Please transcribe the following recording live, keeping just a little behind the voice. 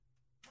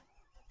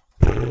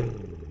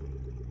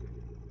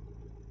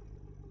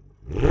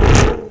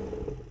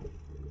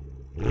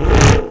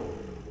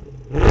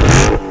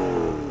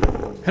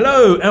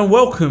Hello and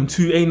welcome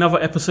to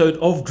another episode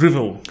of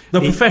Drivel, the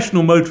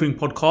professional motoring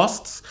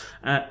casts.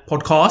 Well,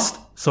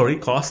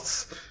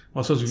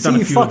 so we've done a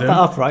few you fucked of them. that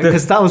up, right?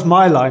 Because that was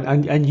my line,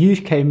 and you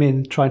came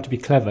in trying to be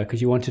clever because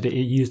you wanted to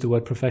use the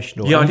word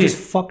professional. Yeah, I did. Just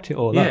fucked it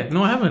all up.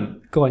 No, I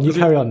haven't. Go on, you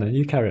carry on then.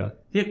 You carry on.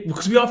 Yeah,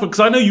 because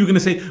I know you were going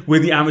to say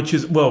we're the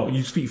amateurs. Well,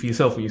 you speak for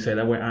yourself when you say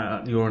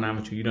that you're an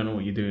amateur. You don't know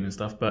what you're doing and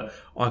stuff. But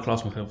I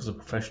class myself as a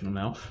professional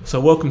now. So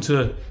welcome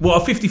to a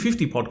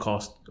 50-50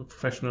 podcast of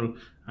professional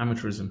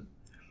amateurism.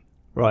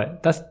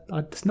 Right,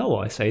 that's not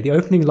what I say. The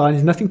opening line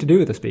has nothing to do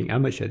with us being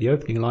amateur. The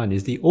opening line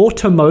is the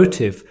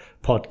automotive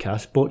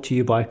podcast brought to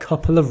you by a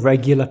couple of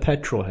regular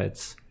petrol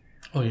heads.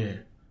 Oh yeah.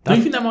 Do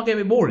you think that might get a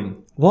bit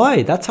boring?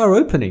 Why? That's our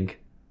opening.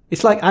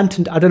 It's like Ant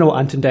and I don't know what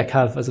Ant and Dec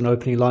have as an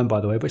opening line,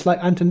 by the way, but it's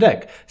like Ant and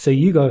Dec. So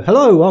you go,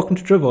 hello, welcome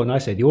to Drivel, and I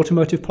say the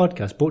automotive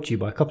podcast brought to you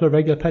by a couple of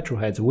regular petrol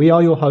heads. We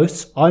are your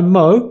hosts. I'm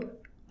Mo.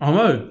 I'm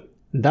Mo.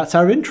 And that's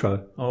our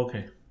intro. Oh,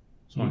 okay.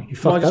 You I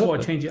fucked just up.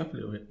 want to change it up a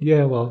little bit.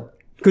 Yeah, well,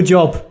 good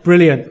job.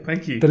 Brilliant.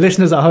 Thank you. The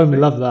listeners at home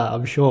love that,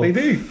 I'm sure. They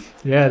do.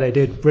 Yeah, they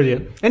did.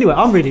 Brilliant. Anyway,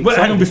 I'm really excited.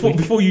 Hang on,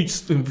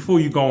 before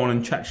you go on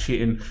and chat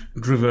shit and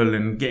drivel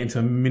and get into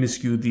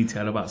minuscule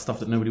detail about stuff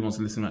that nobody wants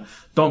to listen to,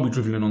 don't be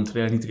driveling on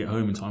today. I need to get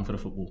home in time for the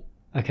football.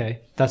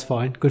 Okay, that's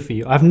fine. Good for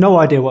you. I have no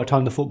idea what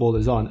time the football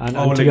is on. And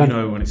I'll let you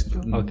know when it's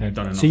okay.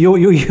 done enough. So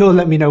you'll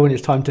let me know when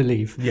it's time to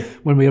leave. Yeah.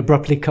 When we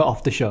abruptly cut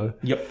off the show.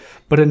 Yep.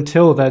 But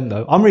until then,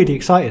 though, I'm really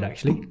excited,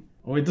 actually.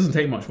 Well, it doesn't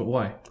take much, but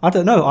why? I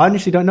don't know. I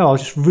honestly don't know. I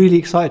was just really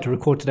excited to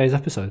record today's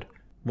episode.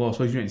 Well, I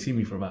suppose you ain't seen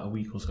me for about a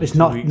week or so. It's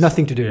 2 weeks.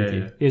 nothing to do with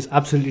you. Yeah. It's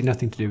absolutely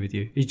nothing to do with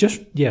you. It's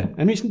just, yeah.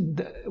 I mean,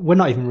 we're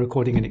not even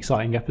recording an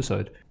exciting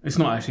episode. It's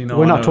not actually, no.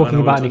 We're not talking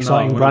about an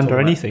exciting brand or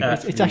anything.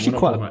 It's actually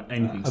quite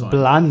a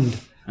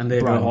bland and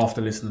they're brand. half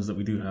the listeners that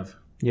we do have.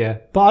 Yeah.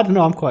 But I don't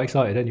know. I'm quite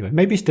excited anyway.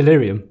 Maybe it's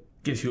delirium.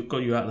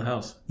 Got you out of the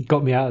house. It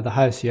got me out of the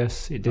house,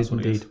 yes. It did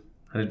indeed.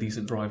 Had a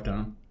decent drive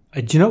down.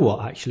 Do you know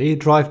what, actually?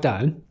 Drive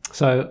down.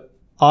 So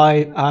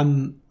I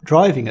am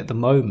driving at the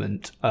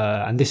moment,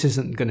 and this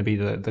isn't going to be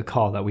the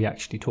car that we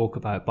actually talk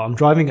about, but I'm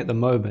driving at the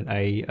moment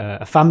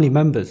a family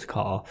member's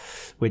car,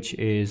 which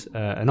is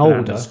an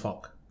older... Bland as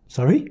fuck.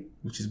 Sorry?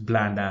 Which is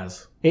bland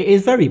as. It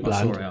is very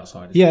bland. I saw it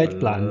outside. It's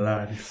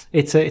bland.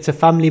 It's a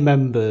family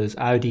member's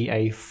Audi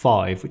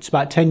A5, which is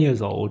about 10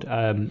 years old,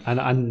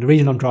 and the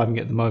reason I'm driving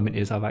it at the moment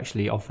is I've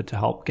actually offered to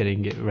help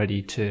getting it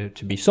ready to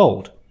be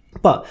sold.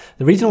 But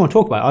the reason I want to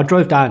talk about it, I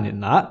drove down in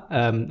that,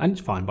 and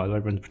it's fine, by the way,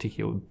 it runs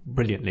particularly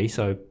brilliantly.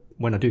 So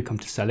when I do come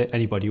to sell it,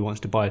 anybody who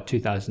wants to buy a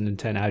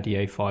 2010 Audi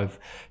A5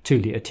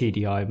 2-litre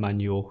TDI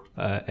manual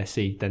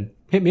SE, then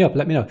hit me up,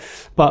 let me know.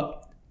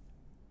 But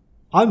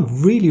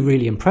I'm really,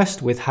 really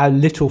impressed with how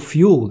little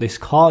fuel this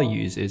car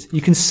uses.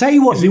 You can say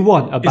what you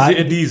want about... Is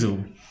it a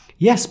diesel?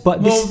 Yes, but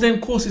Well, then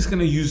of course it's going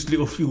to use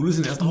little fuel,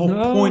 isn't it? That's the whole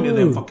point of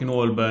them fucking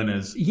oil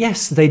burners.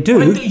 Yes, they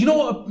do. And you know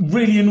what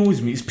really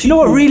annoys me? Do you know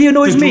what really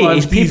annoys me?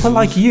 Is people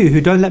like you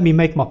who don't let me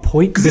make my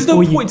point. Because there's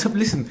no point to...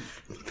 Listen,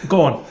 go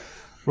on.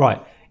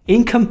 Right.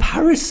 In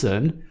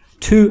comparison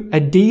to a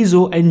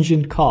diesel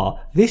engine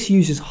car, this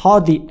uses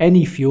hardly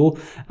any fuel.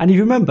 And if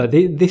you remember,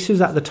 this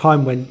was at the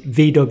time when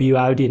VW,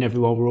 Audi and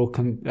everyone were all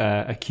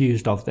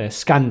accused of their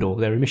scandal,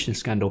 their emission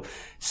scandal.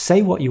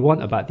 Say what you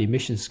want about the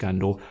emission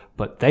scandal,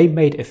 but they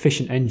made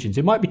efficient engines.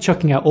 It might be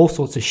chucking out all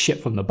sorts of shit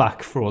from the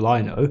back for all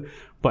I know,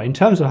 but in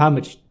terms of how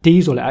much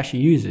diesel it actually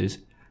uses,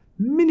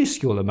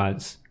 minuscule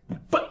amounts.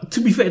 But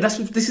to be fair,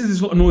 this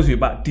is what annoys me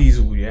about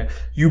diesel, yeah?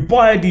 You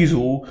buy a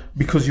diesel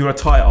because you're a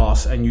tight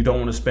ass and you don't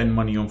want to spend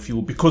money on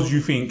fuel because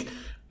you think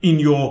in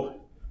your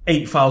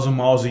 8,000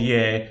 miles a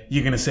year,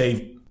 you're going to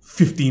save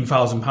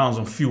 £15,000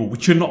 on fuel,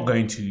 which you're not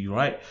going to,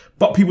 right?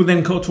 But people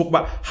then talk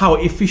about how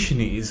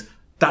efficient it is.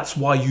 That's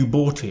why you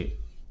bought it.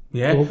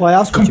 Yeah. Well, why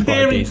else would you buy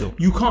a diesel?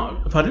 You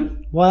can't.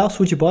 Pardon? Why else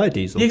would you buy a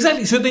diesel? Yeah,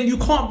 exactly. So then you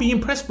can't be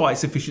impressed by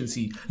its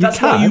efficiency. That's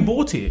why you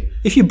bought it.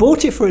 If you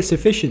bought it for its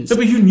efficiency. No,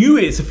 but you knew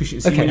its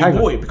efficiency when you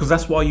bought it because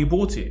that's why you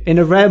bought it. In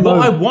a rare moment.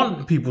 What I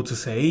want people to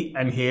say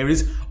and hear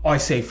is, I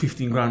saved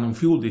 15 grand on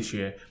fuel this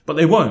year, but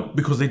they won't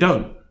because they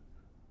don't.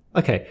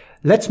 Okay,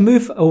 let's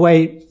move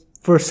away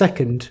for a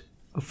second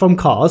from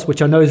cars,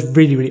 which I know is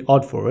really, really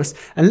odd for us.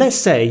 And let's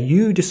say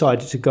you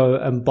decided to go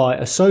and buy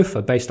a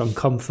sofa based on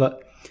comfort.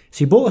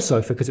 So you bought a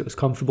sofa because it was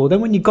comfortable.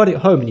 Then when you got it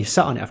home and you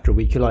sat on it after a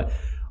week, you're like,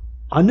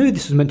 I knew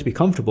this was meant to be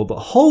comfortable, but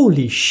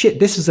holy shit,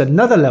 this is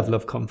another level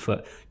of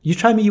comfort. You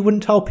tell me you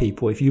wouldn't tell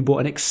people if you bought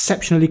an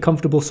exceptionally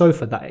comfortable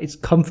sofa that its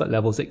comfort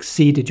levels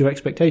exceeded your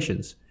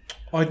expectations.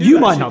 You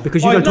might not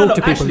because you don't talk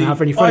to people and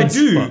have any friends.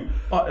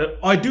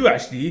 I do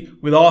actually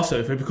with our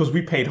sofa because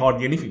we paid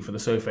hardly anything for the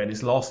sofa and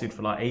it's lasted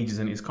for like ages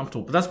and it's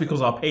comfortable. But that's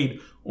because I paid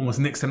almost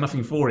next to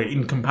nothing for it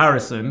in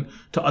comparison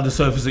to other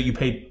sofas that you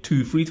paid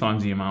 2-3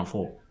 times the amount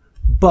for.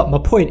 But my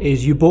point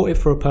is, you bought it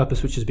for a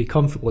purpose which is to be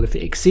comfortable. If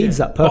it exceeds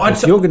that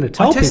purpose, you're going to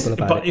tell people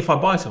about it. But if I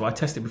buy something, I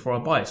test it before I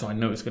buy it, so I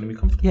know it's going to be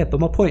comfortable. Yeah, but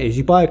my point is,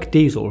 you buy a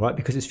diesel, right,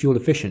 because it's fuel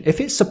efficient.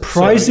 If it's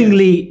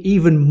surprisingly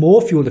even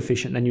more fuel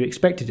efficient than you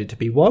expected it to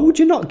be, why would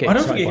you not get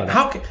excited by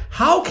that?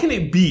 How can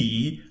it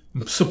be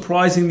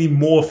surprisingly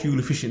more fuel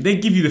efficient. They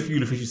give you the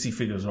fuel efficiency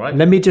figures, right?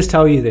 Let me just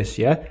tell you this,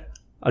 yeah?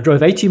 I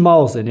drove 80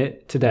 miles in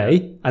it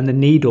today, and the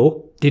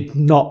needle did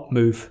not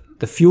move.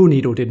 The fuel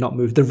needle did not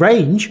move. The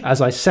range,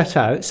 as I set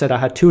out, said I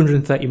had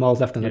 230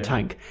 miles left in the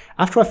tank.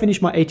 After I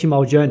finished my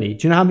 80-mile journey,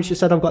 do you know how much it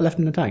said I've got left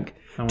in the tank?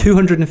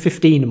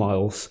 215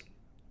 miles.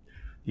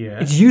 Yeah.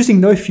 It's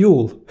using no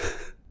fuel.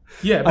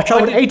 Yeah, I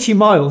travelled 80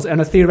 miles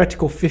and a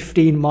theoretical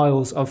 15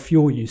 miles of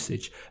fuel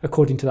usage,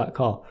 according to that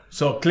car.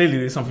 So clearly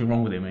there's something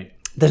wrong with it, mate.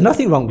 There's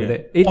nothing wrong with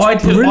it. It's I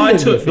took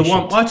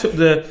efficient.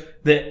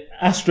 the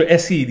Astra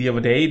SE the other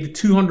day, the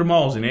 200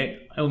 miles in it.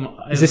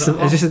 Is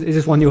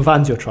this one of your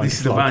vans you're trying to This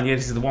is the van, yeah.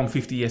 This is the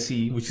 150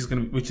 SE, which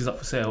is up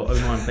for sale.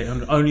 09 plate,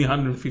 only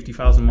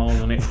 150,000 miles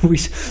on it. we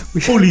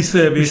Fully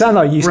serviced. We sound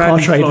like used car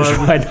traders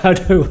right now,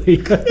 don't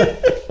we?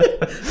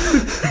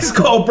 It's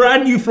got a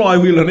brand new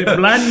flywheel on it,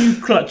 brand new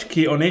clutch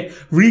kit on it,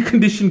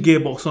 reconditioned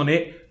gearbox on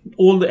it,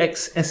 all the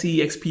SE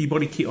XP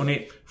body kit on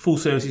it, full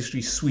service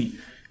history, sweet.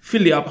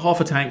 Filled it up, half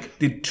a tank,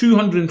 did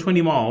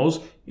 220 miles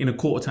in a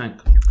quarter tank.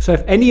 So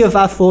if any of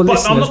our four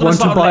listeners want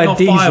to buy a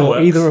diesel,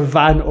 either a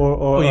van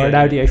or an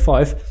Audi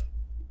A5...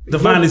 The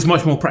van is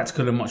much more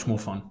practical and much more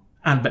fun.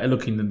 And better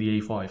looking than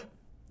the A5.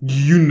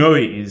 You know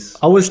it is.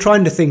 I was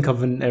trying to think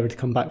of an area to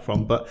come back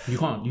from, but... You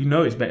can't. You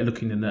know it's better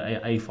looking than the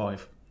A5.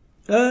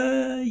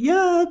 It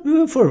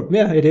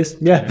is.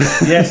 Yeah.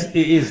 Yes, it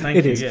is.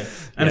 Thank you. Is. Yeah.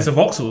 And it's a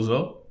Vauxhall as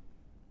well.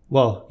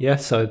 Well, yeah,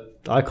 so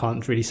I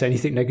can't really say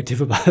anything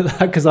negative about that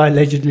because I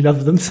allegedly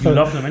love them. So. You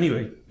love them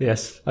anyway.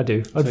 Yes, I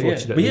do,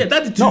 unfortunately. But yeah,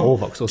 that did not all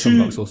Vauxhalls, some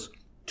Vauxhalls.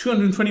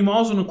 220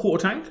 miles on a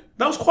quarter tank?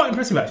 That was quite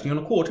impressive, actually, on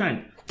a quarter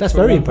tank. That's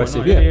very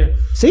impressive, yeah.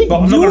 See, but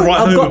I'm not going to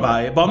write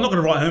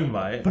home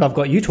about it. But I've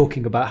got you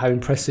talking about how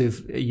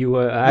impressive you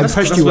were. That's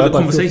where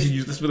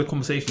the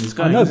conversation is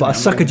going. I know, but I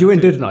suckered you in,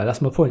 didn't I?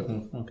 That's my point.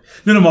 Okay.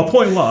 No, my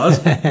point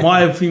was,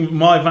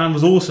 my van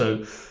was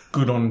also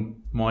good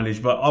on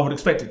mileage, but I would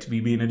expect it to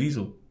be being a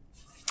diesel.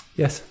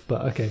 Yes,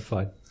 but okay,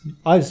 fine.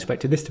 I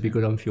expected this to be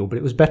good on fuel, but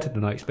it was better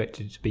than I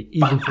expected it to be.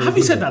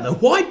 Having said that, though,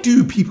 why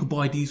do people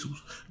buy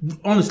diesels?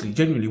 Honestly,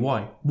 genuinely,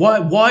 why?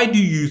 Why do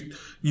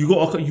you've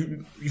got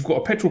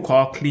a petrol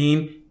car,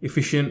 clean,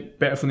 efficient,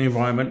 better for the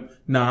environment?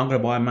 Now I'm going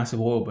to buy a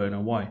massive oil burner.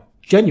 Why?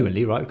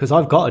 Genuinely, right? Because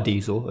I've got a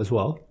diesel as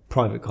well.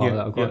 Private car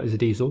that I've got is a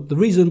diesel. The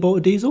reason I bought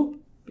a diesel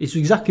is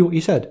exactly what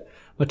you said.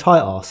 A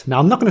tight arse. Now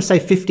I'm not going to say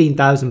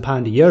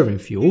 £15,000 a year in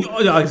fuel,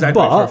 exactly,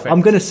 but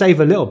I'm going to save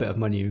a little bit of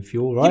money in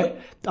fuel, right?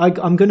 Yeah.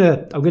 I'm going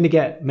to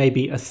get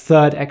maybe a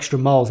third extra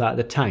miles out of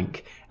the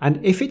tank,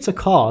 and if it's a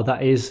car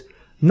that is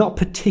not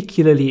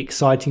particularly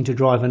exciting to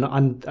drive,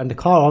 and the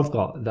car I've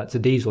got that's a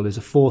diesel is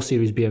a 4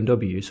 Series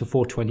BMW, so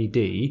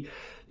 420D.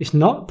 It's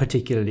not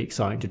particularly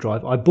exciting to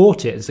drive. I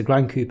bought it as a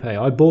Grand Coupe.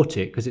 I bought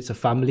it because it's a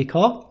family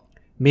car.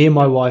 Me and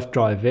my wife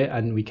drive it,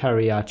 and we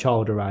carry our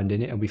child around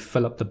in it, and we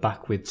fill up the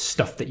back with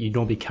stuff that you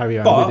normally carry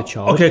around with a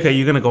child. Okay,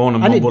 you're going to go on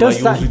and it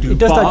does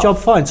that job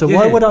fine. So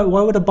why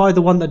would I buy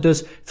the one that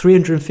does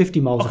 350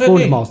 miles or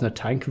 400 miles in a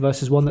tank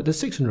versus one that does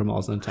 600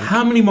 miles in a tank?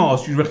 How many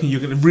miles do you reckon you're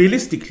going to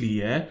realistically?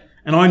 Yeah,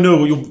 and I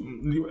know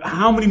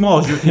how many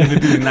miles do you reckon you're going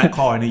to do in that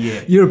car in a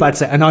year? You're about to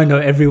say, and I know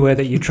everywhere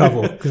that you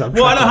travel.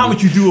 Well, I know how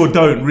much you do or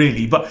don't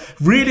really, but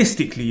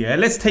realistically, yeah,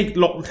 let's take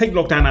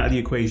lockdown out of the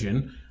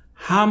equation.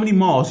 How many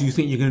miles do you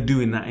think you're going to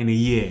do in a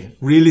year,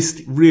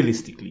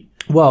 realistically?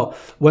 Well,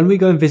 when we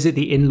go and visit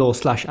the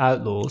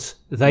in-laws/outlaws,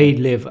 they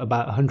live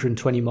about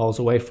 120 miles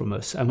away from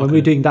us. And when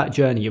we're doing that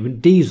journey, even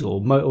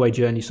diesel, motorway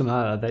journey, something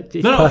like that.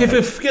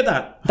 Okay, forget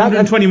that.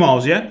 120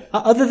 miles, yeah?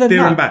 Other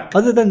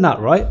than that,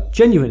 right?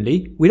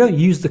 Genuinely, we don't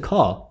use the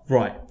car.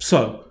 Right.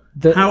 So,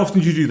 how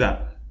often do you do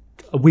that?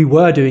 We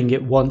were doing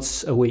it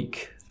once a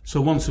week. So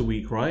once a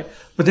week, right?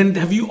 But then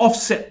have you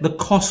offset the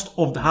cost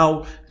of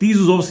how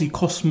diesels obviously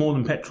cost more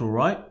than petrol,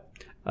 right?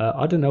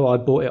 I don't know. I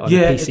bought it on a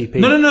PCP.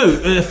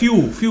 No.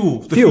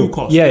 Fuel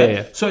cost.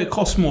 Yeah. So it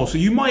costs more. So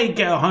you might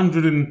get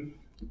 100 and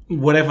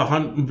whatever, a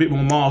bit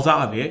more miles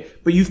out of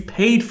it, but you've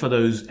paid for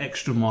those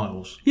extra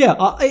miles.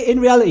 Yeah. In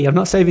reality, I'm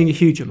not saving a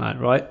huge amount,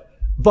 right?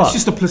 But it's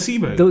just a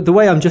placebo. The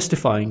way I'm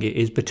justifying it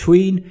is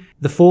between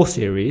the 4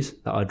 Series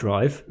that I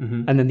drive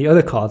and then the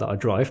other car that I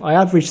drive, I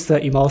average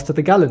 30 miles to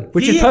the gallon,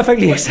 which is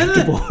perfectly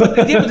acceptable.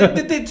 But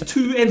they're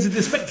two ends of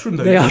the spectrum,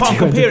 though. You can't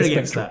compare it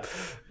against that.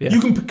 Yeah. You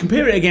can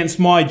compare it against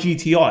my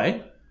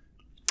GTI.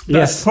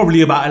 That's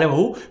probably about a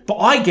level. But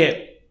I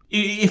get,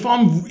 if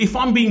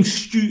I'm being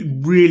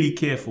really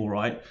careful,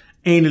 right,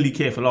 anally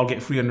careful, I'll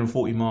get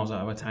 340 miles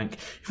out of a tank.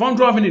 If I'm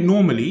driving it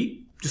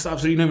normally, just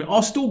absolutely normally,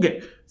 I'll still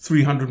get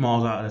 300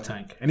 miles out of the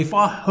tank. And if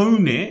I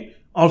hone it,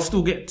 I'll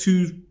still get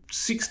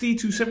 260,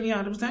 270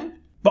 out of the tank.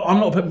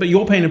 But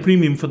you're paying a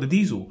premium for the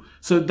diesel.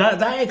 So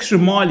that extra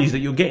mileage that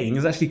you're getting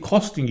is actually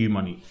costing you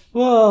money.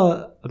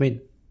 Well, I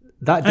mean,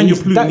 that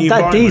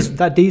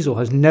diesel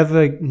has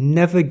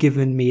never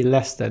given me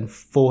less than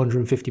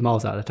 450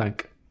 miles out of the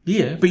tank.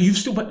 Yeah, but you've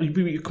still,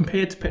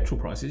 compared to petrol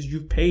prices,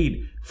 you've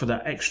paid for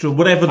that extra,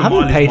 whatever the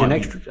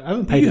mileage I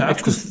haven't paid an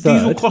extra third.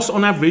 Diesel costs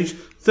on average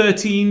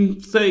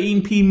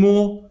 13p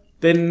more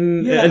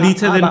than a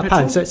litre than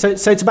petrol. So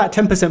it's about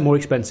 10% more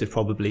expensive,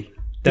 probably.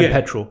 than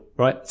petrol,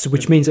 right? So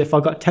which means if I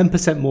got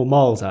 10% more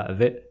miles out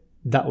of it,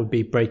 that would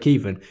be break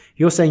even.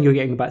 You're saying you're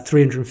getting about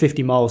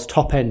 350 miles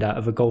top end out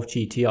of a Golf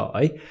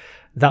GTI.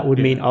 That would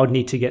mean I would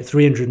need to get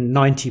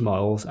 390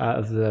 miles out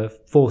of the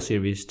 4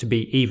 Series to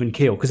be even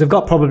keel, because they've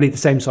got probably the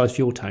same size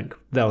fuel tank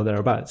there or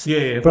thereabouts.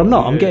 But I'm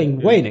not. I'm getting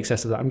way in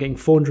excess of that. I'm getting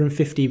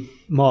 450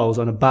 miles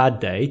on a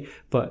bad day,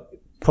 but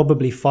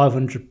probably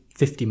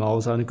 550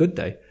 miles on a good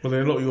day. Well,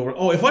 then a lot of your...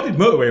 if I did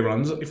motorway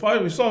runs, if I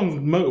was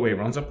on motorway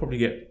runs, I'd probably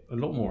get a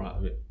lot more out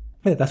of it.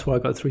 Yeah, that's why I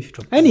got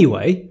 350.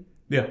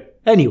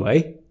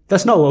 Anyway,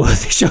 that's not what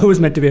the show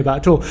was meant to be about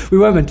at all. We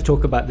weren't meant to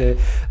talk about the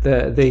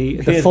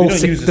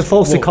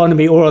false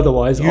economy or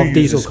otherwise of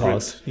diesel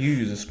cars. You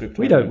use a script.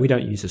 We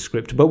don't use a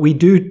script, but we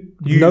do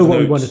know what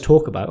we want to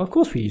talk about. Of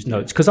course, we use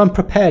notes because I'm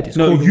prepared. It's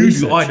called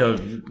research. I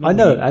don't. I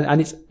know,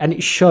 and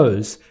it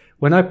shows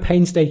when I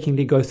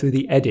painstakingly go through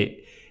the edit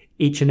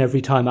each and every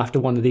time after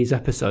one of these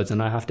episodes,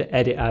 and I have to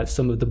edit out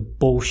some of the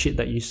bullshit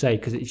that you say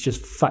because it's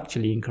just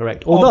factually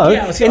incorrect. Although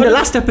in the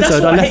last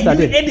episode I left that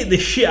in. You edit the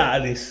shit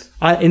out of this.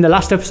 In the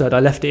last episode I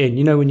left it in.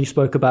 You know when you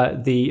spoke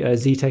about the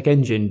Z-Tech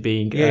engine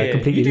being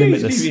completely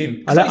limitless.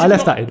 I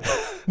left that in.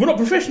 We're not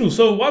professionals,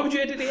 so why would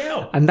you edit it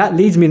out? And that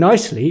leads me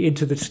nicely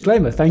into the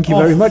disclaimer. Thank you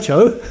very much,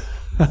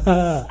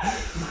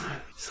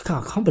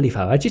 I can't believe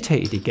how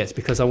agitated he gets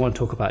because I want to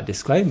talk about a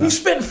disclaimer. You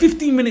spent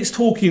 15 minutes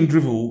talking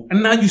drivel,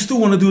 and now you still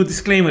want to do a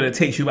disclaimer that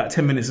takes you about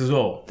 10 minutes as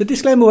well. The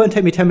disclaimer won't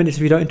take me 10 minutes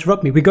if you don't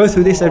interrupt me. We go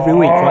through this every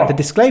week, right? The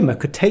disclaimer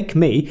could take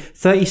me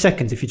 30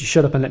 seconds if you just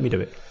shut up and let me do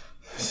it.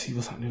 Let's see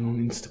what's happening on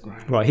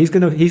Instagram. Right, he's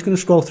gonna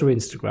scroll through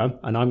Instagram,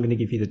 and I'm gonna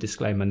give you the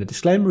disclaimer. And the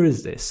disclaimer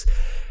is this.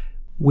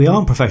 We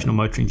aren't professional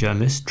motoring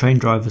journalists, train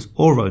drivers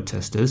or road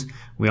testers.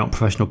 We aren't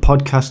professional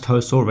podcast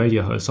hosts or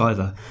radio hosts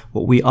either.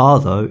 What we are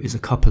though is a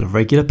couple of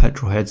regular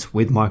petrol heads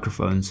with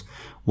microphones.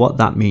 What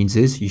that means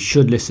is you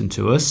should listen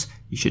to us.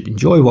 You should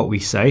enjoy what we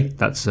say.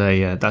 That's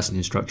an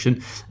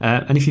instruction.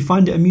 And if you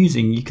find it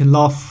amusing, you can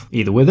laugh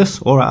either with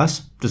us or at us.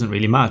 Doesn't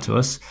really matter to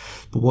us.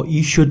 But what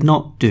you should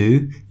not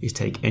do is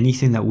take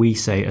anything that we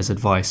say as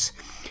advice.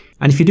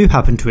 And if you do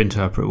happen to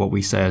interpret what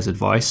we say as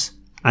advice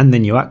and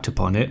then you act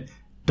upon it,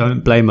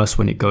 don't blame us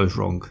when it goes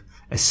wrong,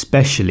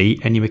 especially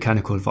any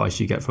mechanical advice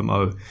you get from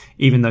O.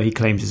 Even though he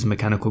claims he's a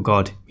mechanical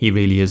god, he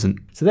really isn't.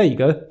 So there you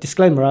go.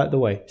 Disclaimer out of the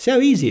way. See how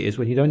easy it is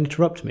when you don't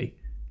interrupt me.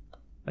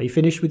 Are you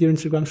finished with your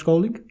Instagram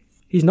scrolling?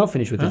 He's not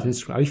finished with his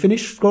Instagram. Are you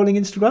finished scrolling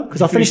Instagram?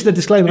 Because I finished the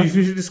disclaimer. You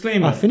finished the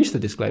disclaimer? I finished the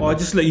disclaimer. Well, I'll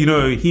just let you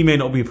know, he may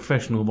not be a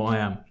professional, but I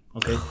am.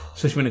 Okay?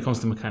 Especially when it comes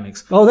to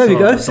mechanics. Oh, there we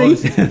go.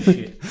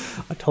 See?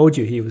 I told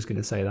you he was going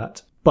to say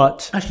that.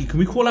 But actually, can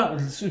we call out?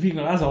 Speaking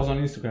of, as I was on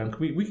Instagram,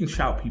 we can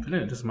shout people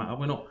in. It doesn't matter.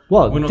 We're not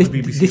this,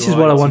 the BBC. This is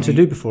what I want to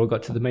do before I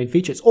got to the main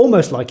feature. It's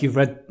almost like you've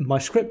read my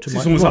script.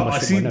 This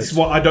is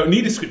what I don't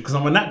need a script because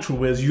I'm a natural.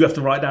 Whereas you have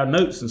to write down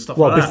notes and stuff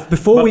like that.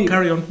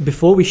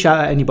 Before we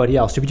shout at anybody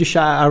else, should we just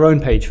shout at our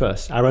own page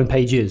first? Our own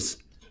pages.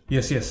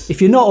 Yes.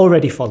 If you're not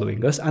already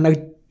following us, and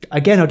I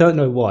don't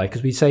know why,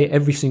 because we say it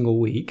every single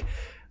week.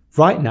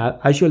 Right now,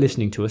 as you're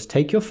listening to us,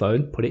 take your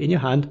phone, put it in your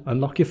hand,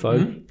 unlock your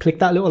phone, click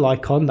that little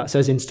icon that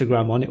says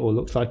Instagram on it, or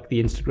looks like the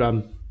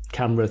Instagram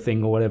camera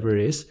thing or whatever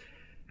it is.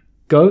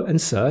 Go and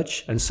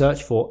search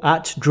for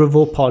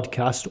 @Drivel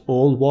Podcast,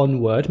 all one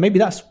word. Maybe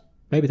that's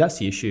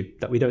the issue,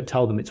 that we don't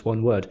tell them it's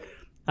one word.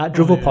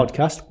 @Drivel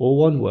Podcast, all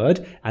one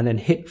word, and then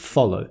hit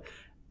follow.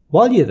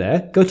 While you're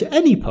there, go to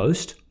any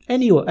post,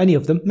 any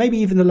of them, maybe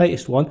even the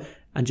latest one,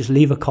 and just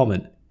leave a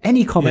comment.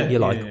 Any comment you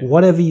like,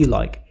 whatever you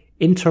like.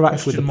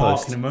 Interact with the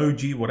post. An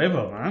emoji,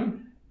 whatever,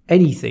 man.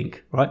 Anything,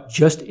 right?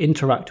 Just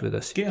interact with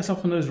us. Get us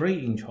up on those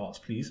rating charts,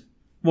 please.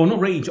 Well,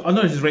 not rating charts. I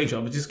know it's just rating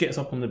charts, but just get us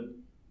up on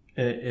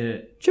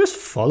the... just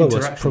follow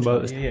us,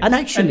 promote us. And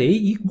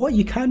actually, what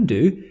you can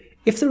do,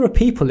 if there are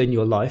people in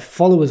your life,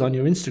 followers on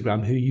your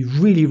Instagram who you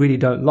really, really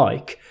don't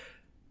like,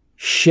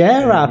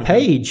 share our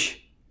page.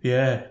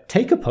 Yeah.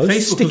 Take a post,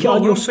 Facebook stick it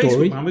on your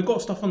story. Facebook, man. We've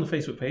got stuff on the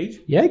Facebook page.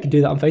 Yeah, you can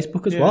do that on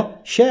Facebook as well.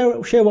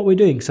 Share what we're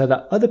doing so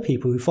that other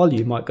people who follow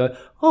you might go,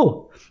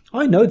 oh,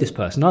 I know this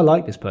person, I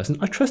like this person,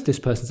 I trust this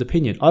person's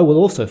opinion. I will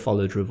also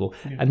follow Drivel.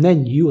 Yeah. And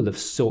then you will have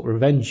sought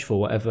revenge for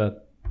whatever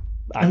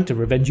act of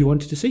revenge you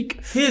wanted to seek.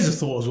 Here's a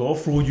thought as well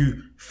for all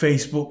you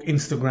Facebook,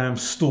 Instagram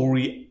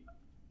story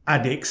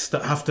addicts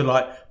that have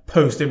to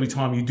post every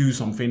time you do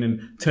something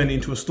and turn it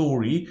into a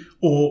story,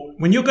 or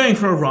when you're going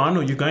for a run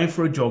or you're going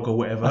for a jog or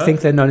whatever. I think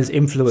they're known as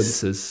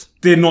influencers.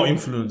 They're not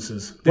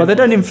influencers. They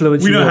don't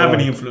influence. We don't have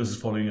any influencers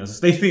following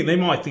us. They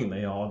might think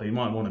they are. They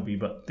might want to be,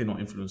 but they're not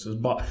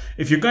influencers. But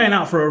if you're going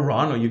out for a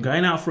run or you're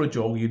going out for a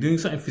jog, or you're doing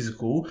something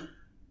physical,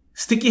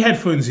 stick your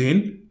headphones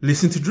in,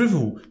 listen to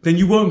Drivel. Then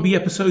you won't be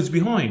episodes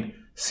behind.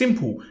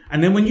 Simple.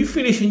 And then when you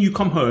finish and you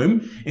come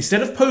home,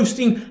 instead of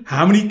posting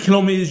how many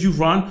kilometers you've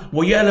run,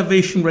 what your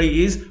elevation rate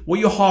is, what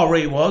your heart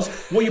rate was,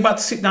 what you're about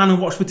to sit down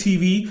and watch for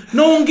TV,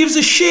 no one gives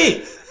a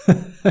shit.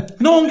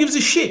 No one gives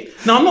a shit.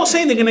 Now, I'm not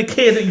saying they're going to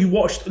care that you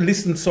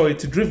listened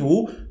to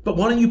Drivel, but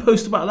why don't you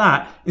post about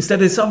that instead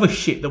of this other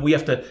shit that we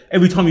have to,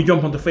 every time you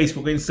jump onto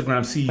Facebook or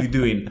Instagram, see you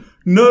doing?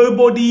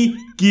 Nobody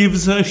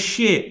gives a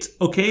shit,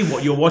 okay?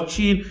 What you're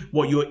watching,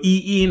 what you're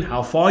eating,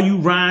 how far you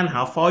ran,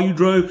 how far you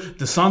drove,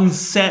 the sun's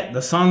set,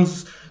 the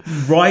sun's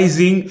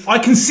rising. I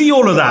can see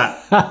all of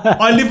that.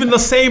 I live in the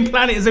same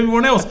planet as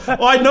everyone else.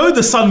 I know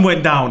the sun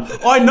went down.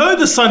 I know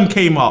the sun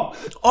came up.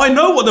 I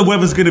know what the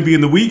weather's going to be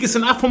in the week. It's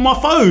an app on my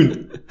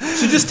phone.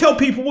 So just tell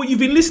people what you've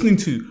been listening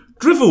to.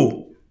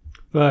 Drivel.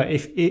 Well,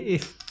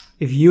 if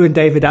you and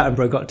David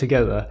Attenborough got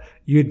together,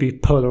 you'd be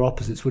polar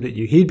opposites, wouldn't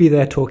you? He'd be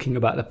there talking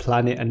about the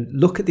planet and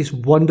look at this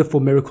wonderful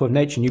miracle of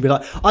nature, and you'd be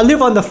like, I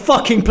live on the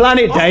fucking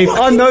planet, Dave.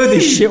 I know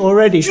this shit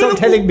already. Stop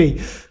telling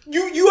me.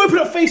 You open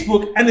up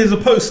Facebook and there's a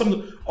post,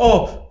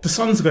 the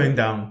sun's going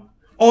down.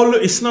 Oh,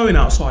 look, it's snowing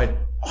outside.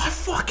 I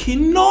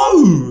fucking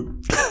know.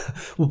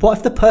 Well, what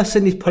if the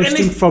person is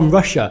posting from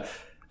Russia?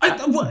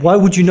 Why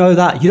would you know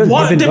that? You don't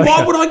live in Russia.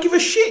 Why would I give a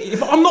shit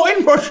if I'm not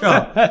in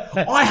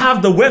Russia? I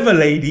have the weather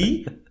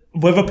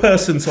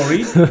person,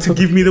 to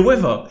give me the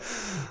weather.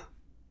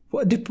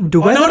 What, I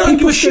don't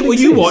give a shit what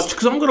you watch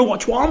because I'm going to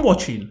watch what I'm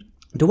watching.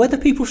 Do weather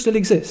people still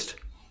exist?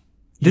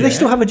 Do they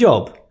still have a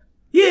job?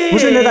 Yeah.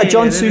 Wasn't there that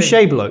John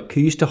Suchet bloke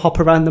who used to hop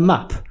around the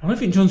map? I don't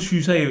think John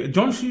Suchet,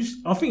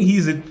 I think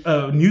he's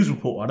a news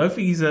reporter. I don't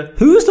think he's a...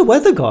 Who was the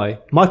weather guy?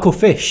 Michael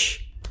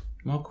Fish.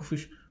 Michael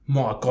Fish?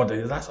 My God,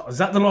 is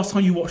that the last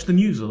time you watched the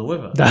news or the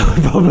weather?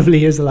 That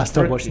probably is the last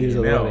time I watched the news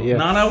or the weather, yeah.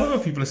 No, weather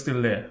people are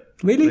still there.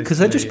 Really? Because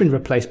they've just been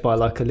replaced by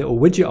like a little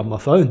widget on my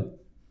phone.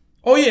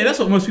 Oh yeah, that's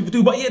what most people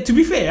do. But yeah, to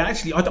be fair,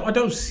 actually, I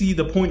don't see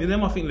the point in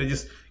them. I think they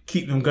just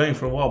keep them going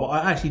for a while. But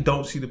I actually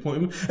don't see the point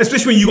in them.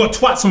 Especially when you got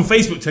twats on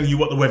Facebook telling you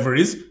what the weather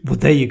is. Well,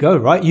 there you go,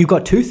 right? You've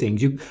got two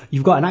things.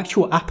 You've got an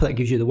actual app that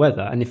gives you the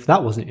weather. And if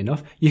that wasn't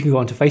enough, you can go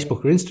onto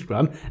Facebook or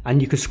Instagram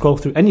and you can scroll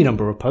through any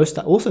number of posts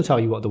that also tell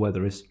you what the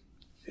weather is.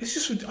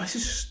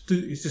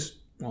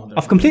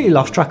 I've completely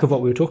lost track of what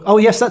we were talking. Oh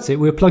yes, that's it.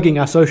 We were plugging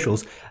our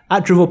socials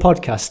at Drivel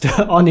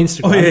Podcast on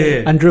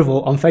Instagram and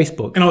Drivel on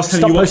Facebook. And I was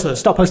telling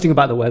stop posting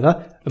about the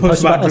weather. And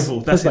post about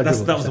Drivel.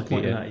 That was the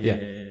point. Yeah.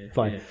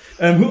 Fine.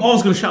 I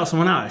was going to shout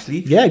someone out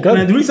actually. Yeah, go.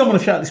 And the reason I want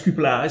to shout these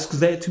people out is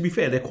because to be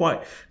fair,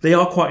 they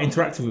are quite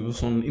interactive with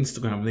us on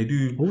Instagram. They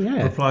do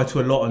reply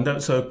to a lot,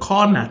 and so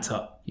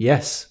Carnatter.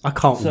 Yes, I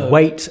can't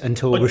wait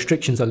until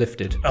restrictions are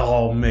lifted.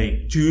 Oh,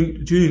 mate,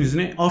 June, isn't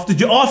it? After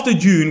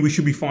June, we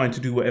should be fine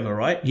to do whatever,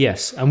 right?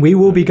 Yes, and we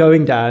will be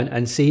going down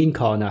and seeing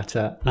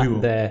Carnatter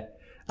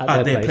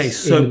at their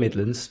place in the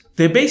Midlands.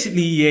 They're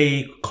basically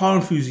a car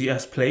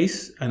enthusiast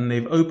place, and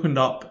they've opened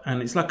up,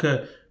 and it's like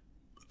a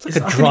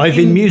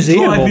drive-in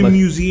museum.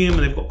 And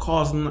they've got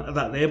cars and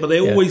that there, but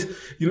they always,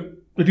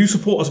 they do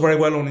support us very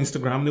well on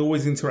Instagram. They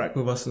always interact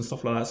with us and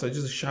stuff like that. So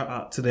just a shout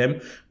out to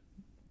them.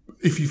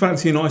 If you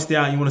fancy a nice day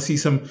out, you want to see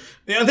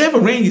they have a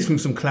range from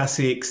some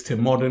classics to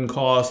modern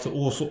cars to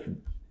all sorts.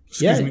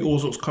 All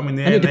sorts coming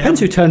there. And it depends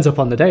who turns up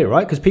on the day,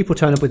 right? Because people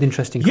turn up with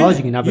interesting cars.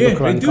 You can have a look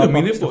around. They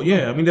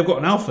do. They've got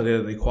an Alpha there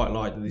that they quite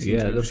like that they seem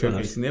to be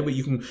showcasing there. But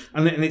you can,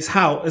 and it's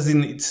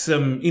it's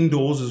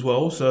indoors as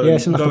well. So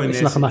it's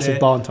like a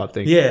massive barn type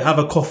thing. Yeah, have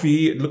a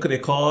coffee, look at their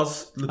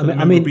cars, look at the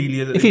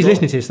memorabilia. If he's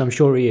listening to this, and I'm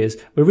sure he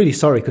is, we're really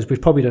sorry because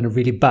we've probably done a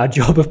really bad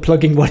job of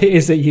plugging what it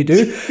is that you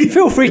do.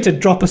 Feel free to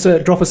drop us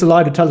a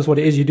line and tell us what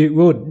it is you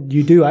do.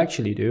 You do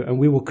actually do, and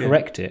we will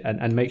correct it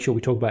and make sure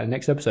we talk about it in the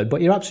next episode.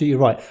 But you're absolutely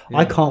right. Yeah.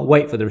 I can't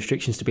wait for the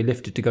restrictions to be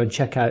lifted to go and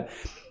check out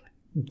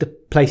the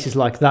places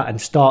like that and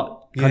start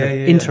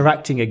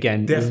interacting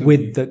again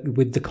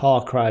with the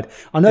car crowd.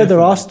 I know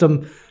there are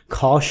some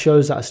car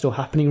shows that are still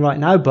happening right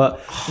now, but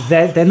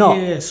they're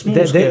not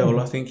small scale.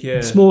 I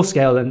think small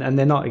scale and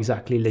they're not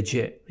exactly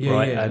legit.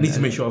 Right? I need to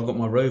make sure I've got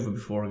my Rover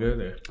before I go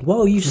there.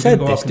 Well, you said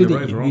this,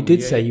 didn't you? You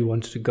did say you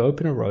wanted to go up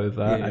in a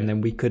Rover, and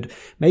then we could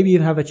maybe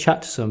even have a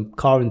chat to some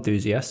car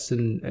enthusiasts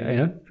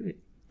and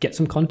get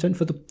some content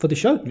for the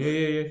show.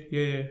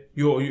 Yeah.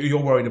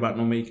 You're worried about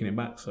not making it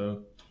back,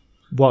 so.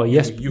 Well,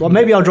 yes.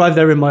 Maybe I'll drive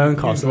there in my own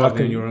car. So drive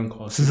in your own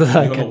car. So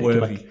you're not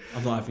worthy.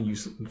 I'm not having you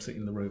sit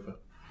in the Rover.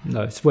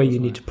 No, it's where you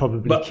need to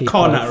probably keep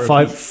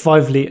a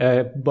 5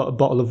 litre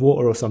bottle of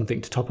water or something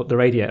to top up the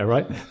radiator,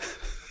 right?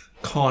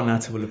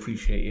 Carnatter will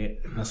appreciate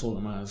it. That's all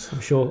that matters.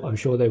 I'm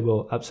sure they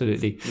will.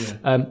 Absolutely.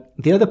 Yeah.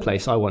 The other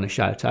place I want to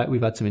shout out,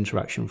 we've had some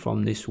interaction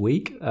from this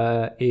week,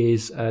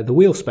 is the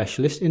wheel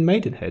specialist in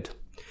Maidenhead.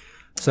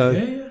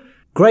 So,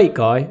 great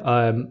guy.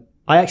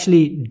 I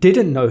actually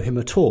didn't know him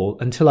at all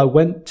until I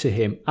went to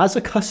him as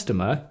a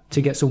customer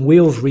to get some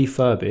wheels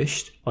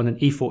refurbished on an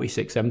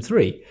E46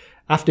 M3.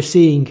 After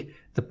seeing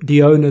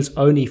the owner's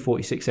own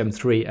E46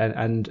 M3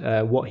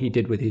 and what he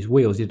did with his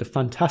wheels, he did a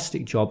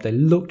fantastic job. They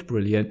looked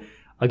brilliant.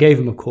 I gave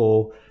him a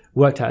call,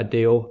 worked out a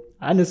deal.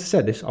 And as I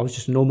said, I was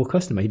just a normal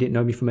customer. He didn't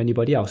know me from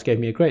anybody else. Gave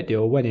me a great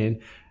deal. Went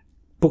in,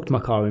 booked my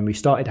car, and we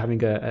started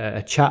having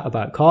a chat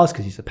about cars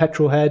because he's a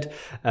petrol head.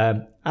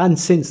 And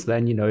since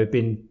then,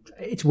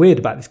 it's weird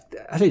about this.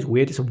 I think it's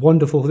weird. It's a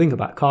wonderful thing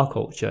about car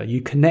culture.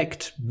 You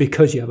connect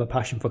because you have a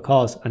passion for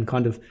cars and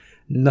kind of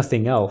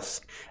nothing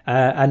else.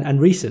 And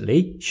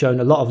recently shown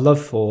a lot of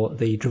love for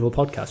the Drivel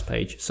podcast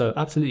page. So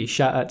absolutely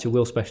shout out to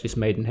Wheel Specialist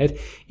Maidenhead.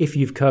 If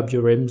you've curbed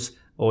your rims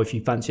or if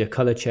you fancy a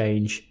colour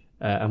change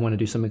and want to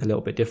do something a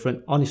little bit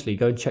different, honestly,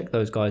 go and check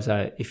those guys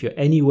out. If you're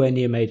anywhere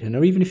near Maidenhead,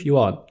 or even if you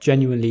aren't,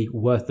 genuinely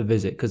worth the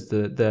visit, because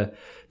the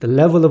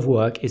level of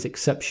work is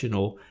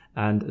exceptional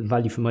and the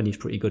value for money is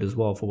pretty good as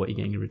well for what you're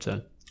getting in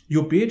return.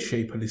 Your beard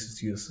shaper listens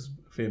to you a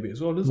fair bit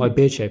as well, doesn't My it?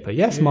 beard shaper,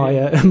 yes.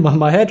 Yeah.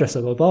 My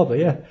hairdresser, my barber,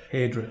 yeah.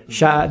 Hairdresser.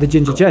 Shout out the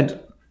Ginger Gent.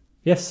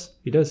 Yes,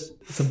 he does.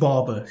 It's a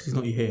barber. He's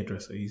not your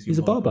hairdresser. He's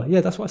a barber.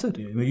 Yeah, that's what I said.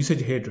 Yeah, no, you said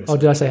your hairdresser. Oh,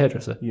 did I say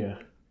hairdresser? Yeah.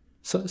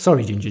 So,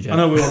 sorry, Ginger Gent. I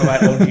know we're all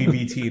about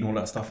LGBT and all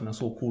that stuff, and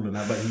that's all cool and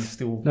that, but he's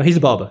still... No, he's a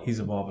barber. He's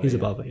a barber. He's a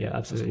barber, yeah,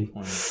 absolutely.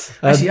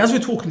 Actually, as we're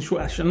talking,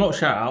 not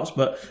shout-outs,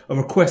 but a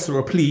request or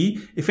a plea,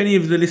 if any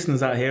of the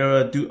listeners out here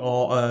are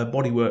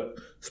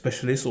bodywork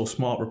specialists or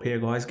smart repair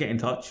guys, get in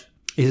touch.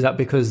 Is that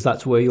because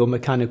that's where your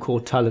mechanical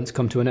talents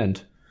come to an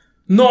end?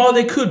 No,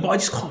 they could, but I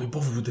just can't be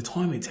bothered with the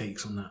time it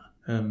takes on that.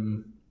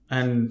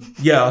 And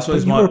yeah, I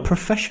suppose you're a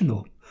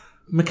professional.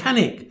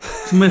 Mechanic.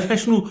 It's a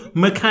professional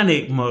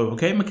mechanic, Mo,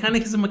 okay?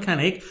 Mechanic is a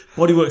mechanic.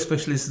 Bodywork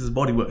specialist is a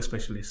bodywork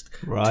specialist.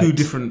 Right. Two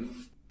different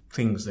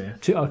things there.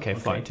 Okay,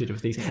 fine. Two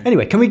different things.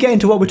 Anyway, can we get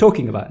into what we're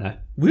talking about now?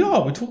 We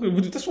are. We're talking.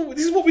 This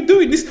is what we're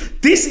doing.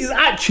 This is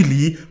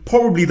actually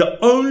probably the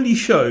only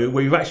show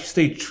where we've actually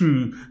stayed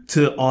true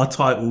to our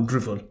title,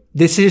 Drivel.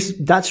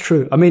 That's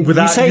true. I mean,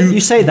 without you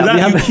say that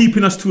without you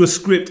keeping us to a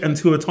script and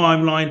to a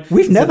timeline.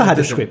 We've never had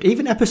a script.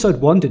 Even episode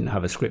 1 didn't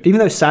have a script, even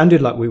though it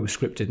sounded like we were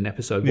scripted in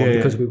episode 1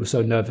 because we were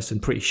so nervous and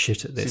pretty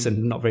shit at this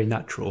and not very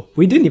natural.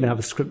 We didn't even have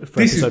a script for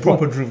this episode 1.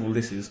 This is proper drivel.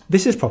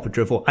 This is proper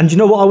drivel. And do you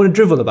know what I want to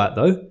drivel about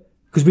though?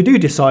 Because we do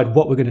decide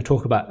what we're going to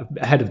talk about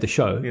ahead of the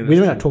show. Yeah, we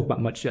don't talk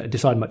about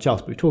decide much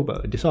else, but we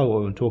decide what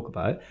we want to talk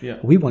about. Yeah.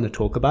 We want to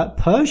talk about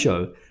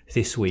Peugeot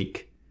this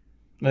week.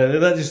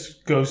 That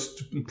just goes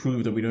to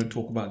prove that we don't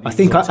talk about these.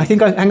 hang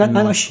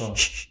on,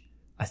 shh.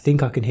 I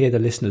think I can hear the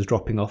listeners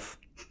dropping off.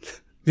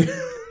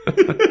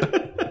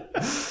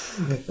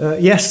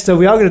 Yes, so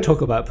we are going to talk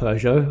about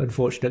Peugeot,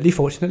 unfortunately.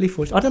 Fortunately.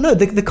 I don't know,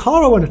 the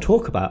car I want to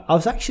talk about, I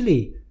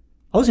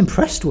was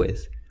impressed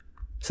with.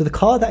 So the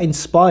car that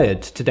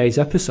inspired today's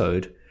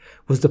episode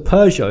was the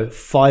Peugeot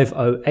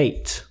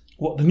 508.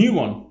 What, the new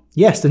one?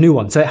 Yes, the new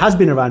one. So it has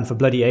been around for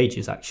bloody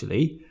ages,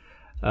 actually.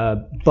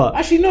 But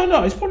actually,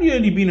 no. It's probably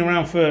only been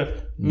around for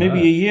maybe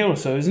a year or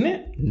so, isn't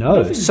it?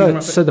 No. So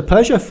the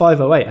Peugeot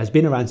 508 has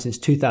been around since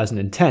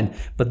 2010,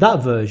 but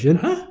that version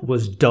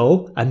was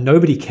dull and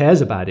nobody cares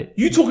about it.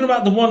 You talking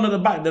about the one at the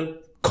back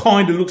that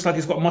kind of looks like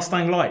it's got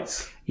Mustang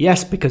lights?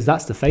 Yes, because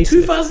that's the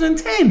facelift.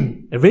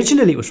 2010.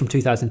 Originally, it was from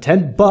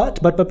 2010, but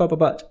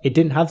it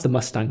didn't have the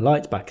Mustang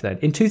lights back then.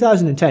 In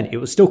 2010, it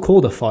was still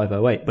called a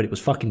 508, but it was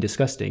fucking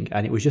disgusting,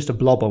 and it was just a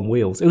blob on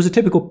wheels. It was a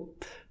typical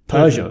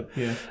Peugeot.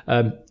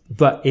 Yeah.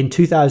 But in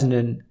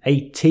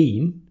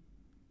 2018,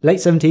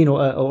 late 17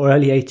 or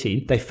early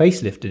 18, they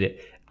facelifted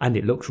it, and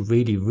it looks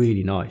really,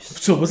 really nice.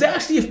 So was it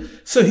actually...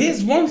 So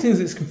here's one thing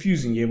that's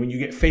confusing, when you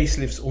get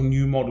facelifts or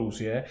new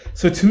models,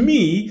 So to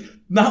me,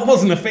 that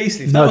wasn't a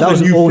facelift. No, that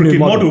was a an all-new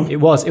model. It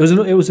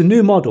was a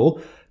new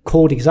model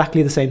called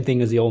exactly the same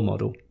thing as the old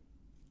model.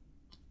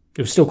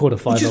 It was still called a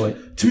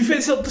 508. To be fair,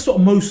 that's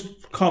what most...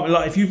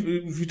 Like if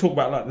you talk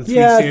about like the 3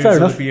 Series or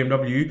the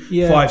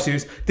BMW 5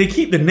 Series, they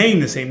keep the name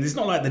the same. It's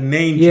not like the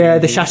name. Yeah,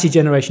 the chassis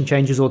generation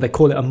changes, or they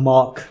call it a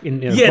mark.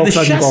 The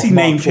chassis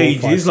name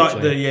changes,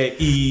 like the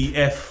E,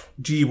 F,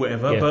 G,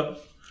 whatever. Yeah.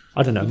 But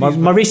I don't know.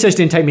 My research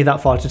didn't take me that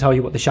far to tell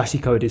you what the chassis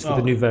code is for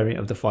the new variant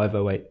of the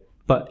 508.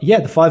 But yeah,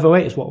 the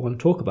 508 is what I want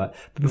to talk about.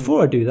 But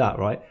before I do that,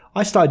 right,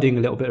 I started doing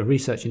a little bit of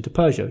research into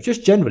Peugeot,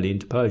 just generally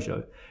into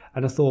Peugeot,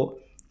 and I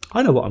thought,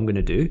 I know what I'm going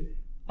to do.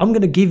 I'm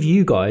going to give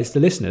you guys, the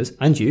listeners,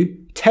 and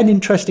you, 10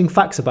 interesting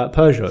facts about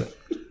Peugeot.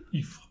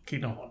 You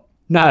fucking are.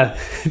 No.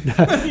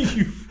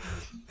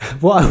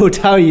 What I will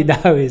tell you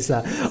now is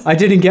that I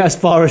didn't get as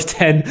far as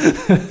 10.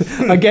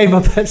 I gave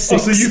up at 6. Oh,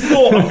 so you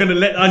thought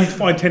I need to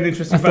find 10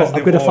 interesting facts. I'm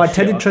going to find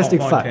 10 interesting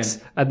facts.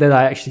 And then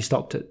I actually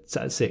stopped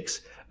at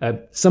 6.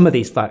 Some of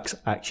these facts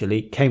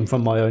actually came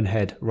from my own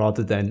head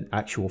rather than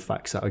actual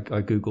facts that I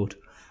Googled.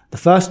 The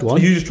first one...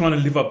 So you're just trying to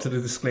live up to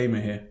the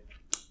disclaimer here.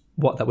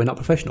 What, that we're not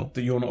professional?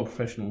 That you're not a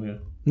professional, yeah.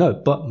 No,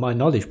 but my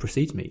knowledge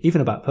precedes me, even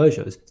about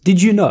Peugeots.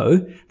 Did you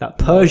know that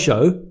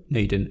Peugeot... No,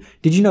 you didn't.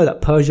 Did you know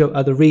that Peugeot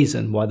are the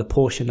reason why the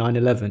Porsche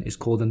 911 is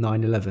called a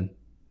 911?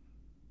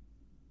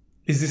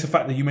 Is this a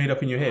fact that you made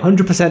up in your head?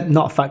 100%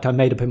 not a fact I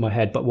made up in my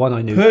head, but one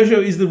I knew.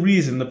 Peugeot is the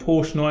reason the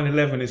Porsche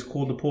 911 is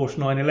called the Porsche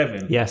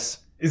 911? Yes.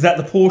 Is that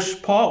the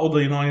Porsche part or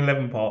the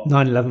 911 part?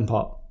 911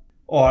 part.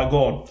 All right,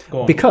 go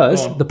on.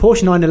 Because the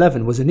Porsche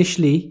 911 was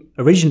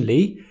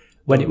originally...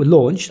 when it was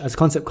launched as a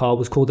concept car,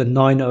 was called a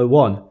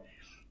 901.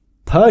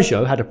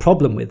 Peugeot had a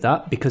problem with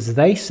that because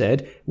they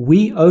said,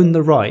 we own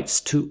the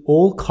rights to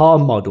all car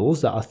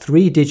models that are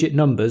 3-digit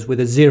numbers with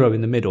a 0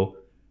 in the middle.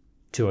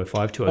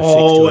 205, 206,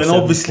 Oh, and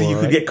obviously you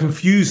could get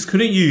confused,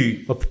 couldn't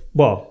you?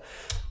 Well,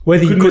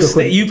 whether you could or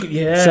couldn't.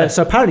 Yeah.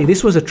 So apparently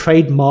this was a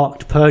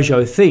trademarked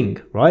Peugeot thing,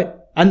 right?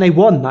 And they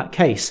won that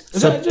case.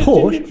 So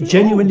Porsche,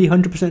 genuinely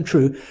 100%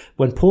 true,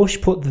 when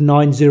Porsche put the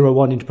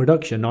 901 into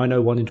production,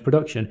 901 into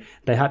production,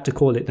 they had to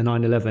call it the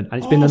 911.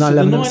 And it's been the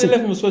 911. So the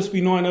 911 was supposed to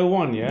be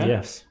 901, yeah?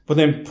 Yes. But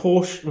then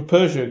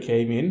Peugeot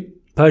came in.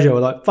 Peugeot were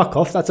like, fuck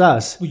off, that's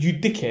ours. Well, you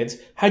dickheads,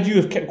 had you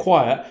have kept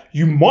quiet,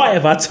 you might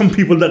have had some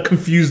people that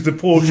confused the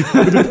Porsche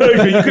with the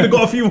Peugeot. You could have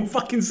got a few more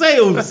fucking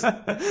sales.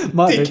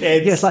 Dickheads.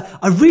 Yeah, it's like,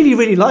 I really,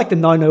 really like the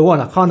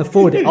 901. I can't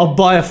afford it. I'll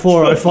buy a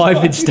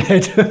 405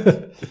 instead.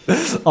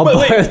 I'll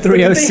buy a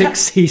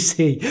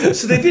 306cc.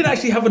 So they didn't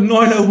actually have a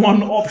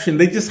 901 option.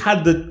 They just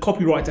had the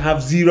copyright to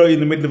have 0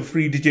 in the middle of a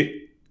 3-digit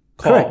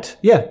car. Correct.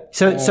 Yeah.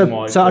 So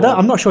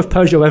I'm not sure if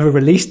Peugeot ever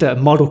released a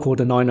model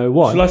called a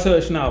 901. Shall I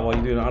search now while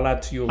you're doing it? I'll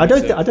add to your. I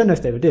don't know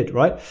if they ever did.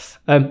 Right.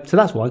 So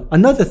that's one.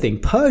 Another thing,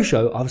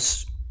 Peugeot are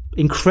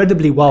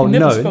incredibly well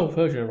known. Never spell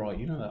Peugeot right.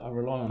 You know that. I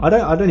rely on.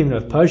 I don't even know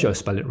if Peugeot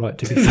spell it right.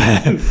 To be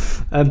fair.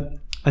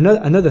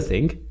 Another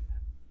thing,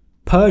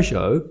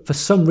 Peugeot for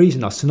some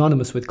reason are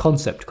synonymous with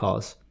concept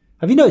cars.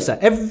 Have you noticed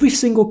that every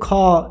single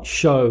car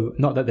show?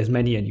 Not that there's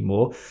many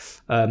anymore.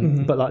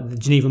 But like the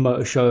Geneva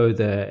Motor Show,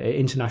 the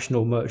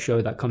International Motor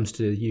Show that comes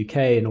to the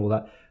UK and all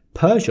that,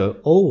 Peugeot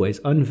always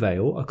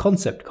unveil a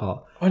concept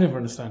car. I never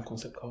understand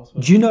concept cars.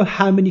 Do you know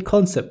how many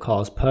concept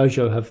cars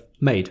Peugeot have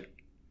made?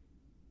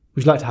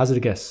 Would you like to hazard a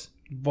guess?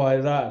 By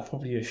that,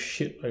 probably a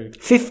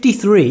shitload.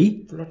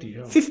 53. Bloody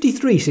hell.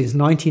 53 since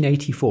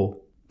 1984.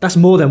 That's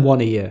more than one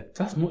a year.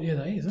 That's more, yeah,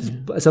 that is,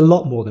 isn't it? It's a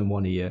lot more than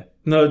one a year.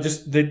 No,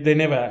 just they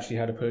never actually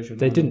had a Peugeot.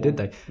 They didn't, did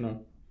they?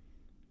 No.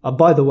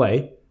 By the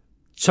way,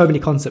 so many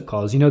concept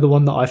cars. You know, the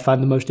one that I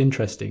found the most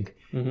interesting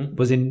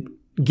was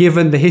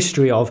given the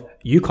history of,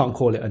 you can't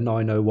call it a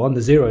 901,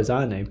 the 0 is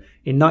our name.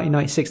 In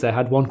 1996, they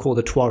had one called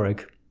a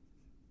Touareg.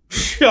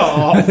 Shut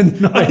up.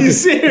 Are you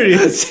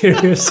serious?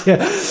 Serious,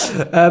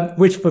 yeah.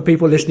 Which, for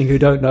people listening who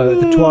don't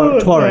know, the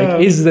Touareg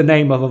is the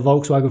name of a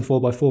Volkswagen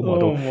 4x4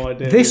 model. Oh my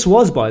days. This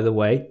was, by the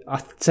way,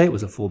 I'd say it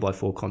was a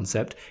 4x4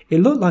 concept.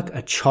 It looked like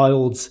a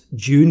child's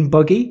dune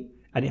buggy,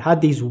 and it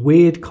had these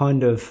weird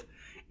kind of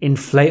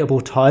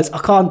inflatable tires. I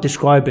can't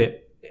describe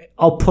it.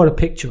 I'll put a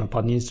picture up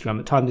on the Instagram.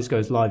 At the time this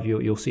goes live,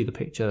 you'll see the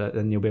picture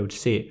and you'll be able to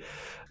see it.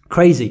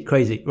 Crazy.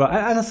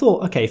 Right. And I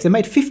thought, okay, if they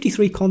made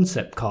 53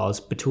 concept cars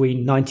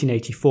between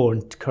 1984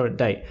 and current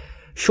date,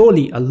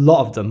 surely a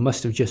lot of them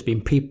must have just been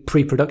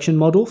pre-production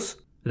models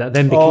that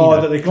then became...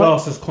 that they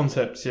classed as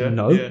concepts, yeah?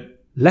 No. Yeah.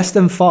 Less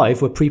than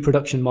 5 were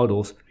pre-production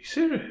models. Are you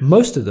serious?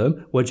 Most of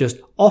them were just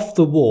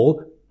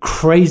off-the-wall,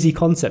 crazy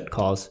concept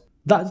cars.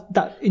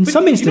 That in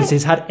some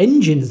instances had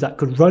engines that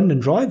could run and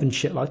drive and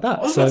shit like that.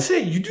 I was about to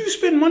say, you do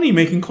spend money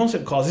making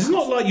concept cars. It's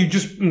not like you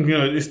just,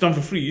 it's done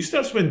for free. You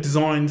still spend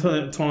design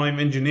time,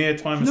 engineer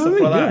time and stuff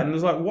like that. And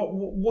it's like,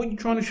 what are you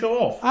trying to show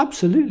off?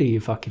 Absolutely, you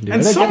fucking do.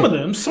 And some of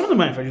the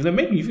manufacturers, they're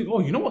making you think, oh,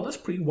 you know what, that's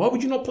pretty, why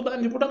would you not put that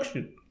into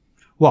production?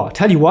 Well, I'll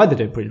tell you why they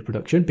don't put it into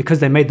production. Because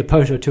they made the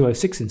Peugeot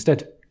 206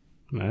 instead.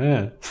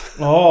 Yeah.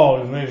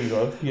 Oh, there you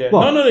go. Yeah.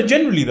 What? No,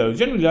 generally,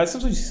 like,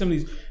 sometimes you see some of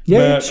these...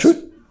 Yeah, it's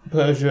true.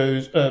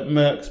 Peugeots,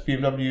 Mercs,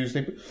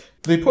 BMWs,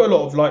 they put a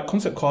lot of like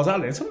concept cars out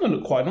there, and some of them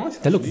look quite nice.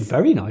 They look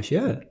very nice,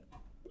 yeah.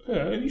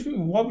 Yeah, and you think,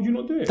 why would you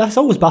not do it? That's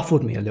always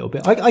baffled me a little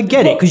bit. I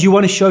get it, because you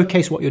want to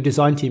showcase what your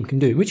design team can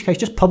do. In which case,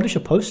 just publish a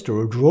poster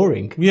or a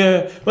drawing.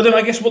 Yeah, but then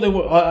I guess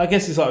I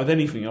guess it's like with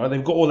anything, right?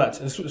 They've got all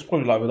that. It's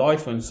probably like with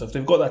iPhone and stuff.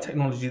 They've got that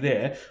technology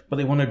there, but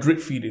they want to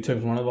drip feed it to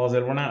everyone. Otherwise,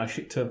 they'll run out of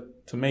shit to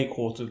make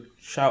or to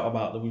shout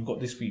about that we've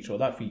got this feature or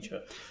that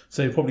feature.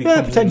 So they probably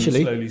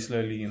potentially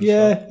slowly. And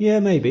stuff.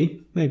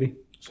 Maybe.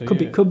 So,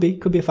 could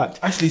be a fact.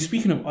 Actually,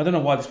 speaking of, I don't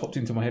know why this popped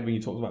into my head when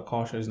you talked about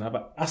car shows now,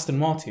 but Aston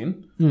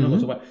Martin,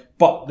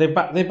 but they're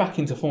back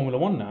into Formula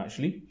One now.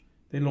 Actually,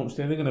 they're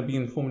going to be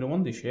in Formula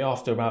One this year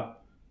after about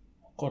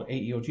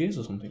 80 odd years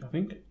or something. I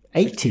think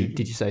 80.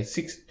 Did you say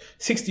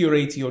 60 or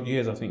 80 odd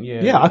years? I think.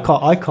 Yeah. Yeah, I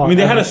can't. I mean,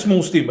 they had a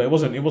small stint, but it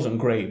wasn't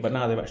great. But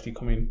now they've actually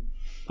come in.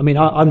 I mean,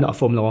 I'm not a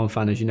Formula One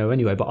fan, as you know,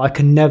 anyway, but I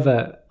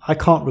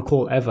can't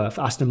recall ever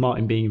Aston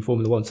Martin being in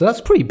Formula One. So that's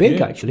pretty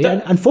big, actually.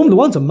 And Formula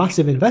One's a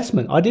massive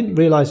investment. I didn't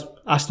realise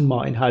Aston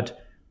Martin had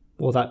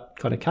all that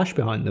kind of cash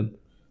behind them.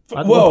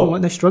 At one point,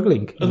 weren't they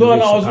struggling? I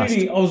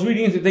was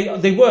reading into they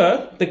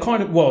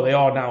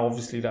are now,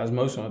 obviously, as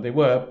most of them, they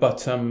were, but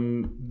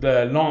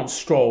the Lance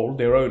Stroll,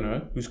 their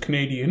owner, who's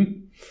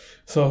Canadian.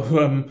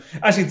 So,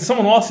 actually,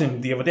 someone asked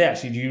him the other day,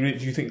 actually, do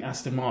you think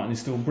Aston Martin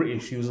is still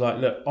British? He was like,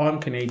 look, I'm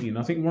Canadian.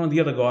 I think one of the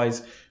other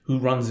guys who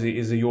runs it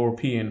is a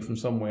European from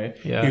somewhere.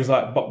 Yeah. He was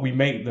like, but we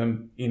make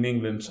them in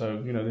England,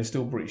 so, they're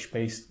still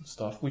British-based and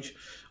stuff, which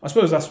I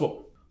suppose that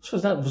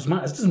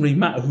matter. It doesn't really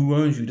matter who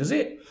owns you, does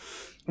it?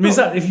 I mean, is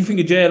that, if you think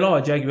of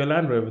JLR, Jaguar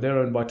Land Rover, they're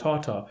owned by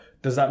Tata,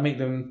 does that make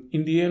them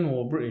Indian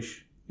or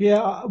British?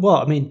 Yeah, well,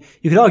 I mean,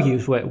 you could argue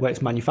where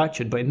it's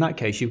manufactured, but in that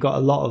case, you've got a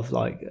lot of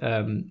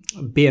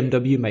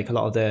BMW make a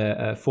lot of their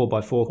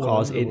 4x4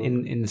 cars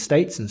in the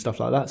States and stuff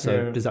like that.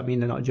 So does that mean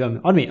they're not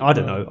German? I mean, I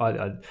don't know.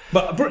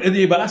 But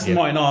Aston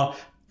Martin are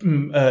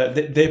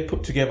they're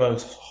put together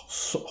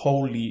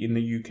wholly in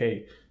the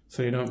UK.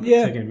 so you don't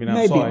Yeah, take anything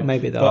outside.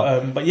 maybe they are.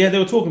 But yeah, they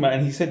were talking about it,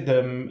 and he said,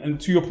 and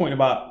to your point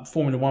about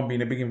Formula One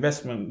being a big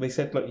investment, they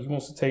said like he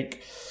wants to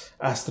take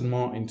Aston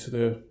Martin to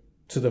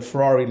the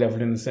Ferrari level,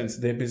 in the sense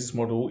that their business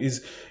model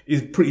is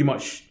pretty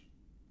much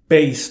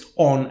based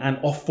on and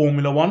off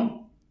Formula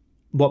One.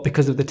 What,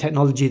 because of the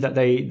technology that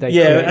they Yeah,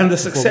 create and the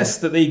for success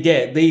that they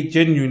get, they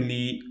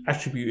genuinely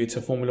attribute it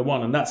to Formula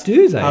One, and that's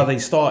Do they? how they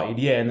started.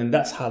 Yeah, and then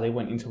that's how they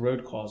went into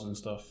road cars and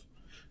stuff.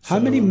 How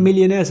many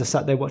millionaires are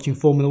sat there watching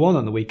Formula One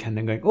on the weekend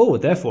and going, "Oh,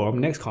 therefore, the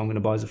next car I'm going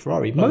to buy is a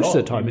Ferrari." Most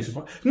of the time,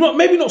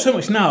 maybe not so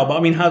much now, but I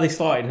mean how they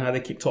started and how they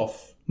kicked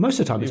off. Most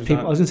of the time, it's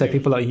people. I was going to say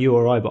people like you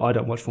or I, but I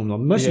don't watch Formula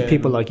One. Most of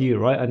people like you,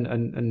 right?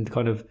 And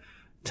kind of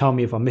tell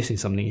me if I'm missing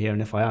something here,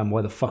 and if I am,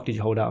 why the fuck did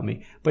you hold out on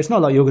me? But it's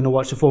not like you're going to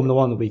watch the Formula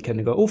One on the weekend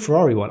and go, "Oh,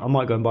 Ferrari won. I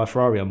might go and buy a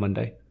Ferrari on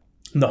Monday."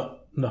 No,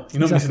 you're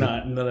not missing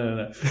out.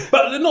 No.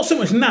 But not so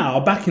much now.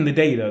 Back in the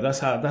day, though, that's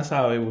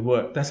how it would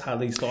work. That's how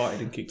they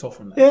started and kicked off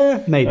from that.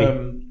 Yeah,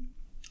 maybe.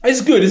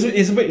 It's good. It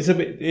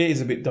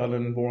is a bit dull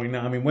and boring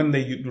now. I mean, when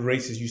the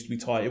races used to be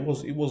tight, it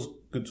was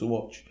good to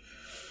watch.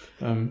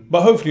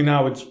 But hopefully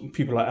now it's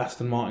people like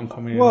Aston Martin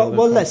coming in.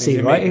 Well, let's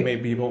see, right? It may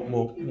be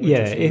more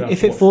yeah,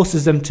 if it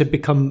forces them to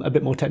become a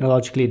bit more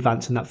technologically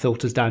advanced and that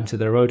filters down to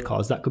their road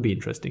cars, that could be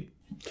interesting.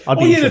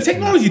 The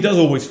technology does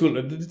always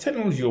filter. The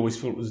technology always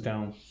filters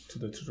down to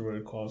the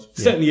road cars.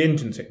 Yeah. Certainly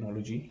engine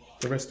technology.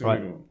 The rest of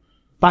it.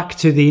 Back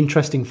to the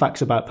interesting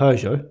facts about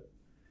Peugeot.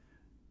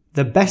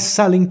 The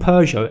best-selling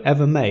Peugeot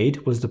ever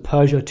made was the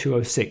Peugeot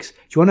 206. Do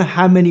you want to know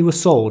how many were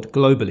sold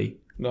globally?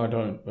 No, I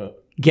don't,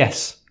 but...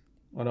 Guess.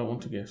 I don't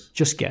want to guess.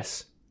 Just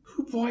guess.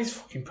 Who buys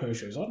fucking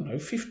Peugeots? I don't know,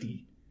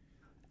 50?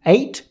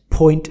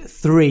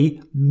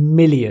 8.3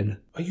 million.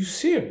 Are you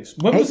serious?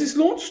 When was this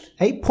launched?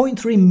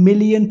 8.3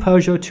 million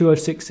Peugeot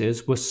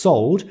 206s were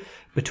sold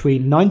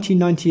between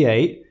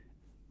 1998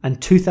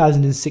 and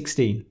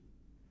 2016.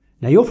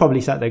 Now, you're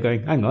probably sat there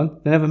going, hang on,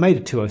 they never made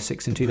a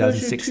 206 in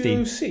 2016. Peugeot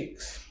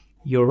 206?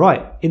 You're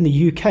right. In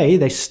the UK,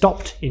 they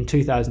stopped in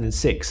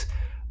 2006.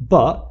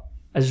 But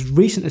as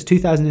recent as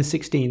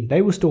 2016,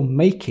 they were still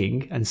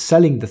making and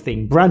selling the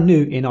thing brand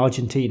new in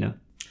Argentina.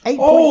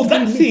 Oh,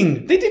 that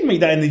thing! They did make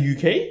that in the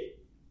UK?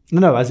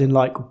 No, as in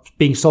like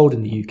being sold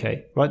in the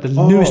UK, right? The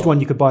newest one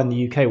you could buy in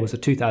the UK was a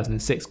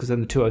 2006, because then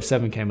the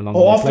 207 came along.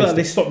 After that,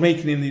 they stopped selling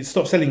it in the UK.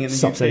 Stopped selling it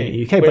in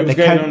the UK, but they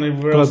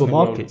count global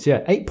markets.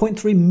 Yeah,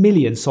 8.3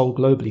 million sold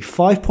globally,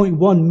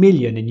 5.1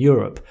 million in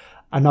Europe.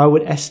 And I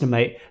would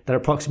estimate that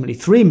approximately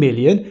 3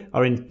 million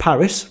are in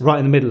Paris, right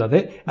in the middle of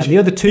it, and the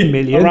other 2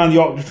 million... around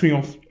the Arc de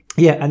Triomphe.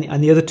 Yeah,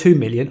 and the other 2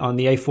 million on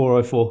the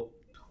A404.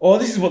 Oh,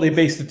 this is what they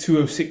based the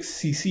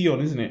 206cc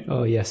on, isn't it?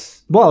 Oh,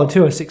 yes. Well, the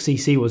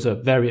 206cc was a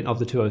variant of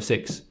the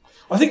 206.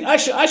 I think,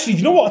 actually,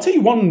 you know what? I'll tell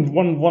you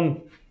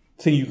one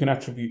thing you can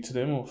attribute to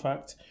them, or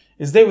fact,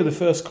 is they were the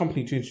first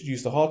company to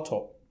introduce the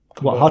hardtop.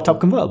 What,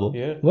 hardtop convertible?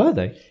 Yeah. Were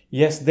they?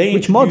 Yes, they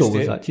Which model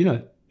was that, do you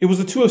know? It was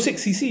the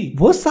 206cc.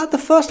 Was that the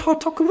first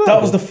hardtop convertible?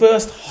 That was the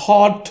first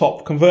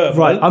hardtop convertible.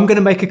 Right, I'm going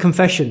to make a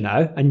confession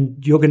now,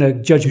 and you're going to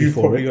judge me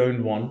for it. You've probably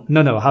owned one.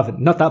 No, I haven't.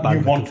 Not that bad You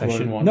of a want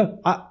confession. to own one.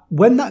 No,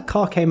 when that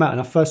car came out and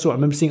I first saw it, I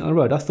remember seeing it on the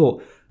road, I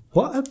thought,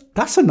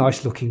 that's a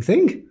nice looking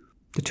thing.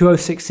 The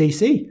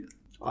 206cc.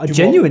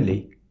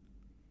 Genuinely.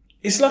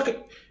 It's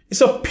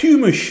it's a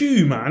Puma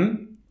shoe,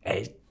 man.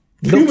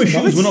 Puma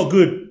shoes were not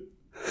good.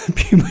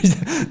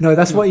 No,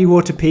 that's what you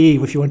wore to PE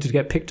if you wanted to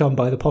get picked on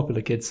by the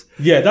popular kids.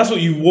 Yeah, that's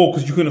what you wore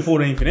because you couldn't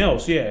afford anything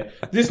else. Yeah,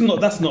 that was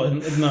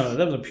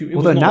a Puma.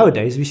 Although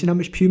nowadays, have you seen how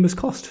much Pumas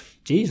cost?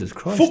 Jesus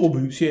Christ! Football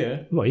boots,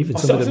 yeah. Well, even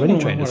some of the running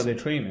trainers. One of their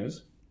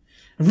trainers.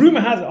 Rumour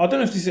has, I don't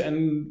know if this is,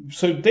 and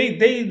so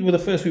they were the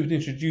first people to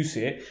introduce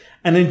it.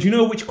 And then, do you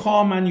know which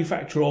car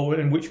manufacturer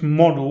and which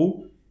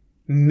model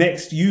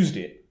next used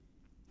it?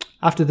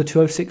 After the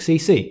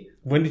 206cc.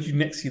 When did you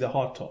next see the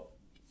hardtop?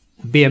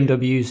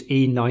 BMW's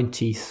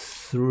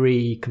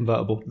E93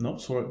 convertible. No,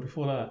 saw it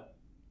before that.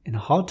 In a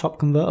hardtop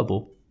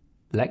convertible?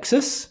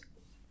 Lexus?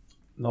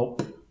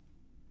 Nope.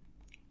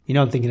 You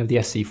know, I'm thinking of the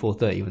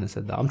SC430 when I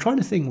said that. I'm trying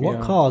to think what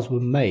cars were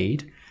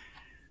made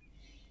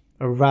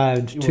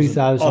around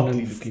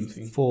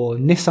 2004.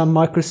 Nissan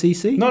Micra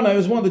CC? No, it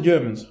was one of the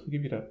Germans. I'll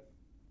give you that.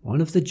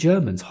 One of the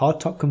Germans.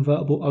 Hardtop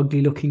convertible,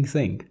 ugly looking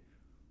thing.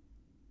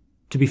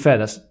 To be fair,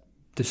 there's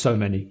so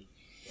many.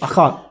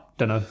 Don't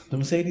know. The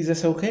Mercedes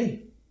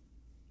SLK.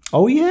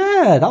 Oh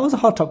yeah, that was a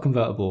hardtop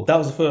convertible. That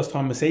was the first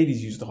time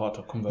Mercedes used a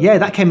hardtop convertible. Yeah,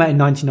 that came out in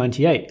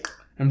 1998.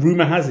 And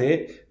rumour has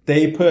it,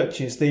 they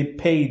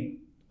paid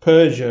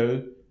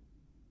Peugeot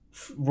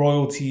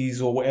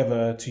royalties or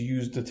whatever to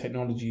use the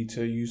technology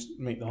to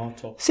make the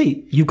hardtop.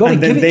 See, you've got to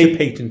give it. And then they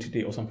patented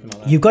it or something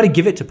like that. You've got to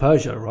give it to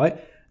Peugeot, right?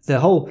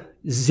 The whole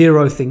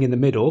zero thing in the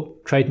middle,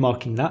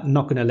 trademarking that,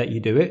 not going to let you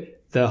do it.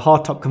 The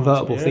hardtop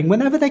convertible thing.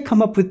 Whenever they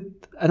come up with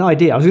an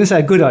idea, I was going to say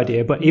a good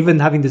idea, but even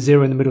having the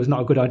zero in the middle is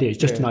not a good idea. It's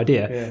just an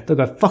idea. Yeah. They'll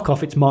go, fuck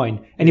off, it's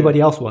mine.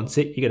 Anybody else wants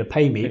it, you're going to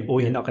pay me,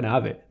 or you're not going to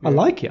have it. I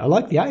like it. I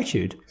like the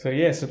attitude. So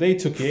they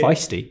took it.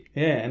 Feisty.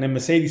 Yeah, and then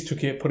Mercedes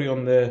took it, put it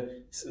on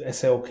the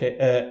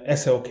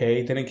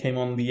SLK, then it came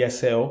on the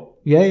SL.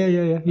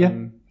 Yeah.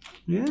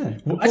 Yeah.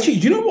 Well, actually,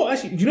 do you know what?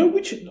 Actually, do you know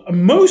which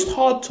most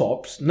hard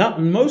tops now?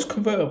 Most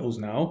convertibles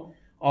now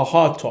are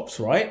hard tops,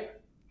 right?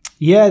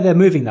 Yeah, they're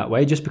moving that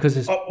way just because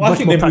it's I much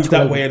think more they moved practical.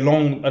 that way a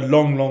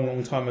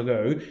long time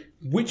ago.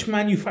 Which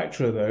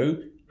manufacturer though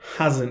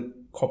hasn't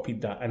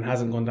copied that and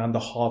hasn't gone down the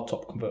hard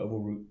top convertible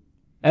route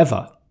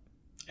Ever.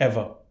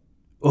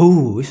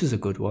 Oh, this is a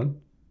good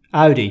one.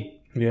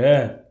 Audi.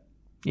 Yeah.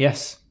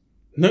 Yes.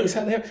 Notice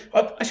how they have.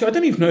 Actually, I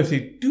don't even know if they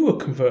do a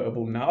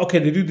convertible now. Okay,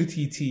 they do the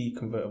TT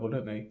convertible,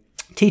 don't they?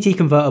 TT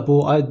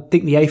convertible. I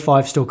think the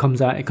A5 still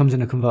comes out. It comes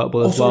in a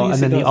convertible as well, yes,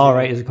 and then it the does,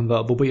 R8 is a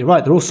convertible. But you're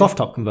right; they're all soft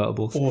top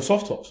convertibles. Or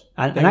soft tops.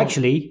 And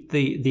actually,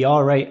 the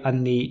R8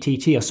 and the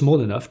TT are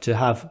small enough to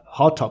have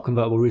hard top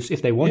convertible roofs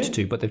if they wanted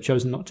to, but they've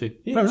chosen not to.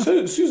 Yeah,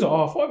 so Suzuki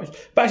R5.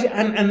 But actually,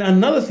 and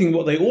another thing,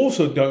 what they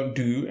also don't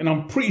do, and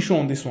I'm pretty sure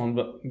on this one,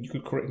 but you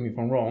could correct me if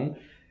I'm wrong,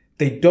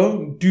 they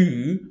don't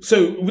do.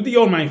 So with the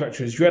old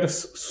manufacturers, you had a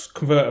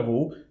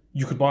convertible,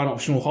 you could buy an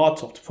optional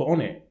hardtop to put on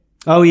it.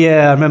 Oh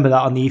yeah, I remember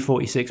that on the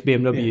E46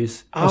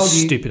 BMWs. Yeah. That's a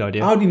stupid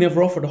idea. Audi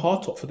never offered a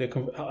hardtop for their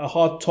a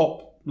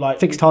hardtop. Like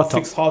fixed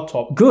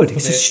hardtop. Good.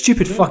 It's a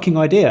stupid fucking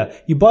idea.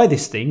 You buy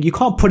this thing, you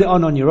can't put it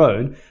on your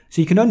own,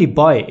 so you can only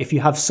buy it if you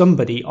have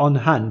somebody on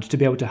hand to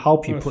be able to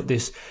help you put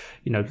this,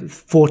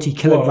 40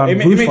 kilogram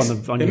roof on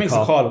your car. It makes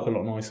the car look a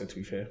lot nicer, to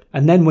be fair.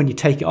 And then when you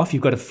take it off,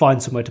 you've got to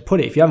find somewhere to put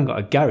it. If you haven't got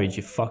a garage,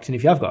 you're fucked. And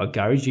if you have got a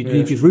garage, you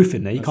leave your roof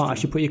in there. You can't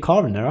actually put your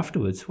car in there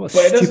afterwards. What a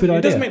stupid idea.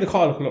 It does make the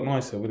car look a lot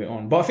nicer with it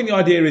on. But I think the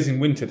idea is in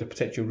winter to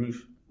protect your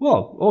roof.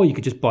 Well, or you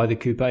could just buy the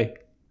coupe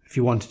if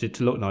you wanted it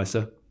to look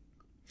nicer.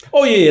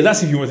 Oh yeah,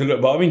 that's if you want to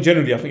look. But I mean,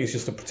 generally, I think it's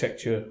just to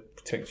protect your.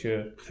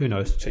 Who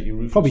knows? Protect your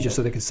roof. Probably just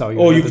so they can sell you.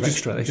 Or you could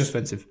extra. Just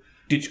expensive.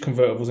 Ditch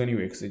convertibles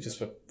anyway because they're just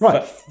for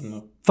right.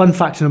 Fun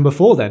fact number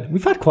 4. Then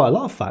we've had quite a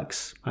lot of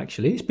facts.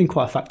 Actually, it's been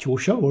quite a factual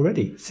show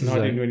already. This is I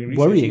didn't do any research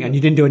worrying, either. and you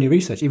didn't do any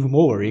research. Even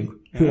more worrying.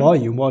 Who are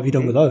you, and what have you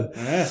done with those?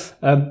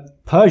 Yeah.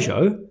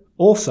 Peugeot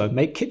also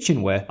make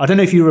kitchenware. I don't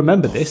know if you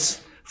remember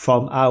this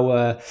from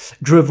our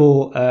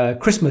Drivel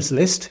Christmas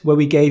list, where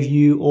we gave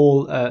you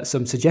all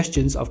some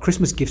suggestions of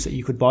Christmas gifts that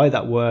you could buy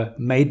that were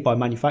made by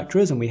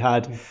manufacturers, and we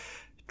had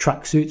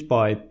tracksuits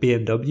by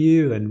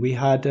BMW, and we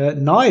had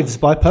knives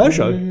by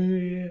Peugeot.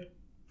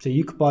 So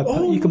you could buy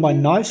you can buy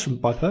knives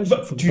by Peugeot.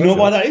 But do you know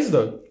why that is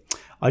though?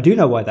 I do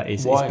know why that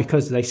is. Why? It's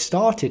because they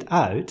started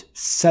out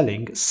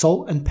selling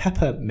salt and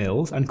pepper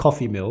mills and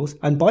coffee mills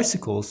and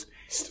bicycles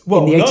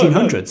in the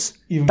 1800s.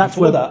 Even that's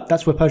before where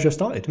that's where Peugeot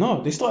started.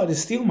 No, they started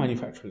as steel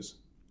manufacturers.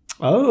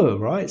 Oh,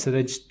 right. So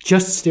they're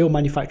just steel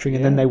manufacturing,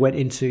 and then they went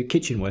into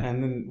kitchenware.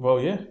 And then,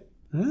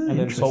 and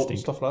then salt and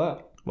stuff like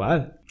that.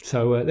 Wow.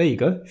 So there you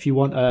go. If you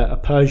want a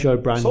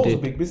Peugeot branded... Salt's a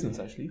big business,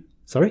 actually.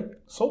 Sorry?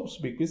 Salt's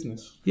a big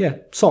business. Yeah.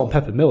 Salt and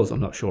pepper mills, I'm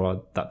not sure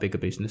are that big a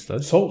business, though.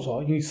 Salts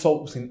are. You need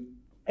salts in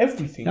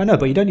everything. I know,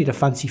 but you don't need a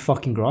fancy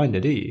fucking grinder,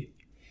 do you?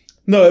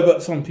 No,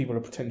 but some people are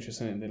pretentious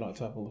in it. They like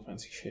to have all the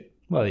fancy shit.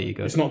 Well, there you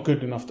go. It's not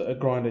good enough that a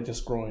grinder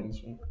just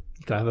grinds.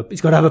 It's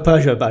got to have a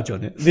Peugeot badge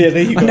on it. Yeah,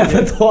 there you go. I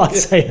never thought I'd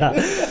say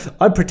that.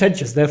 I'm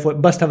pretentious, therefore it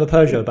must have a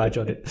Peugeot badge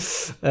on it.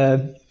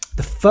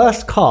 The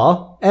first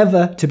car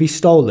ever to be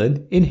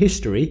stolen in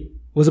history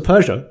was a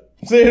Peugeot.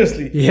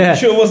 Seriously? Yeah.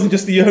 Sure it wasn't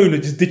just the owner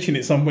just ditching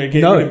it somewhere,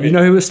 getting rid of it? You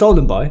know who it was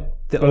stolen by?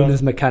 The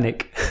owner's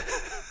mechanic.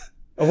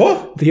 A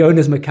what? The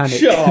owner's mechanic.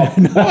 Shut up.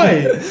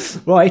 Why?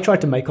 Well, he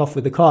tried to make off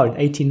with the car in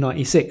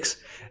 1896,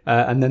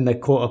 and then they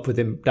caught up with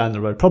him down the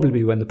road,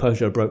 probably when the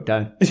Peugeot broke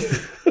down.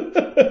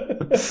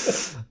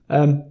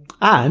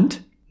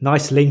 And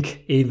nice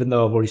link, even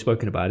though I've already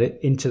spoken about it,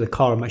 into the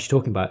car I'm actually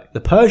talking about.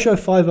 The Peugeot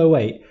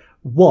 508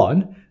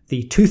 won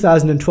the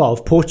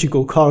 2012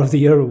 Portugal Car of the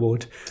Year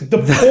award. The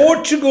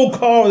Portugal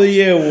Car of the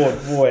Year award,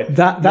 boy.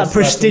 That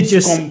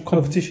prestigious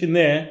competition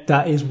there.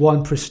 That is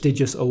one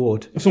prestigious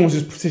award. It's almost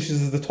as prestigious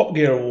as the Top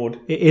Gear award.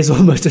 It is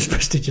almost as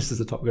prestigious as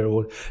the Top Gear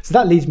award. So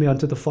that leads me on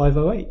to the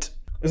 508.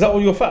 Is that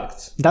all your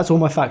facts? That's all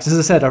my facts. As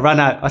I said, I ran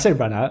out.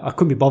 I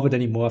couldn't be bothered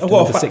anymore after I've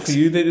got number a fact 6. for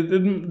you.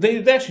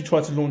 They actually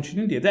tried to launch in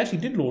India. They actually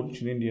did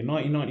launch in India in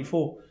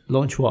 1994.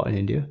 Launch what in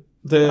India?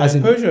 The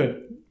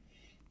Peugeot.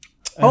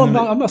 I'm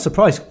not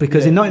surprised,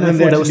 because in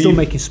 1994 they were still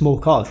making small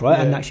cars, right?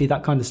 Yeah. And actually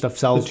that kind of stuff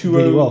sells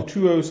really well.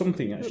 20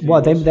 something actually.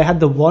 Well, they had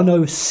the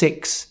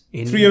 106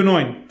 in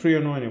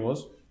 309 it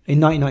was. In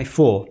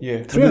 1994.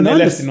 Yeah. 309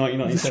 they left in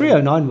 1997. The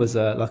 309 was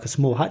like a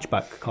small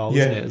hatchback car,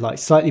 wasn't it? Like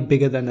slightly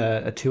bigger than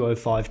a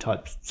 205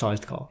 type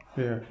sized car.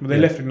 Yeah. But they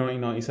left in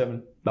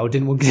 1997. That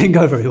didn't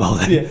go very well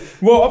then. Yeah.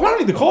 Well,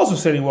 apparently the cars were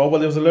selling well, but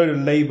there was a load of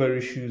labour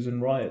issues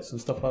and riots and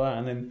stuff like that,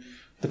 and then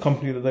the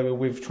company that they were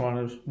with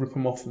trying to rip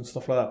them off and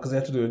stuff like that, because they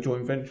had to do a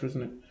joint venture,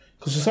 isn't it?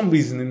 Because for some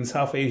reason in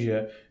South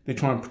Asia they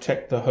try and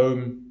protect the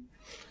home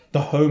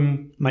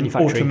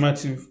manufacturing,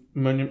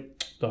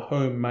 the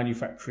home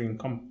manufacturing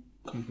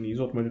companies,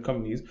 automotive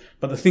companies.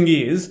 But the thing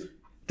is,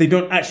 they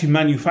don't actually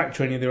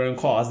manufacture any of their own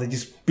cars; they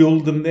just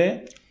build them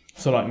there.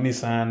 So like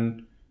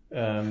Nissan.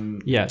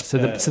 So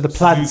the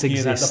plants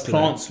exist. The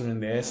plants are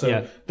in there,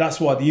 so that's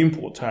why the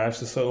import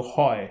tariffs are so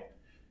high.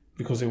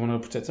 Because they want to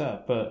protect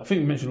that. But I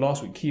think we mentioned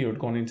last week Kia had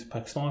gone into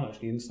Pakistan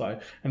actually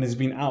inside, and has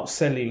been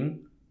outselling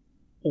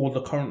all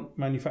the current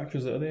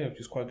manufacturers that are there, which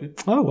is quite good.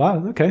 Oh,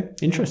 wow. Okay.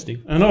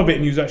 Interesting. Another bit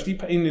of news actually,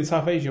 in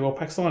South Asia or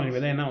Pakistan,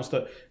 anyway, they announced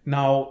that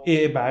now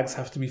airbags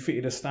have to be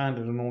fitted as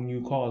standard on all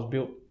new cars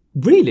built.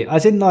 Really?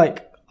 As in,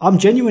 like, I'm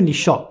genuinely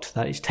shocked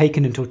that it's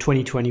taken until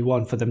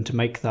 2021 for them to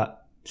make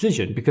that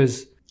decision,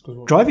 because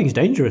driving is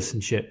dangerous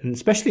and shit, and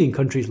especially in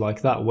countries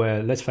like that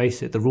where, let's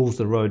face it, the rules of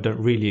the road don't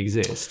really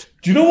exist.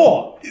 Do you know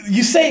what?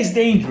 You say it's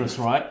dangerous,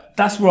 right?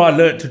 That's where I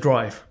learnt to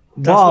drive.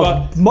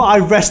 Wow, I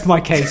rest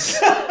my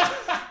case.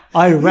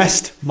 I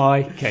rest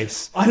my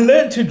case. I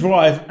learnt to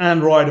drive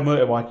and ride a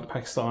motorbike in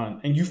Pakistan,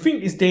 and you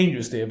think it's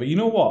dangerous there, but you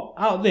know what?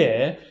 Out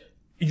there,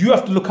 you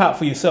have to look out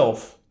for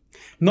yourself,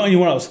 not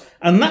anyone else.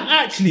 And that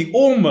actually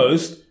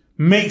almost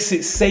makes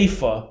it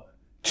safer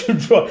to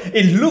drive.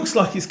 It looks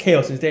like it's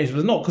chaos and it's dangerous, but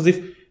it's not, because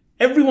if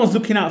everyone's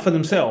looking out for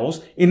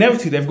themselves,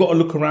 inevitably they've got to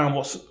look around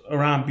what's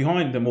around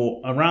behind them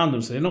or around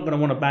them, so they're not going to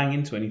want to bang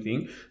into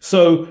anything.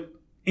 So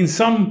in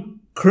some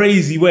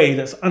crazy way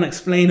that's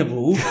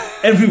unexplainable,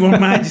 everyone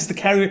manages to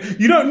carry it.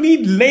 You don't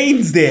need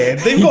lanes there.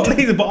 They've got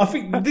lanes, but I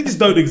think they just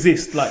don't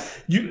exist. Like,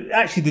 you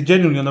actually, they're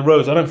generally on the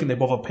roads. I don't think they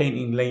bother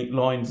painting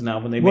lines now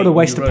when they make What a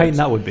waste of roads. paint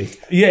that would be.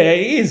 Yeah,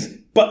 it is.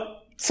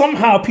 But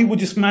somehow people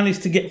just manage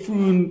to get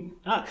through. And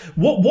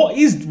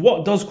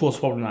what does cause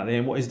problem out there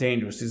and what is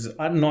dangerous is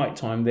at night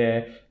time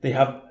there they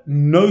have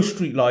no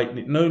street lighting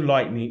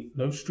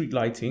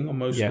on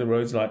most of the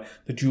roads, like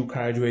the dual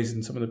carriageways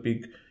and some of the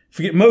big.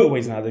 Forget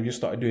motorways now, they've just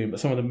started doing, but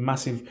some of the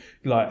massive,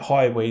 like,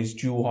 highways,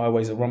 dual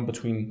highways that run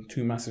between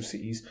two massive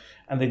cities,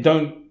 and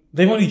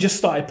they've only just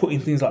started putting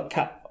things like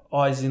cat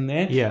eyes in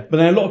there. Yeah. But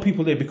then a lot of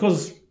people there,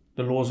 because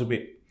the law's a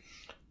bit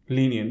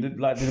lenient,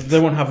 like, they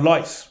won't have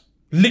lights.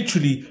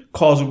 Literally,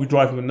 cars will be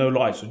driving with no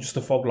lights, or just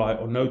a fog light,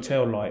 or no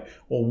tail light,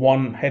 or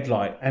one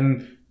headlight.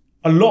 And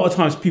a lot of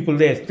times people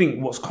there think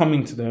what's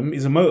coming to them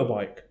is a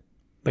motorbike.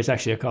 But it's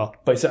actually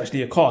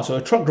a car. So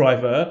a truck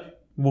driver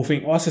will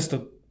think, oh,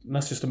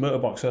 that's just a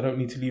motorbike, so I don't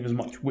need to leave as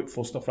much width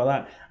or stuff like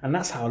that. And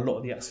that's how a lot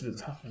of the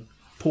accidents happen.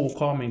 Poor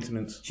car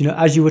maintenance. You know,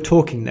 as you were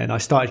talking then, I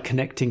started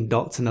connecting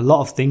dots, and a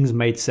lot of things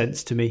made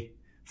sense to me.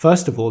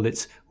 First of all,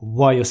 it's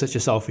why you're such a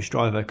selfish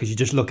driver, because you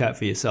just look out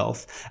for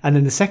yourself. And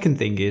then the second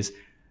thing is,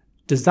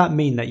 does that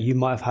mean that you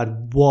might have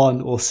had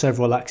one or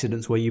several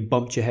accidents where you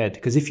bumped your head?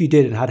 Because if you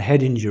did and had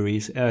head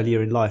injuries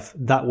earlier in life,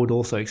 that would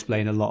also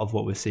explain a lot of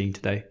what we're seeing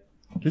today.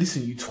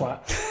 Listen, you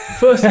twat.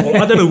 First of all,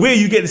 I don't know where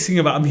you get this thing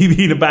about me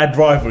being a bad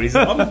driver.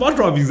 My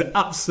driving is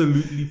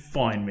absolutely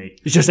fine, mate.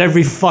 It's just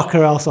every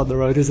fucker else on the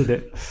road, isn't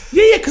it?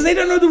 Yeah, because they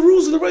don't know the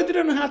rules of the road. They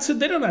don't know how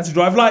to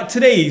drive. Like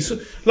today,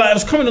 I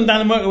was coming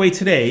down the motorway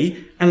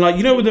today, and like,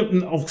 you know, with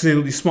obviously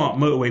all this smart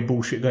motorway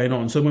bullshit going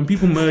on. So when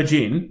people merge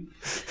in,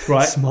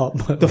 right, Smart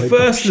motorway the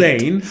first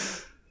bullshit. lane,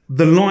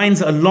 the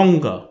lines are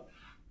longer.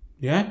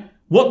 Yeah?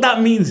 What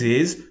that means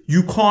is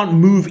you can't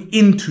move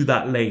into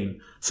that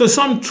lane. So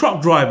some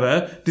truck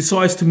driver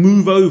decides to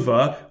move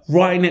over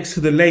right next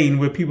to the lane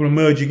where people are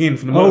merging in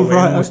from the motorway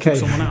and almost took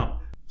someone out.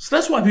 So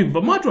that's why people,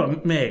 but my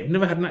driver, mate,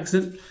 never had an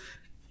accident.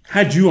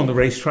 Had you on the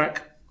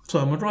racetrack.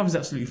 So my driver's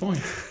absolutely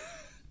fine.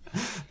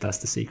 That's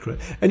the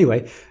secret.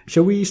 Anyway,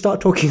 shall we start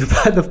talking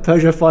about the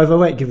Peugeot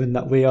 508, given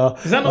that we are...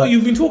 Is that not what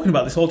you've been talking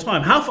about this whole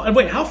time? How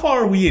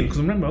far are we in? Because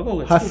remember, I've got to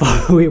get How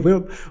far are we? We're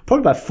probably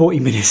about 40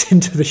 minutes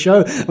into the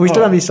show, and we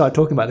still haven't even started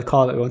talking about the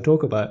car that we want to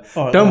talk about.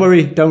 Right, don't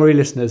worry,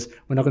 listeners.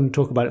 We're not going to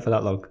talk about it for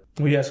that long.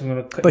 Well, yes, I'm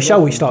going to... But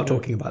shall we start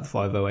talking about the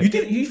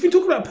 508? You've been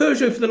talking about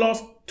Peugeot for the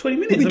last 20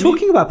 minutes. We've been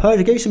talking about Peugeot.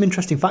 I gave you some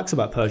interesting facts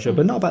about Peugeot,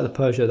 but not about the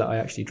Peugeot that I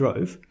actually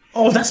drove.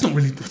 Oh, that's not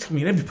really... I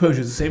mean, every Peugeot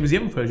is the same as the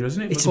other Peugeot,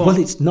 isn't it?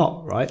 It's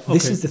not, right? Okay.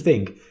 This is the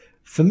thing.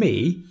 For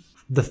me,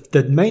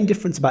 the main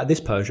difference about this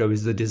Peugeot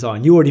is the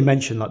design. You already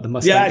mentioned, like, the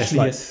Mustang. Yeah,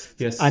 actually,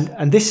 yes.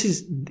 And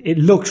it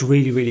looks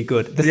really, really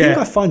good. The thing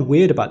I find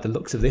weird about the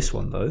looks of this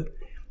one, though,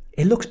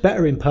 it looks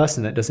better in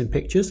person than it does in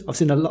pictures. I've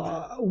seen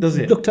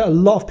looked at a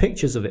lot of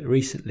pictures of it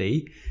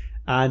recently,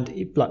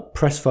 and like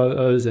press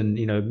photos and,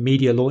 you know,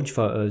 media launch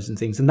photos and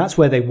things, and that's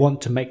where they want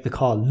to make the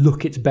car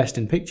look its best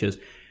in pictures.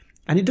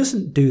 And it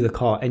doesn't do the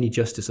car any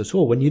justice at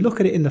all. When you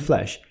look at it in the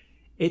flesh,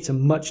 it's a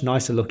much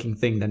nicer looking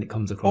thing than it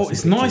comes across. Oh,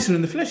 it's nicer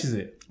in the flesh, is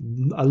it?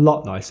 A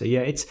lot nicer,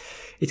 yeah. It's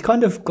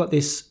kind of got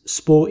this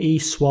sporty,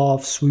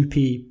 suave,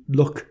 swoopy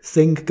look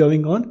thing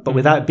going on, but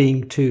without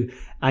being too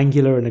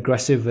angular and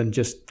aggressive and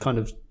just kind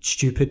of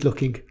stupid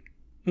looking.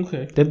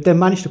 Okay. They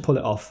managed to pull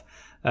it off.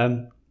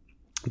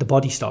 The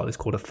body style is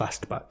called a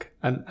fastback,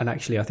 and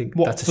actually I think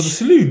that's for the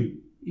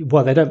saloon.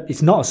 Well, they don't.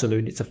 It's not a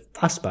saloon. It's a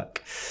fastback,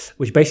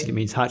 which basically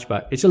means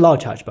hatchback. It's a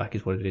large hatchback,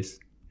 is what it is.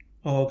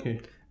 Oh,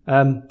 okay.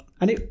 And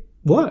it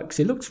works.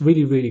 It looks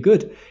really, really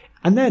good.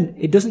 And then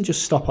it doesn't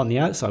just stop on the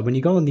outside. When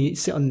you go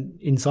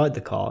inside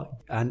the car,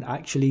 and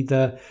actually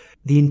the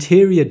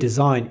interior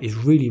design is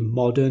really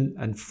modern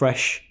and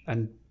fresh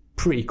and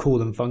pretty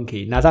cool and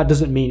funky. Now that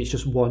doesn't mean it's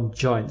just one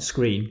giant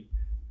screen.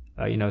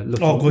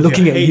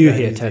 Looking at you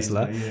here,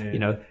 Tesla. Yeah. You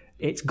know,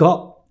 it's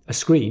got a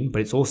screen,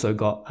 but it's also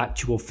got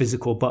actual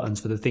physical buttons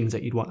for the things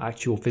that you'd want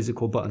actual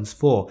physical buttons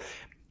for.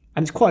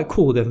 And it's quite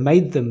cool. They've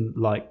made them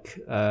like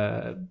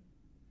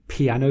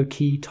piano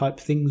key type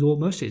things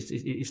almost.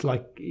 It's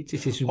like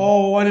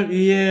Oh, I don't.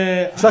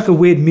 Yeah. it's like a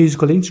weird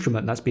musical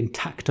instrument that's been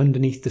tacked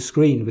underneath the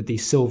screen with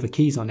these silver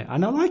keys on it,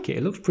 and I like it.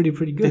 It looks pretty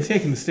They're good.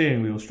 taking the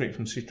steering wheel straight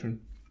from Citroen.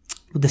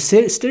 The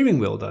steering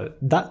wheel, though,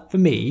 that for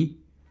me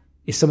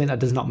is something that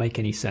does not make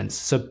any sense.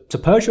 So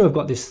Peugeot have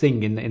got this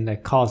thing in their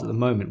cars at the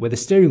moment where the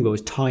steering wheel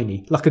is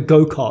tiny, like a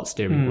go-kart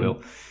steering wheel.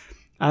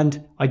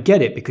 And I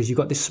get it because you've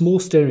got this small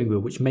steering wheel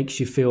which makes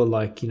you feel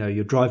like,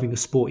 you're driving a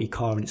sporty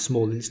car and it's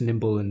small and it's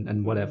nimble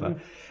and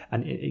whatever.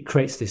 And it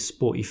creates this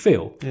sporty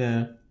feel.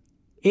 Yeah.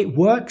 It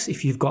works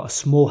if you've got a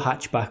small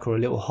hatchback or a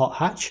little hot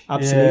hatch,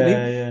 absolutely.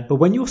 Yeah. But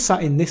when you're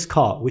sat in this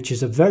car, which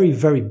is a very,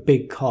 very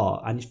big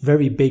car, and it's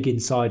very big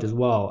inside as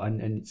well,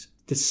 and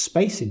there's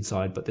space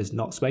inside, but there's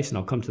not space, and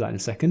I'll come to that in a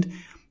second,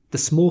 the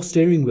small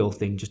steering wheel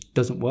thing just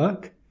doesn't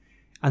work.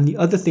 And the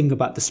other thing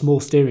about the small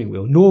steering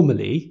wheel,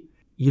 normally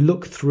you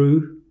look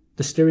through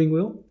the steering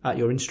wheel at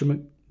your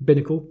instrument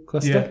binnacle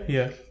cluster.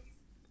 Yeah.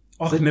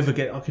 I can never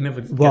get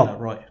that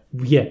right.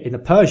 Yeah, in a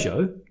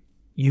Peugeot,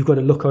 you've got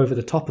to look over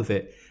the top of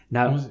it.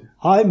 Now,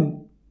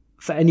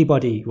 for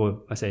anybody,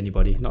 well, I say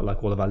anybody, not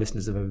like all of our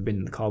listeners have ever been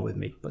in the car with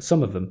me, but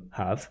some of them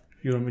have.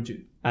 You're a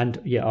midget.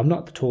 And yeah, I'm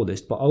not the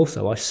tallest, but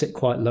also I sit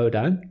quite low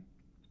down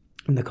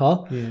in the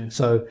car. Yeah.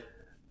 So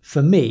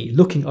for me,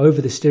 looking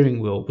over the steering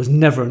wheel was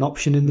never an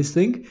option in this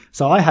thing.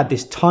 So I had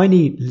this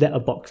tiny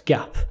letterbox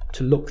gap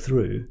to look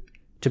through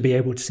to be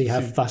able to see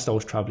how fast I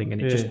was traveling, and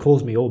it just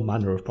caused me all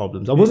manner of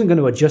problems. I wasn't going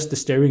to adjust the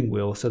steering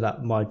wheel so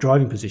that my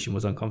driving position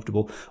was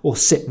uncomfortable or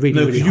sit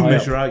really high you up.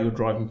 measure out your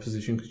driving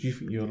position because you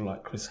think you're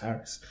like Chris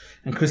Harris,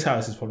 and Chris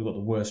Harris has probably got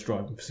the worst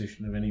driving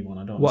position of anyone.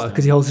 I don't. What? understand.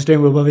 Because he holds the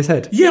steering wheel above his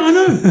head? Yeah, I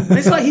know.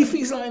 It's like he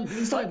thinks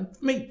it's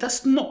like, mate,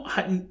 that's not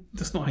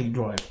how you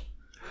drive.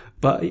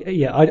 But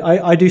yeah,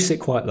 I do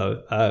sit quite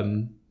low.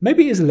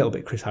 Maybe it is a little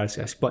bit Chris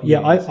Harris-esque, but yeah,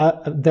 I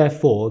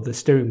therefore the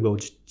steering wheel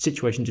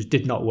situation just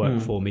did not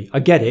work for me. I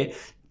get it.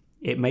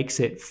 It makes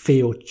it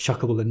feel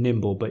chuckable and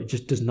nimble, but it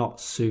just does not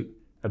suit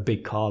a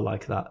big car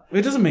like that.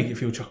 It doesn't make it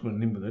feel chuckable and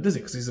nimble though, does it?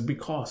 Because it's a big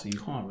car, so you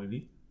can't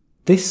really.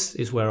 This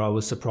is where I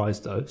was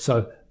surprised though.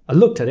 So I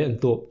looked at it and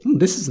thought,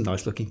 this is a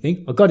nice looking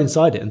thing. I got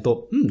inside it and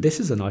thought, this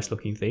is a nice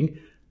looking thing.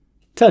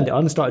 Turned it on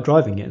and started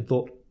driving it and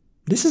thought,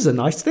 this is a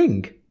nice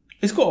thing.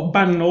 It's got a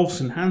Bang &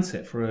 Olufsen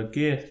handset for a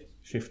gear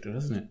shifter,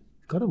 doesn't it?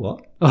 Got a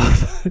what?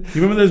 You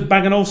remember those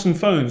Bang & Olufsen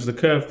phones, the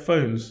curved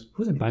phones? It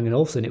wasn't Bang &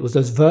 Olufsen. It was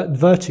those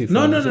Vertu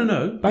phones.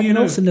 No. Bang &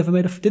 Olufsen never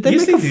made a... Did they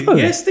yes, make they a phone?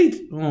 did. Yes, they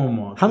did. Oh,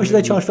 my. How much did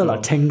they charge for that?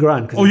 Like 10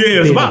 grand? Oh, yeah,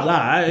 it was about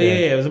that.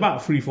 Yeah, it was about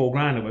 3-4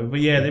 grand or whatever.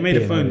 But yeah, they made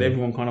a phone that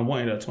everyone kind of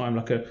wanted at the time,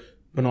 like a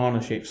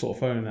banana-shaped sort of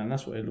phone, and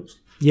that's what it looks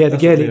like. Yeah, the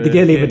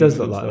gear lever does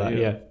look like that,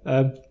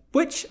 yeah.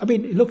 Which, I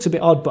mean, it looks a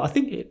bit odd, but I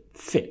think it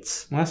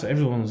fits. Well, that's what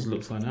everyone's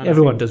looks like now.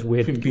 Everyone does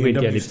weird gear gear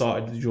levers. levers.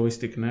 Started the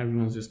joystick and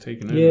everyone's just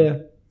taking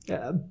over.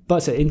 Yeah.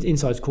 But so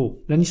inside's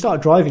cool. Then you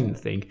start driving the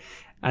thing,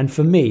 and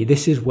for me,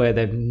 this is where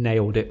they've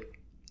nailed it.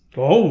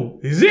 Oh,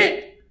 is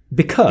it?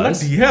 Because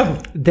bloody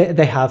hell.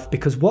 They have,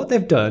 because what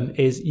they've done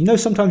is,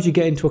 sometimes you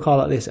get into a car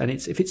like this, and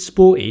if it's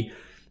sporty,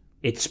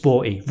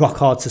 rock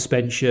hard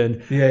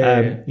suspension,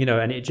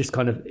 and it just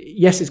kind of,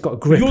 yes, it's got a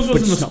grip, yours but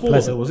wasn't it's a not sport,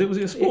 pleasant. though, was it? Was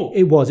it a sport?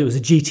 It was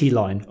a GT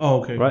line.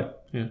 Oh, okay. Right?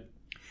 Yeah.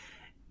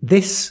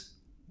 This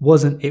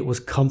wasn't, it was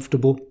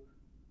comfortable.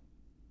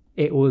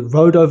 It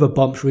rode over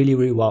bumps really,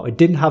 really well. It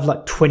didn't have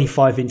like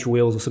 25-inch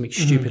wheels or something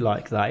stupid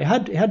like that.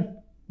 It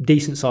had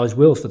decent sized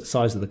wheels for the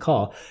size of the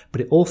car, but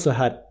it also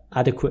had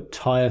adequate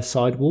tyre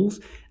sidewalls,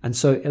 and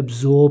so it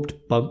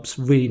absorbed bumps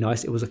really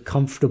nice. It was a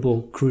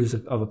comfortable cruise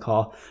of a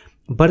car,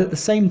 but at the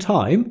same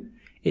time,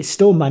 it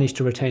still managed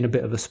to retain a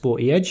bit of a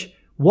sporty edge.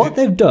 What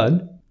they've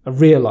done, I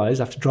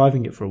realised after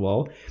driving it for a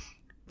while,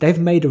 they've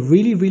made a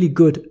really, really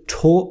good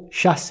taut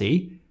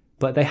chassis,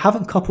 but they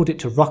haven't coupled it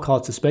to rock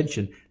hard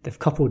suspension. They've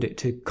coupled it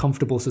to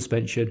comfortable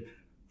suspension.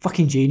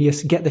 Fucking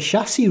genius. Get the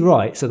chassis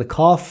right so the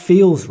car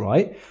feels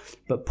right,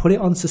 but put it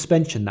on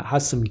suspension that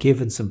has some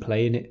give and some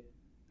play in it.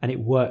 And it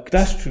worked.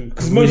 That's true.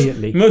 Because most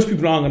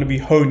people aren't going to be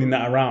honing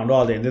that around,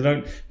 are they? They're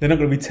not going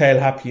to be tail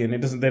happy, and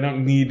they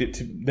don't need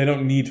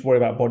to worry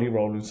about body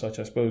roll and such,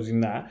 I suppose,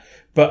 in that.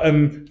 But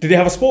did they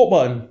have a sport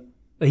button?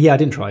 Yeah, I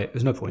didn't try it.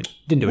 There's no point.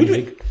 Didn't do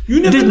anything.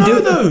 You never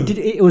know, though.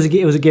 It was a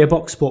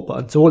gearbox sport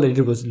button. So all it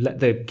did was let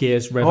the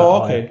gears rev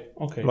out higher.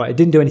 Okay. Right, it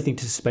didn't do anything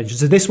to suspension.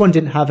 So this one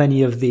didn't have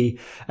any of the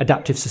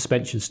adaptive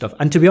suspension stuff.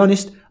 And to be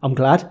honest, I'm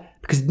glad,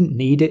 because it didn't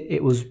need it.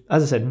 It was,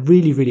 as I said,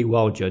 really, really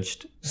well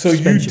judged. So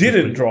you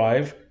didn't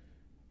drive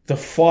the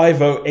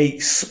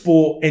 508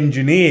 Sport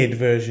engineered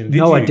version, did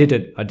you? No, I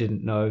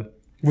didn't know.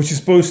 Which is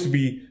supposed to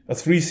be a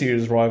 3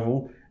 Series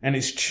rival, and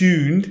it's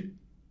tuned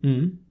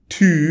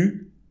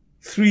to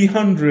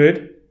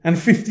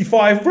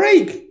 355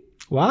 brake.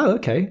 Wow,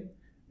 okay.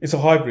 It's a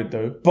hybrid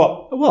though,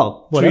 but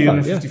well,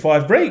 whatever,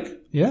 355 brake.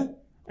 Yeah. It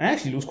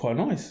actually looks quite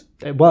nice.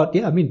 Well,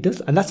 yeah, I mean, it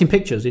does, and that's in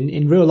pictures.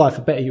 In real life,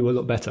 I bet you will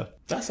look better.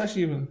 That's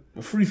actually a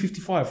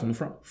 355 from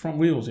the front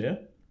wheels, yeah?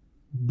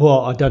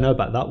 Well, I don't know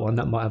about that one.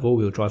 That might have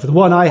all-wheel drive. The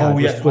one I had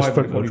was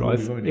front-wheel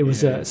drive.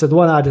 So the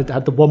one I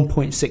had the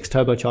 1.6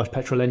 turbocharged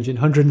petrol engine,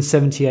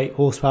 178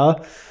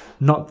 horsepower.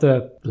 not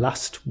the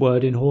last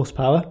word in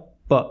horsepower,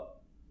 but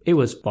it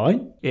was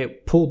fine.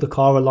 It pulled the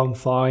car along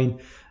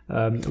fine.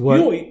 Weren't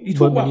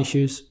many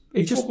issues.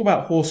 Talk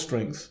about horse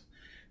strength,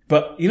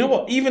 but you know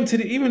what? Even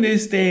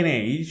this day and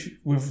age,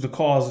 with the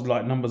cars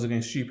like numbers are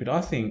getting stupid,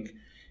 I think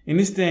in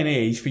this day and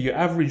age, for your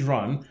average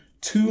run,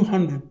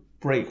 200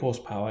 brake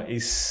horsepower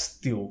is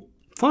still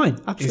fine.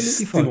 Absolutely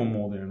is fine. Still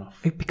more than enough.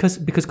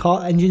 Because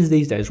car engines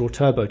these days are all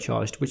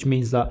turbocharged, which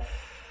means that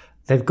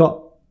they've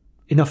got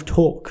enough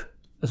torque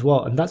as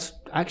well, and that's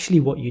actually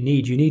what you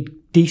need. You need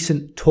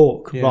decent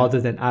torque rather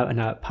than out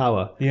and out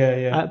power.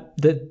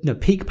 The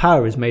peak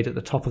power is made at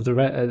the top of the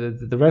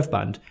rev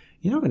band.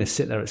 You're not going to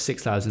sit there at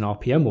 6,000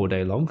 RPM all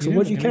day long. So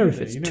what do you care if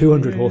it's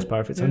 200 horsepower,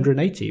 if it's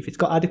 180? If it's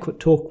got adequate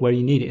torque where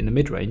you need it in the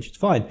mid-range, it's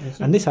fine.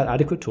 And this had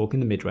adequate torque in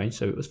the mid-range,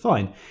 so it was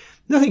fine.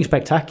 Nothing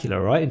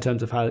spectacular, right, in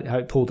terms of how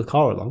it pulled the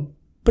car along.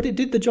 But it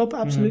did the job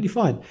absolutely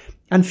fine.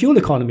 And fuel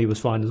economy was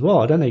fine as well.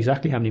 I don't know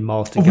exactly how many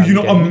miles to Were you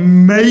not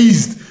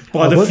amazed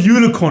by the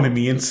fuel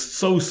economy and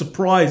so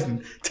surprised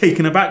and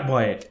taken aback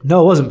by it?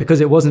 No, I wasn't,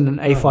 because it wasn't an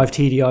A5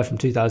 TDI from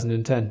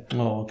 2010.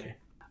 Oh, okay.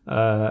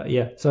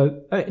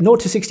 So 0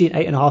 to 60 in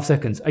 8.5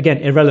 seconds. Again,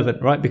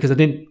 irrelevant, right? Because I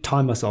didn't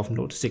time myself from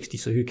 0 to 60,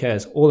 so who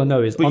cares? All I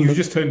know is... But you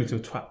just turned me to a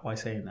twat by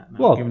saying that. Now,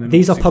 well,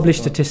 these are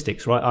published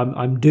statistics, right?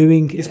 I'm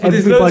doing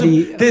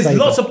everybody... There's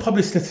lots of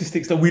published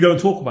statistics that we don't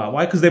talk about.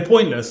 Why? Because they're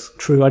pointless.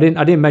 True, I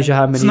didn't measure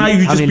how many... So now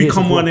you've just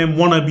become one of them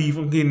wannabe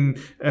fucking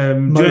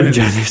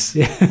journalists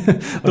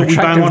that we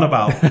bang on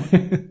about.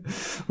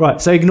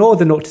 Right, so ignore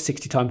the 0 to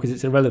 60 time because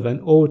it's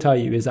irrelevant. All we'll tell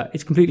you is that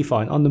it's completely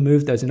fine. On the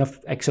move, there's enough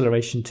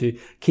acceleration to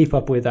keep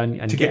up with and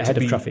get ahead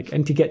of traffic.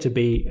 And to get to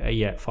B,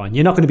 fine.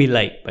 You're not going to be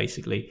late,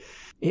 basically.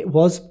 It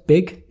was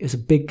big. It's a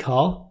big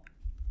car.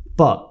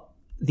 But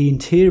the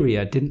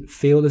interior didn't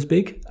feel as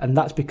big. And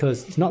that's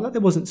because it's not that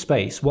there wasn't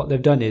space. What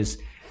they've done is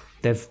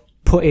they've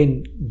put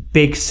in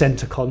big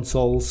center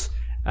consoles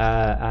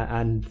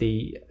and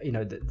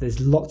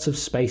there's lots of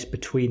space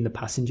between the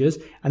passengers.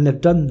 And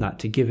they've done that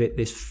to give it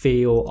this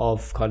feel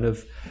of kind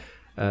of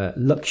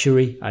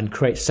luxury and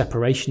create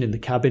separation in the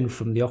cabin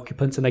from the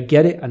occupants. And I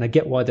get it, and I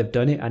get why they've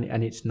done it,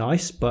 and it's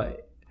nice.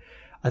 But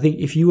I think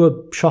if you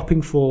were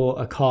shopping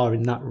for a car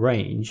in that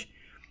range,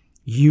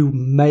 you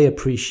may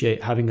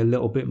appreciate having a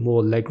little bit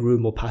more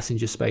legroom or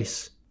passenger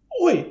space.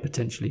 Wait,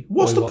 potentially.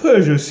 What's the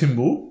Peugeot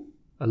symbol?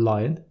 A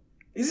lion.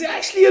 Is it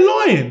actually a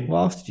lion? What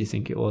else did you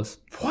think it was?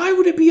 Why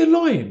would it be a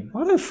lion?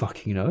 I don't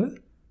fucking know.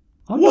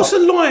 What's a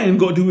lion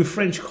got to do with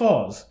French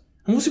cars?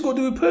 And what's it got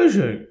to do with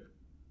Peugeot?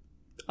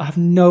 I have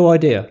no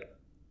idea.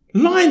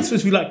 Lion's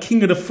supposed to be like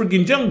king of the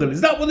frigging jungle.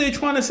 Is that what they're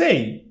trying to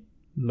say?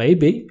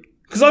 Maybe.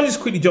 Because I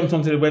just quickly jumped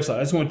onto the website.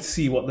 I just wanted to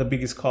see what the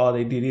biggest car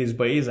they did is,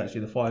 but it is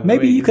actually the 508.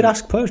 Maybe you could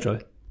ask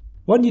Peugeot.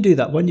 Why don't you do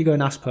that? Why don't you go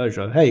and ask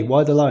Peugeot? Hey,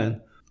 why the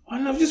lion? I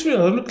don't know, I've just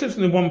realised I looked at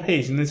the one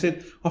page and they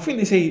said, I think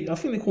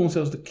they call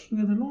themselves the king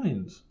of the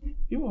lions.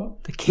 You are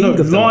the king of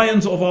the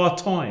lions of our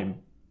time.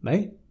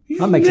 Mate,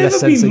 that makes less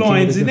sense. You've never been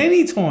lions in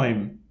any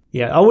time.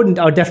 Yeah,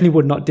 I definitely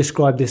would not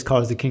describe this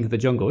car as the king of the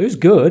jungle. It was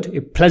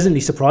good, pleasantly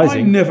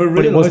surprising. I never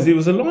realised it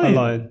was a lion. A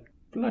lion.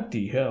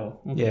 Bloody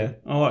hell. Okay. Yeah.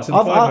 All right, so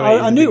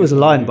I knew it was a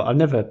lion, but I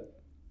never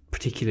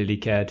particularly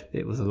cared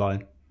it was a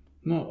lion.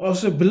 No,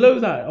 so below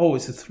that,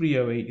 it's a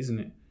 308, isn't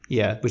it?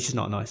 Yeah, which is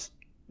not nice.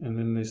 And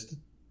then there's the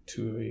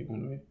 208,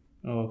 108.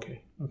 Oh,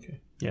 okay.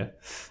 Yeah.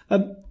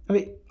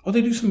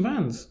 They do some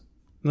vans.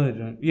 No, they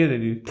don't. Yeah, they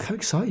do. How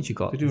excited you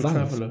got. They do vans. a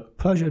Traveller.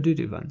 Peugeot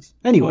do vans.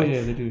 Anyway. Oh,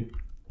 yeah, they do.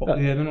 But,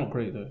 they're not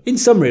great, though. In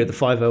summary of the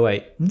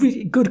 508,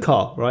 really good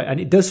car, right? And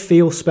it does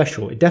feel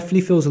special. It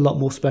definitely feels a lot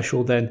more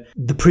special than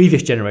the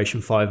previous generation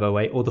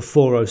 508 or the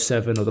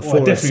 407 or the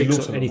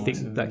 406 or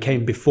anything that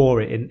came before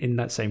it in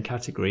that same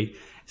category.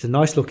 It's a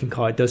nice looking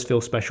car. It does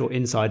feel special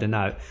inside and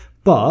out.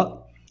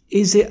 But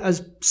is it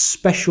as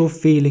special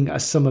feeling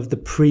as some of the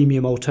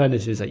premium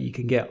alternatives that you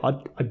can get?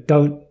 I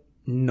don't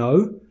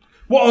know.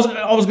 Well,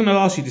 I was going to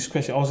ask you this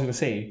question. I was going to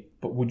say,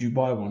 but would you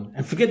buy one?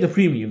 And forget the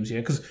premiums, yeah?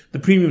 Because the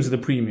premiums are the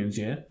premiums,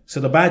 yeah? So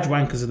the badge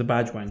wankers are the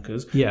badge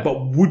wankers. Yeah.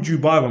 But would you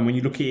buy one when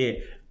you look at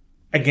it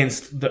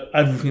against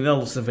everything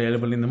else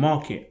available in the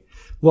market?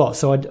 Well,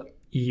 so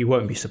you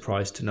won't be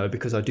surprised to know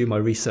because I do my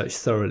research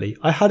thoroughly.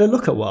 I had a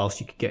look at what else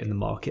you could get in the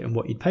market and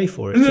what you'd pay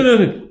for it.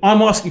 No.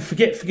 I'm asking,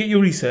 forget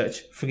your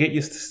research, forget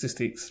your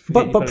statistics.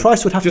 But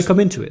price would have to come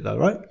into it though,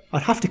 right?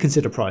 I'd have to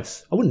consider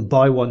price. I wouldn't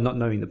buy one not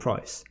knowing the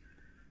price.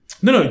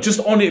 No, just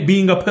on it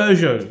being a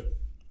Peugeot.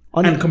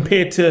 And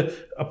compared to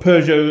a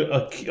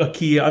Peugeot, a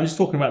Kia, I'm just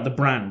talking about the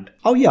brand.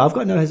 Oh yeah, I've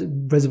got no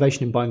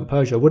reservation in buying a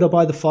Peugeot. Would I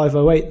buy the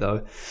 508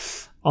 though?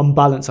 On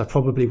balance, I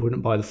probably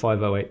wouldn't buy the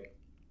 508.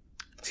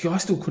 See, I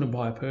still couldn't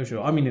buy a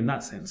Peugeot. I mean, in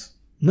that sense.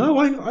 No,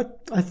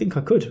 I think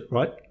I could,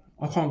 right?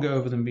 I can't get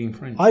over them being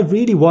French. I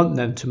really want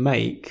them to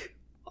make...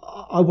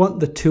 I want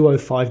the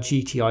 205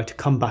 GTI to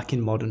come back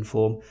in modern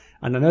form.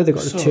 And I know they've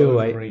got the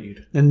 208. Overrated.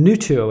 And the new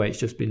 208's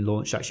just been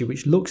launched, actually,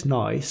 which looks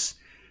nice.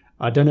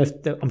 I don't know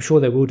if... I'm sure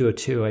they will do a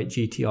 208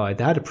 GTI.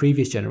 They had a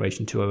previous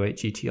generation 208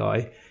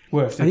 GTI.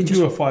 Well, if they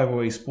do a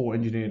 508 sport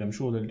engineered, I'm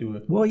sure they'll do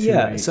it. Well,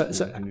 yeah. So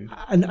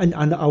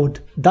and I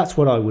would. That's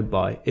what I would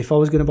buy if I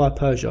was going to buy a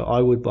Peugeot.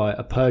 I would buy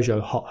a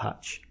Peugeot hot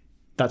hatch.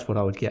 That's what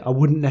I would get. I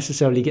wouldn't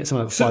necessarily get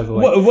something like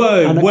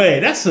 508. Wait,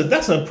 that's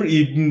a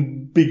pretty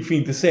big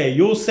thing to say.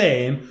 You're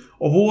saying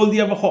of all the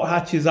other hot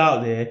hatches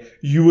out there,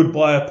 you would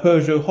buy a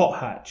Peugeot hot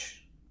hatch.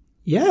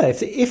 Yeah,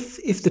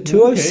 if the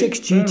 206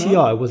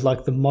 GTI was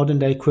like the modern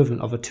day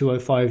equivalent of a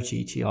 205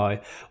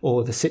 GTI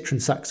or the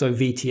Citroen Saxo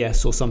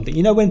VTS or something,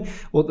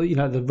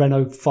 the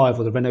Renault 5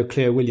 or the Renault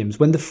Clio Williams,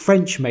 when the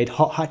French made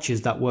hot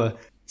hatches that were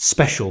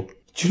special.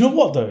 Do you know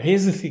what though?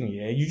 Here's the thing,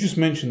 yeah. You just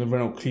mentioned the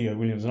Renault Clio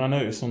Williams, and I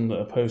noticed on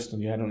the post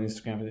you had on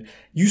Instagram.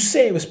 You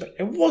say it was,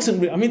 it wasn't.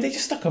 Really, I mean, they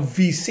just stuck a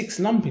V6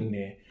 lamp in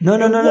there. No.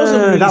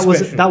 Really that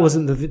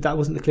wasn't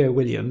the Clio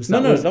Williams.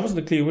 That wasn't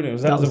the Clio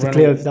Williams. That was the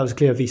Clio. That was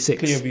Clio V6.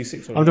 Clio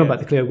V6. I'm talking about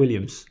the Clio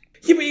Williams.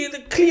 Yeah, but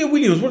the Clio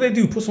Williams, what do they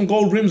do? Put some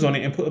gold rims on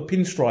it and put a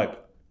pinstripe.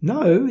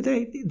 No,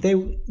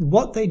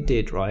 what they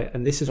did, right,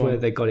 and this is where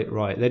they got it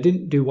right. They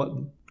didn't do what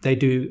they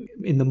do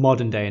in the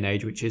modern day and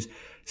age, which is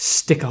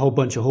stick a whole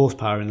bunch of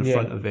horsepower in the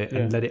front of it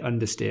and let it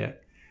understeer.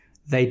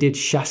 They did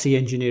chassis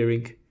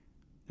engineering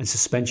and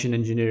suspension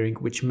engineering,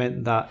 which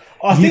meant that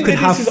I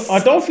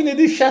don't think they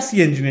did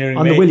chassis engineering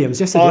on the Williams.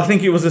 Yes, I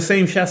think it was the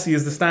same chassis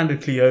as the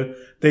standard Clio.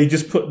 They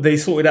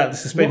sorted out the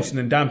suspension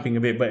and damping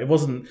a bit, but it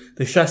wasn't.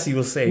 The chassis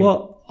was same.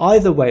 Well,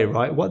 either way,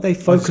 right? What they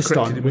focused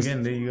on was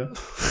again. There you go.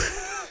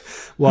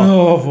 Well,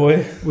 oh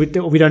boy, we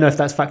don't know if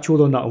that's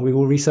factual or not, and we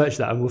will research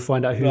that and we'll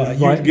find out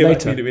who's right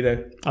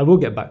later. I will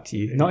get back to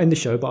you, not in the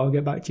show, but I'll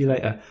get back to you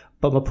later.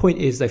 But my point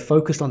is, they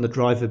focused on the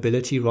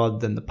drivability rather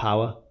than the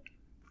power,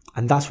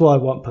 and that's what I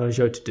want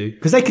Peugeot to do,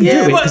 because they can do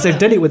it, because they've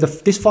done it with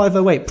this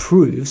 508.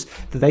 Proves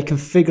that they can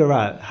figure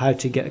out how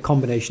to get a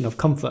combination of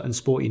comfort and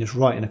sportiness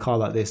right in a car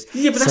like this.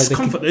 Yeah, but that's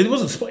comfort. It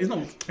wasn't sport. It's not.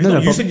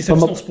 You said it's not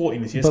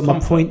sportiness. Yes, but my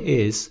point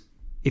is,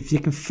 if you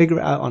can figure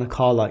it out on a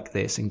car like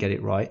this and get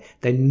it right,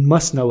 they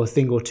must know a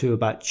thing or two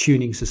about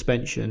tuning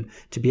suspension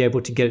to be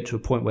able to get it to a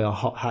point where a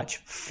hot hatch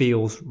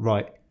feels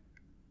right.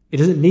 It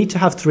doesn't need to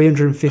have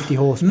 350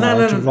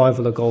 horsepower to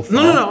rival a Golf.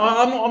 No.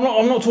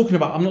 I'm not talking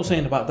about. I'm not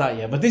saying about that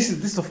yet. But this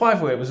is the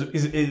 508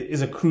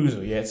 is a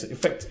cruiser. Yeah, it's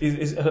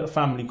a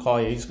family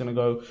car. Yeah, it's going to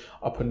go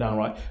up and down.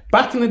 Right.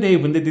 Back in the day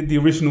when they did the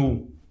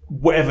original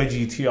whatever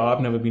GTI,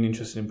 I've never been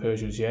interested in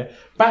Peugeots, yeah.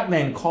 Back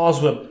then,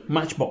 cars were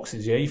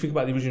matchboxes, yeah. You think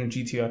about the original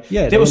GTI.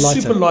 Yeah, they were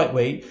super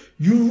lightweight.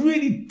 You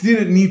really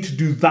didn't need to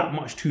do that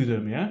much to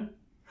them, yeah?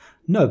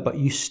 No, but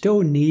you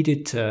still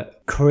needed to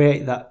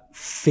create that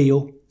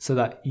feel so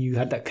that you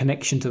had that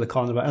connection to the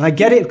car on the back. And I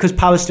get it, because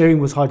power steering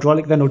was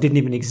hydraulic then or didn't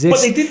even exist.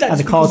 But they did that and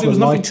just the cars because there was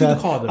nothing to lighter.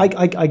 the car then.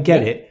 I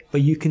get it, but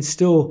you can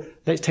still,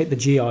 let's take the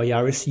GR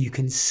Yaris, you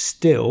can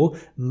still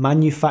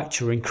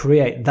manufacture and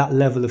create that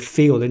level of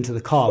feel into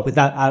the car with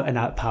that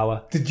out-and-out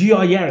power. The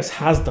GR Yaris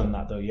has done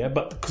that though, yeah?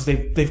 But because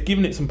they've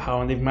given it some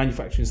power and they've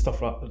manufactured stuff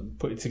like that and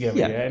put it together,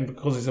 yeah? And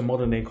because it's a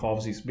modern day car,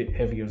 obviously it's a bit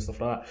heavier and stuff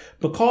like that.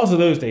 But cars of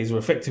those days were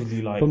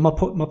effectively like... But my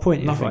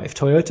point is, right, if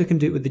Toyota can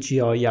do it with the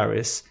GR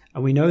Yaris,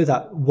 and we know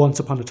that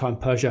once upon a time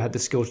Peugeot had the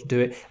skill to do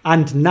it,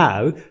 and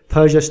now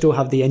Peugeot still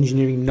have the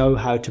engineering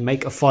know-how to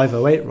make a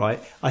 508 right,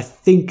 I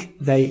think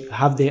they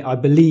have I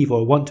believe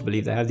or want to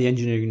believe they have the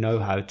engineering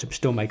know-how to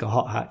still make a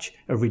hot hatch,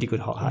 a really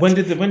good hot hatch. When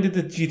did the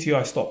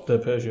GTI stop the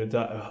Peugeot,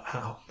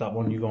 that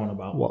one you go on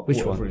about?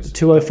 Which one? The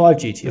 205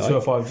 GTI? The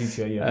 205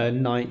 GTI, yeah.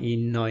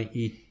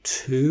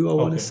 1992, I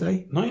want to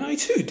say.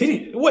 1992? Did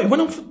it? Wait, when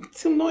I'm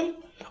till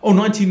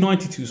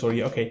 1992, sorry,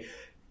 yeah, okay.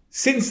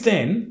 Since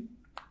then...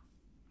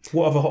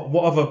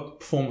 What other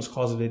performance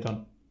cars have they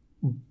done?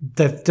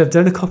 They've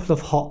done a couple of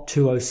hot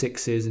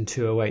 206s and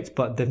 208s,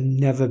 but they've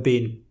never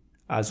been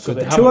as good.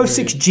 The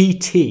 206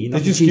 GT,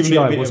 not the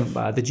GTI, wasn't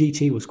bad. The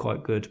GT was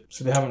quite good.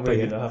 So they haven't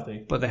really done that, have they?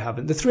 But they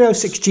haven't. The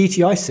 306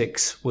 GTI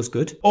 6 was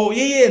good. Oh,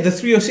 yeah, the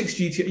 306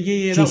 GTI.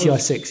 Yeah, GTI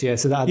 6, yeah.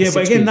 So that had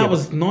but again, that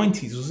was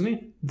 90s, wasn't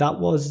it?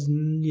 That was,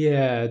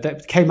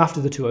 that came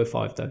after the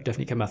 205 though.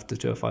 Definitely came after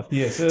the 205.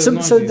 Yeah,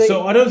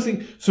 so I don't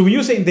think, so when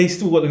you're saying they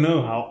still got the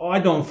know-how, I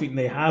don't think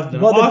they have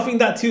them. I think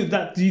that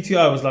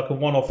GTI was like a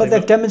one-off. But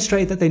they've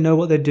demonstrated that they know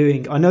what they're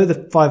doing. I know the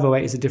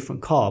 508 is a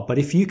different car, but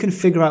if you can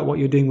figure out what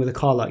you're doing with a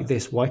car like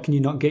this, why can you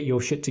not get your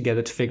shit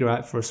together to figure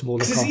out for a smaller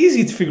car? Because it's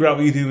easy to figure out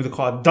what you're doing with a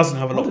car that doesn't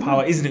have a lot of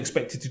power, isn't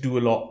expected to do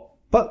a lot.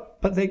 But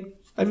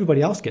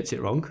everybody else gets it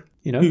wrong.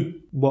 You know,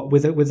 what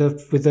with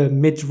a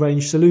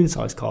mid-range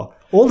saloon-sized car.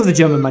 All of the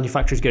German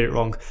manufacturers get it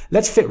wrong.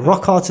 Let's fit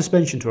rock-hard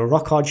suspension to a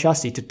rock-hard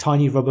chassis to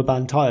tiny rubber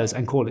band tyres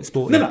and call it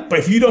sporty. No, but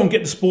if you don't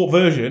get the sport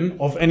version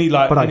of any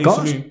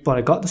saloon... But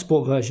I got the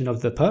sport version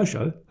of the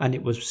Peugeot, and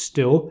it was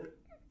still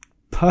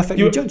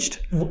perfectly judged.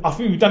 I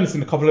think we've done this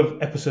in a couple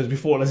of episodes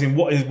before, as in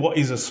what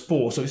is a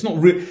sport. So it's not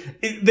real.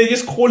 They're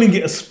just calling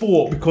it a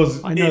sport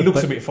because it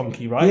looks a bit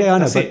funky, right? Yeah, I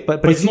know, That's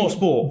but it's not a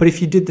sport. But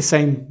if you did the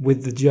same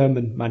with the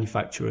German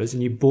manufacturers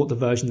and you bought the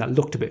version that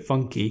looked a bit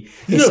funky,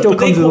 it No, still but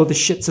comes with all the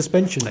shit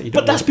suspension that you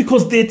don't But that's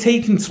because they're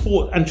taking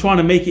sport and trying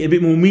to make it a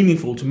bit more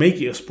meaningful to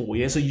make it a sport,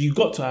 yeah? So you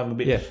got to have a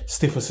bit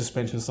stiffer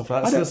suspension and stuff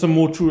like that. So that's a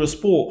more truer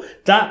sport.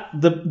 That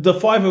the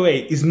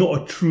 508 is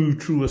not a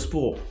truer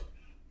sport.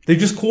 They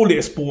just called it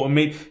a sport and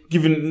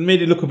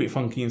made it look a bit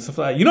funky and stuff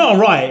like that. You're not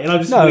right, and I'll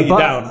just put you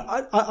down.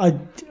 I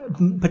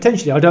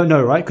potentially, I don't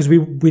know, right? Because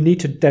we need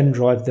to then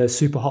drive the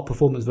super hot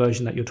performance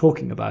version that you're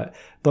talking about.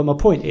 But my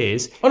point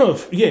is... Oh, no,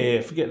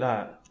 forget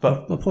that.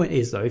 But my point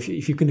is, though, if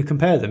you're going to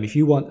compare them, if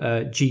you want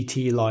a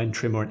GT line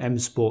trim or an M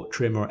Sport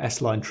trim or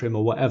S line trim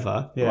or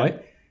whatever,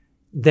 right?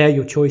 They're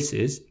your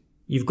choices.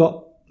 You've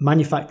got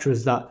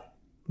manufacturers that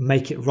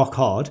make it rock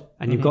hard,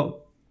 and you've got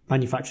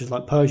manufacturers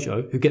like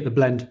Peugeot who get the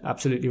blend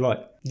absolutely right.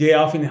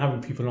 Yeah, I think they're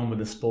having people on with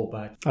the sport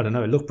bag. I don't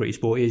know. It looked pretty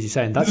sporty, as you're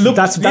saying. That's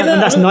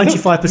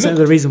 95% of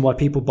the reason why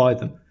people buy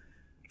them,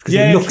 because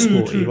they look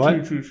sporty,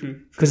 right?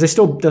 True. Because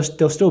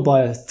they'll still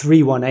buy a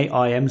 318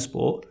 IM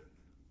Sport.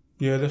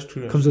 Yeah, that's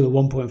true. Comes with a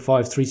 1.5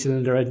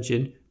 3-cylinder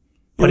engine.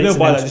 But they'll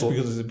buy that just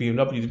because it's a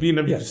BMW. The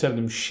BMW can sell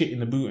them shit in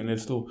the boot, and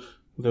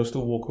they'll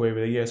still walk away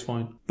with it. Yeah, it's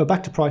fine. But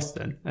back to price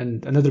then.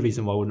 And another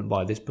reason why I wouldn't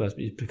buy this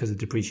is because of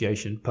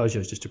depreciation.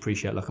 Peugeots just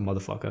depreciate like a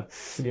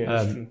motherfucker. Yeah,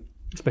 that's true.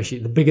 Especially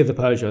the bigger the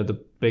Peugeot, the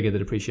bigger the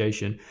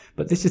depreciation.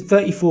 But this is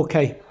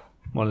 34k,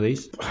 one of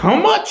these. How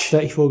much?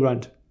 34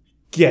 grand.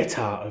 Get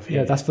out of here.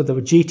 Yeah, that's for the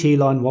GT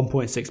line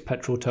 1.6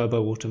 petrol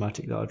turbo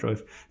automatic that I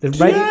drove. The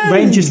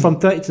ranges from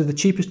 30 to the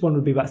cheapest one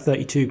would be about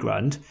 32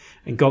 grand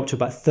and go up to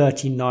about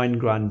 39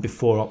 grand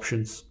before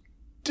options.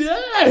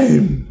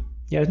 Damn!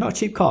 Yeah, it's not a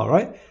cheap car,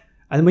 right?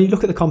 And when you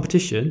look at the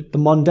competition, the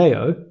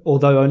Mondeo,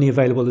 although only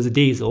available as a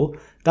diesel,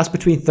 that's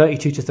between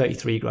 32 to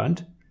 33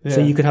 grand. Yeah.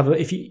 So you could have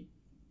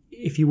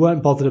if you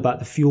weren't bothered about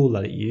the fuel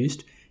that it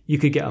used, you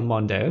could get a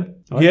Mondeo.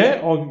 Right?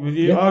 Yeah,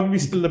 arguably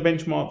still the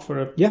benchmark for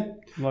a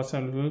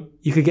lifetime.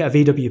 You could get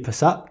a VW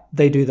Passat.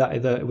 They do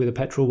that with a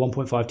petrol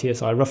 1.5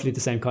 TSI, roughly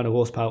the same kind of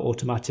horsepower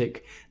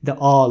automatic. The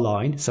R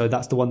line, so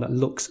that's the one that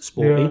looks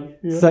sporty,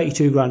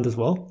 32 grand as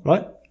well,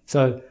 right?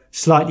 So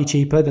slightly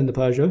cheaper than the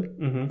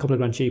Peugeot, a couple of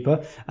grand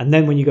cheaper. And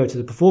then when you go to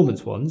the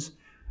performance ones,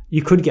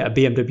 you could get a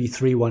BMW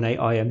 318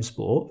 IM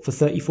Sport for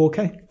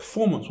 34k.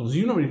 Performance ones?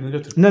 You're not really going to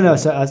go to... No,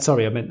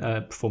 sorry, I meant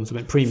performance, I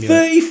meant premium.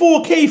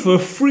 34k for a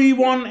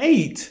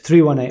 318?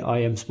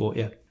 318 IM Sport,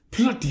 yeah.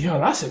 Bloody hell,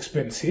 that's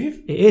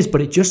expensive. It is,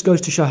 but it just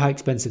goes to show how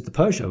expensive the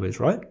Peugeot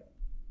is, right?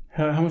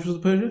 How much was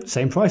the Peugeot?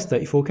 Same price,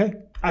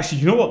 34k.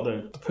 Actually, you know what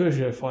though? The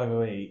Peugeot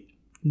 508...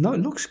 No,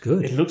 it looks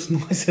good. It looks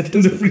nicer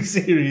than the 3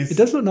 Series. It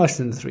does look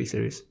nicer than the 3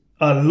 Series.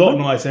 A lot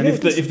nicer. And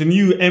if the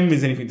new M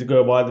is anything to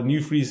go by, the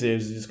new 3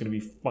 Series is just going to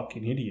be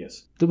fucking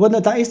hideous.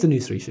 That is the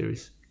new 3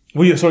 Series.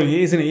 Well, yeah,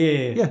 sorry, isn't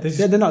it? Yeah.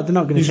 They're not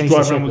going to change the shape. You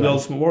drive around with the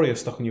Ultimate Warrior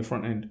stuck on your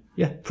front end.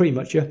 Yeah, pretty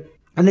much, yeah.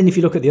 And then if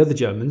you look at the other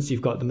Germans,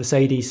 you've got the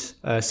Mercedes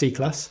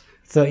C-Class,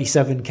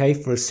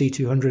 37k for a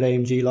C200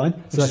 AMG line.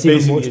 So that's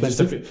even more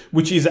expensive.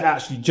 Which is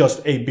actually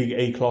just a big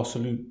A-Class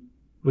saloon.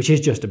 Which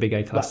is just a big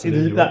A-Class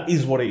saloon. That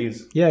is what it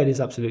is. Yeah, it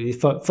is absolutely.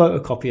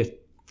 Photocopier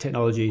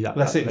technology.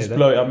 That's it. Just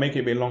blow it up, make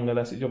it a bit longer.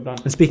 That's the job done.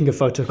 And speaking of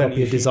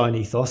photocopier design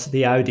ethos,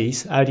 the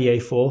Audis, Audi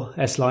A4,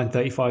 S-Line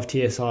 35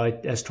 TSI,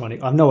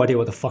 S-Tronic. I have no idea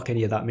what the fuck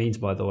any of that means,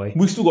 by the way.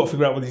 We've still got to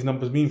figure out what these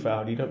numbers mean for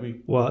Audi, don't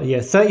we? Well, yeah,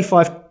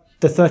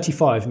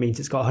 35 means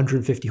it's got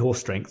 150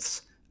 horse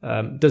strengths.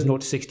 Does 0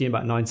 to 60 in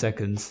about 9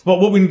 seconds. But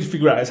what we need to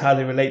figure out is how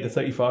they relate the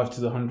 35 to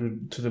the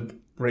 100 to the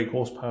brake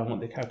horsepower and what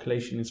the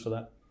calculation is for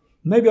that.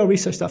 Maybe I'll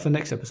research that for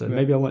next episode. Yeah.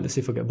 Maybe I want to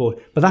see if I get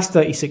bored. But that's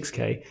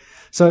 36k.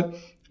 So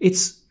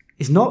it's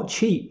not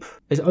cheap.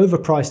 It's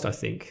overpriced, I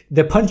think.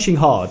 They're punching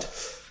hard.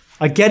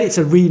 I get it's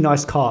a really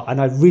nice car, and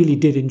I really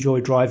did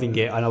enjoy driving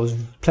it, and I was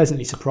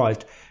pleasantly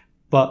surprised.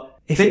 But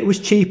if it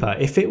was cheaper,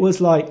 if it was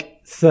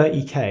like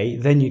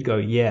 30k, then you'd go,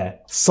 yeah,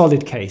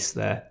 solid case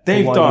there.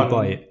 They've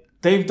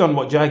done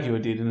what Jaguar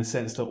did in the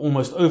sense that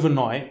almost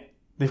overnight,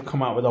 they've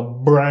come out with a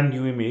brand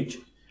new image.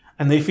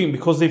 And they think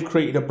because they've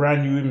created a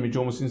brand new image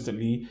almost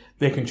instantly,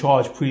 they can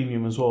charge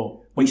premium as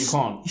well. But you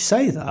can't. You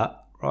say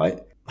that, right?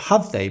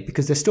 Have they?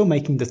 Because they're still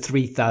making the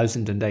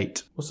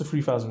 3008. What's the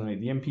 3008?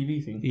 The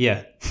MPV thing?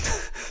 Yeah.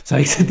 So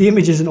the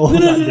image isn't all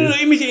that. No.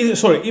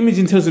 Image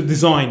in terms of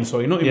design.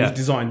 Sorry, not image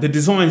design. The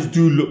designs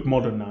do look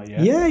modern now.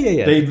 Yeah.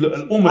 They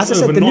look almost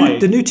overnight.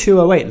 The new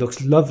 208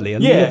 looks lovely. I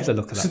love the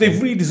look of that. So they've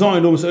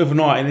redesigned almost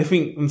overnight, and they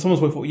think, and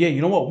someone's thought, yeah,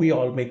 you know what? We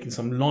are making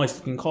some nice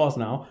looking cars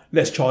now.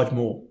 Let's charge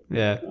more.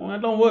 Yeah. Well,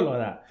 it don't work like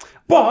that.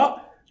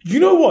 But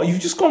you know what?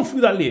 You've just gone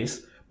through that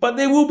list, but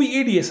there will be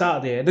idiots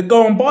out there that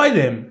go and buy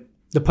them.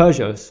 The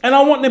Peugeots. And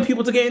I want them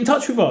people to get in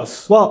touch with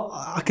us. Well,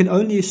 I can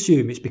only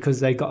assume it's because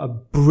they got a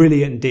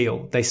brilliant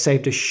deal. They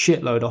saved a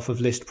shitload off of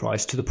list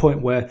price to the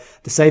point where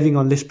the saving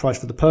on list price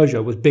for the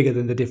Peugeot was bigger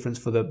than the difference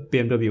for the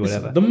BMW or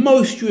whatever. The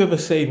most you ever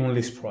save on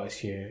list price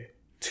here,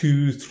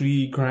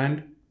 2-3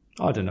 grand.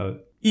 I don't know.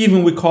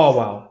 Even with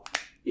CarWow.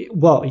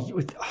 Well,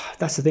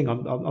 that's the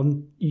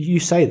thing. You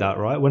say that,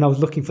 right? When I was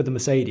looking for the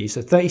Mercedes,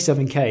 so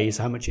 37k is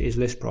how much it is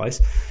list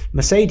price.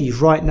 Mercedes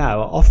right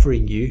now are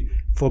offering you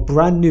for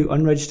brand new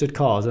unregistered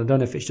cars. I don't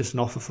know if it's just an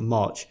offer for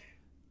March.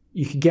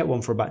 You could get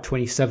one for about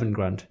 27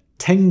 grand.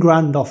 10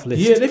 grand off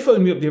list. Yeah, they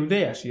phoned me up the other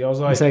day, actually. I was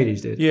like...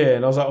 Mercedes did. Yeah,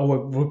 and I was like, oh,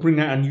 we're bringing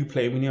out a new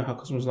plate. We know how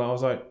customers are. I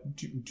was like,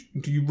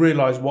 do you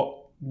realise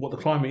what the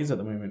climate is at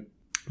the moment?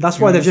 That's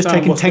why they've just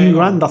taken 10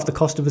 grand off the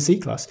cost of a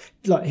C-Class.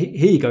 Like,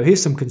 here you go.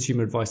 Here's some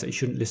consumer advice that you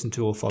shouldn't listen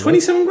to or follow.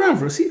 27 grand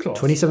for a C-Class?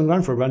 27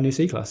 grand for a brand new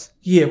C-Class.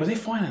 Yeah, but their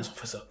finance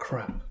offers are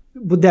crap.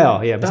 Well, they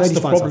are, yeah. That's Mercedes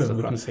the finance problem offers are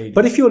with crap. Mercedes.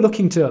 But if you're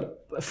looking to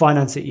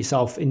finance it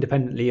yourself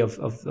independently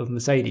of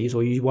Mercedes,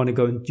 or you want to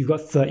go and you've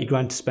got 30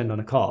 grand to spend on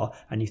a car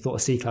and you thought a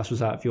C-Class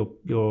was out of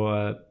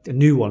your a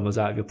new one was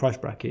out of your price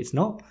bracket, it's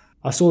not.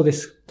 I saw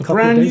this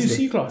brand new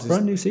C-Class.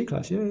 Brand new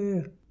C-Class,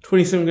 yeah.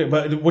 27 grand.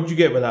 But what do you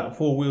get with that?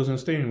 4 wheels and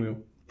steering wheel?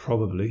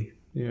 Probably.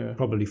 Yeah.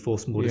 Probably 4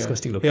 small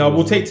disgusting looking. Yeah,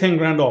 we'll take 10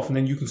 grand off and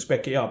then you can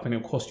spec it up and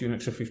it'll cost you an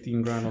extra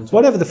 15 grand on top.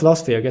 Whatever the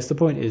philosophy, I guess the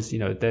point is,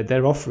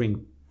 they're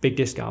offering big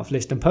discount off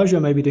list, and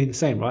Peugeot may be doing the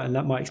same, right? And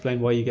that might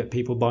explain why you get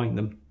people buying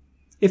them.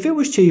 If it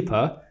was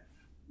cheaper,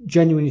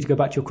 genuinely to go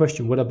back to your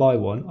question, would I buy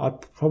one? I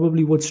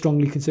probably would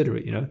strongly consider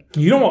it, You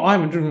know what? I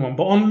haven't driven one,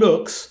 but on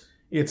looks,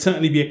 it'd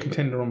certainly be a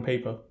contender on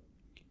paper.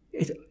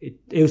 It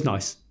was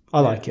nice.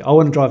 I like it. I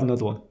want to drive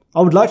another one. I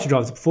would like to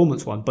drive the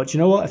performance one, but you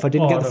know what? If I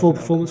didn't get the full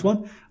performance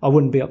one, I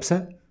wouldn't be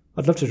upset.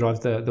 I'd love to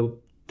drive the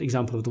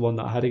example of the one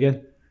that I had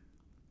again.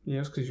 Yeah,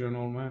 it's because you're an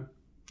old man.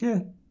 Yeah.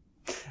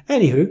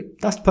 Anywho,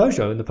 that's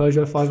Peugeot and the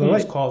Peugeot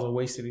 508. Those cars are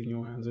wasted in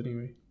your hands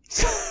anyway.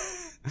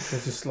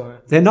 They're just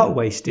like... They're not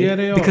wasted. Yeah,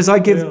 they are. Because I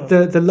give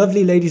the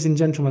lovely ladies and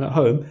gentlemen at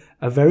home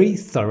a very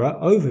thorough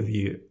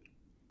overview.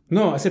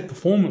 No, I said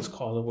performance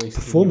cars are wasted.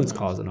 Performance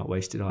cars are not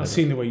wasted either. I've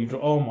seen the way you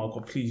drive. Oh my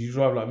God, please, you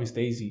drive like Miss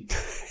Daisy.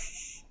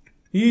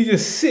 You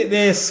just sit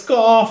there,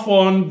 scarf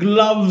on,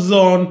 gloves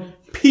on,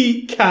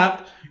 peak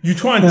cap. You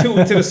try and tilt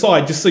it to the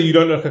side just so you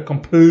don't look a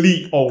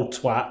complete old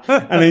twat,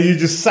 and then you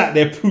just sat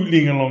there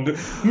pootling along.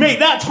 Mate,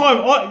 that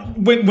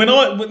time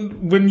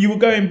when you were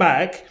going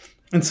back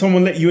and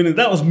someone let you in,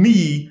 that was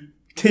me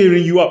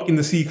tearing you up in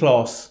the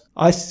C-Class.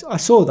 I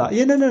saw that.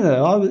 Yeah,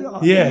 no.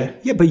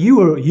 Yeah, but you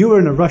were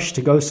in a rush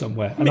to go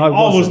somewhere, and I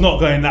was not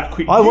going that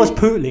quick. I was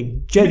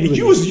pootling genuinely.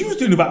 You was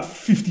doing about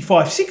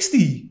 55,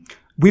 60.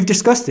 We've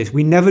discussed this.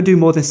 We never do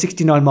more than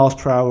 69 miles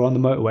per hour on the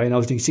motorway, and I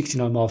was doing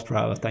 69 miles per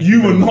hour. Thank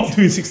you. You were not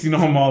doing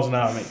 69 miles an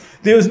hour, mate.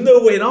 There was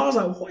no way. And I was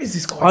like, what is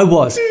this guy I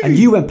was. doing? And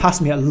you went past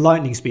me at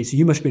lightning speed, so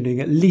you must have been doing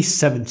at least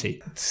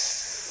 70.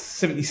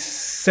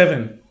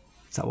 77.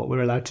 Is that what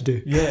we're allowed to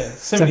do? Yeah,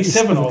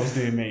 77 I was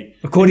doing, mate.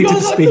 According to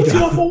the speed.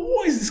 I thought,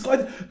 what is this guy?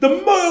 The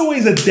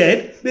motorways are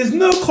dead. There's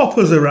no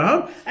coppers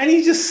around. And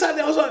he just sat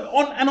there. I was like,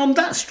 on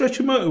that stretch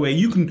of motorway,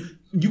 you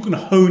can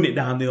hone it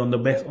down there on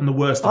the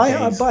worst of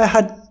days. But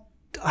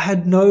I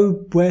had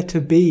nowhere to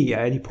be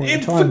at any point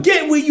in time.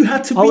 Forget where you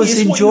had to be. I was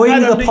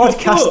enjoying the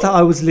podcast that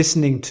I was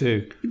listening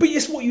to. But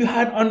it's what you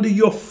had under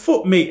your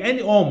foot, mate.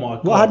 Oh my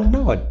God.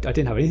 Well, I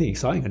didn't have anything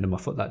exciting under my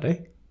foot that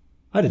day.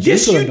 I had a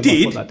diesel under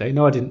my foot that day.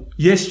 No, I didn't.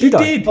 Yes, you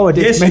did. Oh, I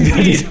did. Yes, maybe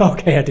I did.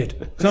 Okay, I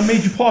did. So I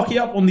made you park it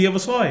up on the other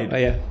side. Oh,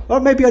 yeah. Or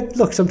maybe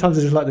sometimes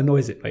I just like the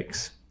noise it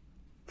makes.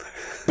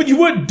 But you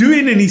weren't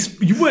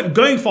you weren't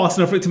going fast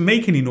enough for it to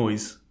make any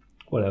noise.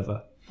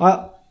 Whatever.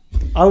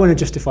 I want to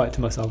justify it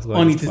to myself.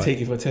 I need to take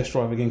it for a test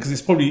drive again because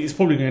it's probably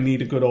going to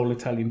need a good old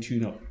Italian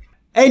tune-up.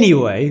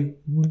 Anyway,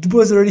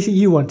 was there anything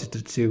you wanted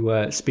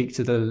to speak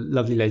to the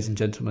lovely ladies and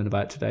gentlemen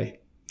about today?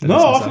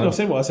 No, I think I've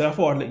said what I said. I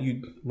thought I'd let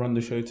you run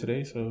the show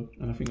today,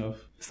 and I think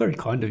It's very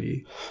kind of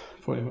you.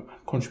 I've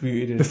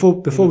contributed.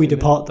 Before we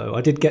depart, though,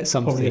 I did get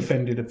something. Probably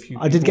offended a few.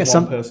 I did get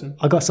some. Person.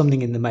 I got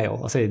something in the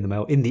mail. I say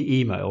in the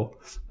email,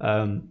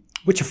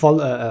 which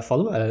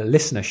a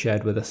listener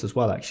shared with us as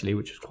well, actually,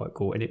 which was quite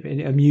cool, and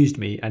it amused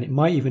me, and it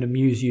might even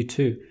amuse you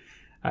too,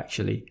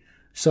 actually.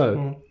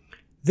 So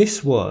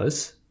this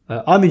was.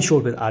 I'm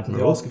insured with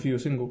Admiral. They asked if you were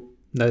single.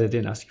 No, they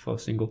didn't ask if I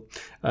was single.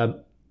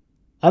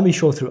 I'm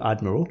insured through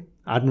Admiral.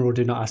 Admiral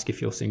did not ask if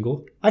you're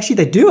single. Actually,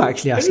 they do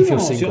actually ask if you're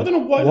single. I don't know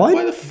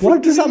why the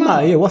fuck does that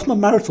matter? Yeah, what's my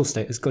marital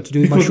status got to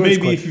do with my insurance?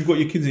 Maybe if you've got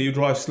your kids and you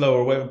drive slow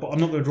or whatever, but I'm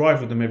not going to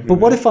drive with them everywhere.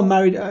 But what if I'm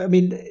married? I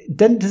mean,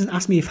 then it doesn't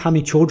ask me how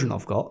many children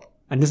I've got,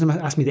 and doesn't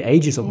ask me the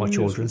ages of my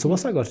children. So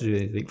what's that got to do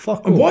with anything?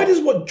 Fuck. And why does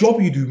what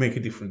job you do make a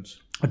difference?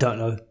 I don't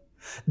know.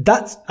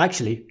 That's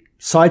actually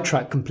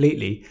sidetracked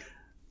completely.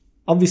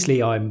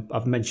 Obviously,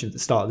 I've mentioned at the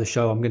start of the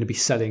show, I'm going to be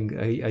selling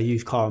a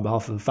used car on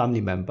behalf of a family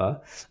member.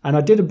 And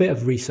I did a bit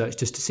of research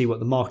just to see what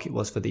the market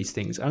was for these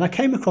things. And I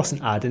came across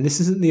an ad, and this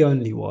isn't the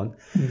only one.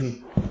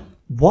 Mm-hmm.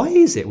 Why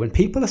is it when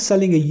people are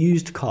selling a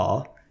used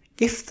car,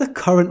 if the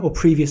current or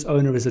previous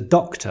owner is a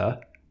doctor,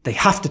 they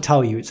have to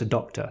tell you it's a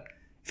doctor?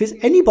 If it's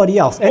anybody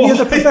else, any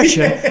other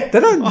profession, they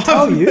don't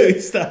tell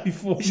you. That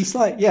before. It's just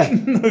like,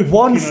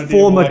 one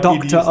former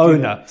doctor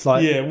owner. It's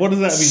like, what does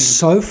that mean?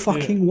 So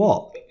fucking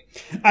what?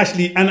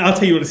 Actually, and I'll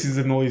tell you what this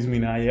annoys me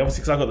now,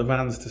 obviously because I've got the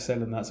vans to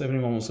sell and that, so if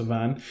anyone wants a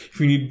van, if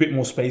you need a bit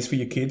more space for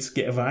your kids,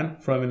 get a van,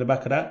 throw them in the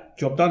back of that,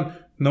 job done.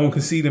 No one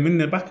can see them in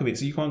the back of it,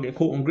 so you can't get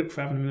caught on grip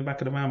for having them in the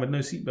back of the van with no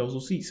seatbelts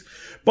or seats.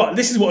 But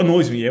this is what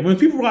annoys me, yeah? When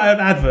people write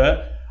an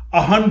advert,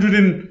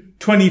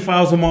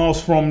 120,000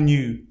 miles from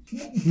new.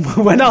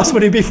 When else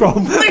would it be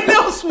from? Where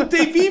else would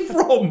they be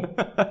from?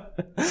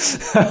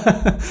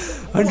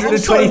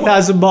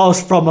 120,000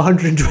 miles from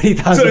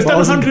 120,000 So it's done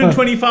miles.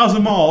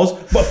 120,000 miles,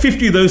 but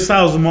 50 of those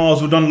 1,000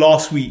 miles were done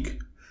last week.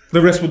 The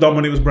rest were done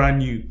when it was brand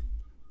new.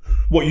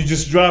 What, you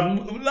just drive...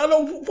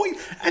 What,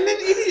 and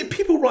then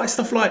people write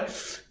stuff like...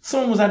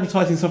 Someone was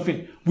advertising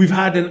something. We've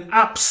had an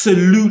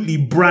absolutely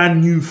brand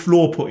new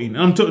floor put in.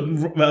 I'm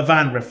talking a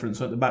van reference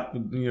at the back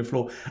of the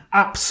floor.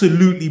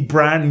 Absolutely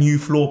brand new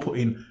floor put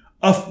in.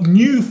 A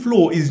new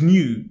floor is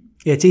new.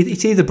 Yeah,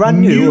 it's either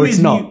brand new or it's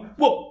not. New.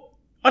 Well,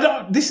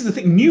 this is the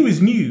thing. New is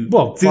new.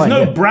 Well, there's fine,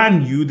 no yeah.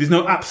 brand new. There's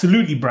no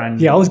absolutely brand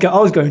new. Yeah, I was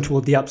going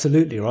toward the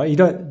absolutely, right? You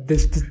don't.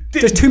 There's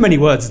too many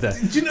words there.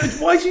 Do you know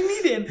why do you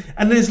need it?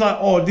 And then it's like,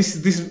 oh, this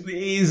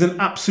is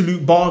an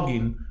absolute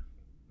bargain.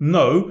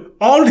 No,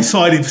 I'll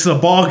decide if it's a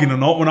bargain or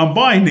not when I'm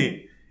buying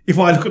it. If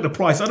I look at the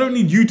price, I don't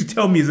need you to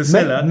tell me as a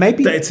seller that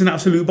it's an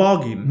absolute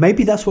bargain.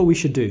 Maybe that's what we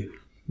should do.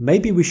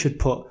 Maybe we should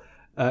put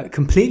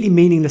completely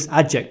meaningless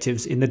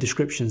adjectives in the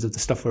descriptions of the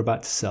stuff we're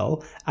about to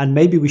sell, and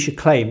maybe we should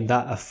claim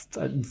that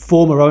a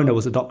former owner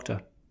was a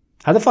doctor.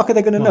 How the fuck are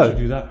they going to know?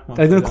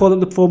 They're going to call up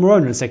the former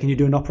owner and say, "Can you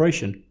do an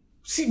operation?"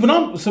 See, when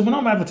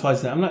I'm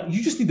advertising that, I'm like,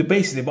 you just need the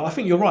basics. But I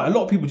think you're right. A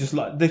lot of people just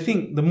they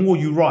think the more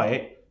you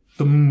write,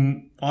 I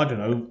don't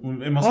know.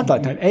 It must. I'd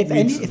like to know.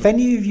 If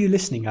any of you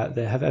listening out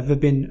there have ever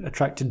been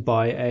attracted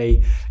by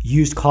a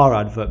used car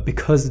advert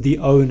because the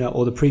owner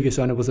or the previous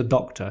owner was a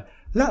doctor,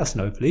 let us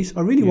know, please.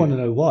 I really want to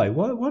know why.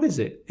 What is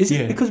it? Is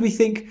it because we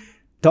think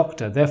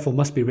doctor, therefore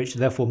must be rich,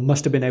 therefore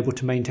must have been able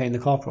to maintain the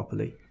car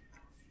properly?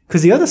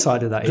 Because the other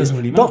side of that is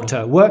really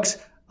doctor works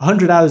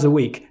 100 hours a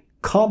week,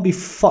 can't be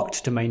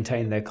fucked to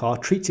maintain their car,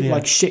 treats it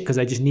like shit because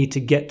they just need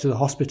to get to the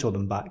hospital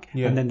and back,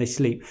 and then they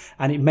sleep.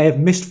 And it may have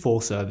missed 4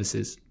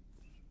 services.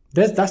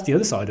 That's the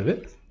other side of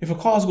it. If a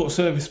car's got a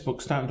service book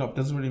stamped up, it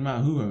doesn't really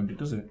matter who owned it,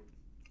 does it?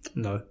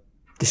 No.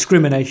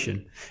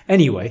 Discrimination.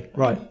 Anyway,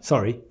 right,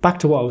 sorry. Back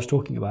to what I was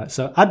talking about.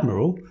 So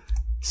Admiral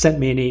sent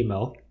me an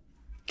email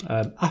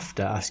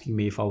after asking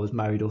me if I was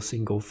married or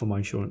single for my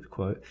insurance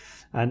quote.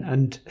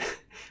 And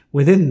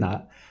within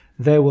that,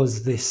 there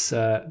was this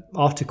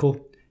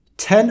article,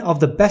 10 of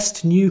the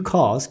best new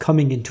cars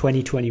coming in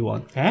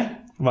 2021. Eh?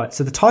 Right,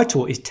 so the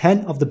title is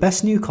 10 of the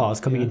best new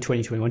cars coming in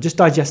 2021. Just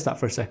digest that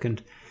for a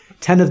second.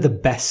 10 of the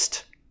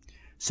best.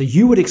 So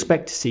you would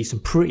expect to see some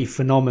pretty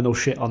phenomenal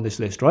shit on this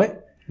list, right?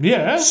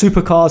 Yeah.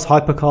 Supercars,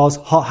 hypercars,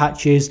 hot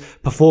hatches,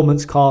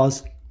 performance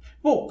cars.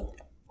 Well,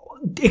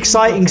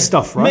 exciting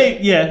stuff,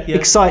 right? Yeah.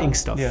 Exciting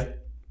stuff. Yeah.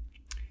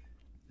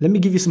 Let me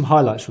give you some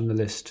highlights from the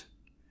list.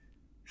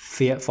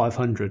 Fiat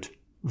 500.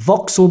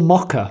 Vauxhall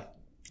Mocha.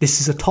 This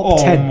is a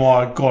top 10. Oh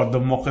my God, the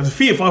Mocha. The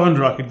Fiat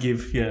 500 I could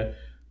give, yeah.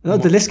 No,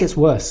 the list gets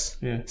worse.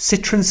 Yeah.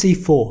 Citroen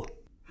C4.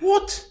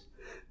 What?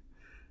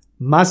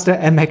 Mazda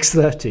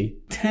MX-30.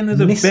 10 of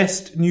the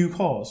best new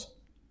cars.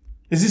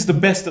 Is this the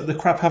best that the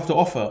crap have to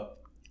offer?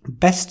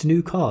 Best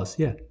new cars,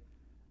 yeah.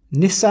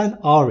 Nissan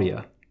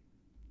Aria.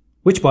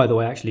 Which, by the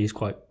way, actually is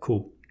quite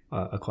cool.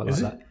 I quite like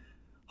that.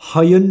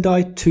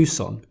 Hyundai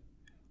Tucson.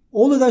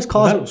 All of those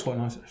cars... that looks quite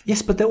nice, actually.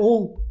 Yes, but they're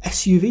all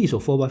SUVs or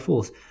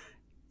 4x4s.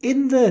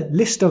 In the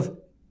list of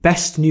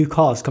best new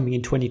cars coming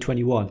in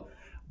 2021,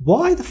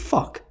 why the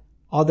fuck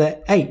are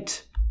there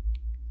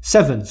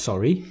 7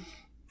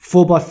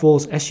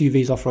 4x4s,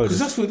 SUVs, off-roaders?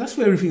 Because that's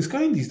where everything's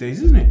going these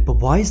days, isn't it? But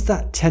why is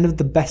that 10 of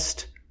the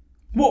best?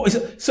 What is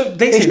it? So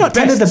they It's not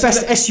 10 of the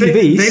best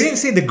SUVs. They didn't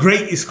say the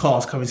greatest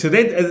cars coming. So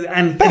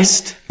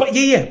Best. But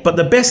but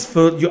the best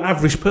for your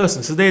average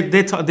person. So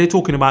they're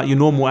talking about your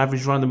normal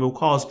average run-of-the-mill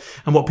cars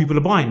and what people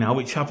are buying now,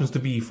 which happens to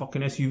be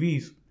fucking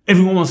SUVs.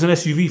 Everyone wants an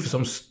SUV for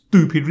some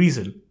stupid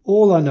reason.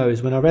 All I know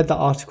is when I read that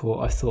article,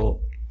 I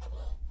thought...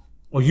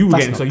 You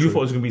thought it was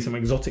going to be some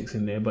exotics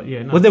in there, but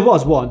yeah. No. Well, there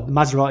was one, the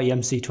Maserati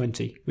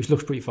MC20, which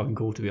looks pretty fucking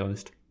cool, to be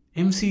honest.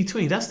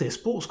 MC20, that's their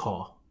sports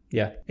car.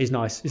 Yeah, it's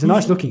nice. It's a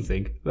nice looking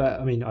thing. But,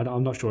 I mean,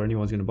 I'm not sure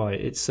anyone's going to buy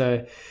it. It's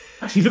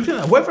actually, looking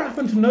at that, whatever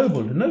happened to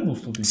Noble? The Noble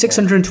still do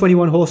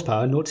 621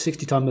 horsepower, 0 to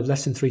 60 time of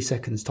less than 3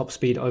 seconds, top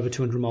speed over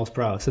 200 miles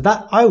per hour. So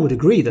that I would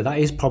agree that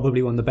is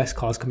probably one of the best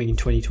cars coming in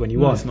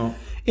 2021. No, it's not.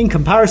 In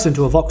comparison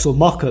to a Vauxhall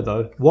Mocha,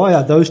 though, why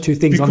are those two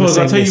things on the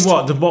same list? Because I tell you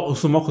what, the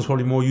Vauxhall Mocha is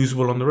probably more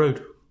usable on the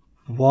road.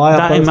 Why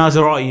are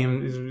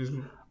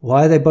Maserati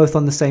why are they both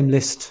on the same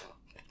list?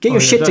 Get your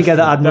shit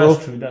together, Admiral.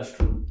 That's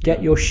true.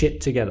 Get your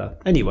shit together.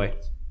 Anyway.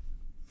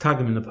 Tag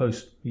them in the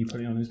post. You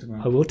put it on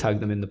Instagram. I will tag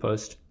them in the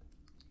post.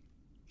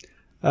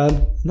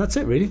 And that's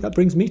it, really. That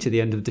brings me to the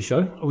end of the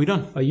show. Are we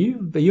done? Are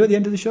you at the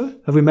end of the show?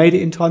 Have we made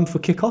it in time for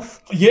kickoff?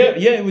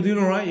 Yeah, we're doing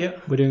all right, yeah.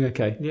 We're doing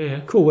okay.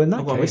 Yeah. Cool, well, in that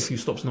I've got to make a case, few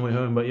stops on the way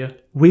home, but yeah.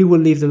 we will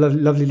leave the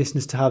lovely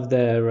listeners to have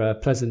their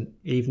pleasant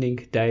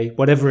evening, day,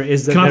 whatever it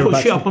is that Can they're I put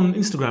about shit to... up on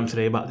Instagram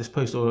today about this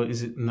post, or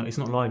is it... No, it's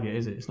not live yet,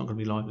 is it? It's not going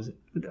to be live, is it?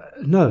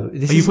 No. Are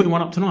you putting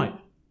one up tonight?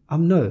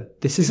 No.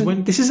 This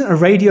isn't a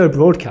radio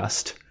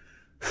broadcast.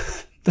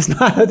 That's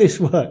not how this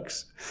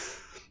works.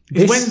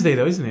 It's Wednesday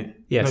though, isn't it?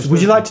 Yes. No, it's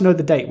Would you Wednesday. like to know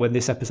the date when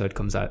this episode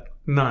comes out?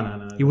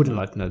 No. You wouldn't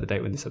like to know the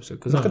date when this episode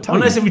because I can tell Oh,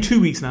 no, you. it's every 2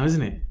 weeks now,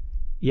 isn't it?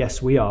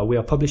 Yes, we are. We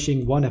are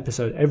publishing one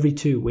episode every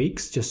 2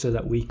 weeks just so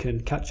that we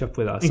can catch up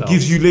with It ourselves.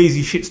 gives you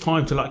lazy shits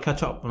time to like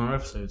catch up on our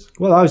episodes.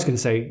 Well, I was going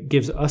to say it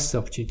gives us the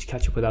opportunity to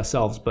catch up with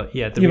ourselves, but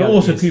yeah, the Yeah, but reality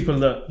also is, people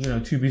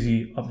that too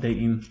busy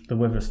updating the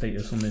weather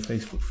status on their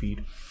Facebook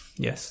feed.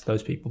 yes,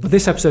 those people. But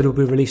this episode will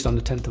be released on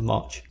the 10th of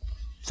March.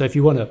 So if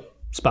you want to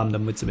spam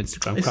them with some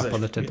Instagram crap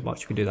on the 10th of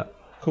March, you can do that.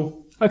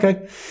 Cool.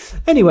 Okay.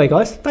 Anyway,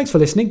 guys, thanks for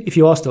listening. If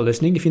you are still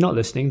listening, if you're not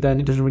listening, then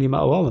it doesn't really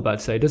matter what I'm about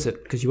to say, does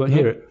it? Because you won't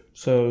hear it.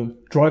 So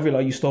drive it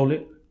like you stole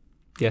it.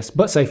 Yes,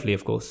 but safely,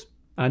 of course.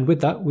 And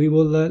with that, we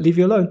will leave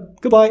you alone.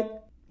 Goodbye.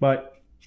 Bye.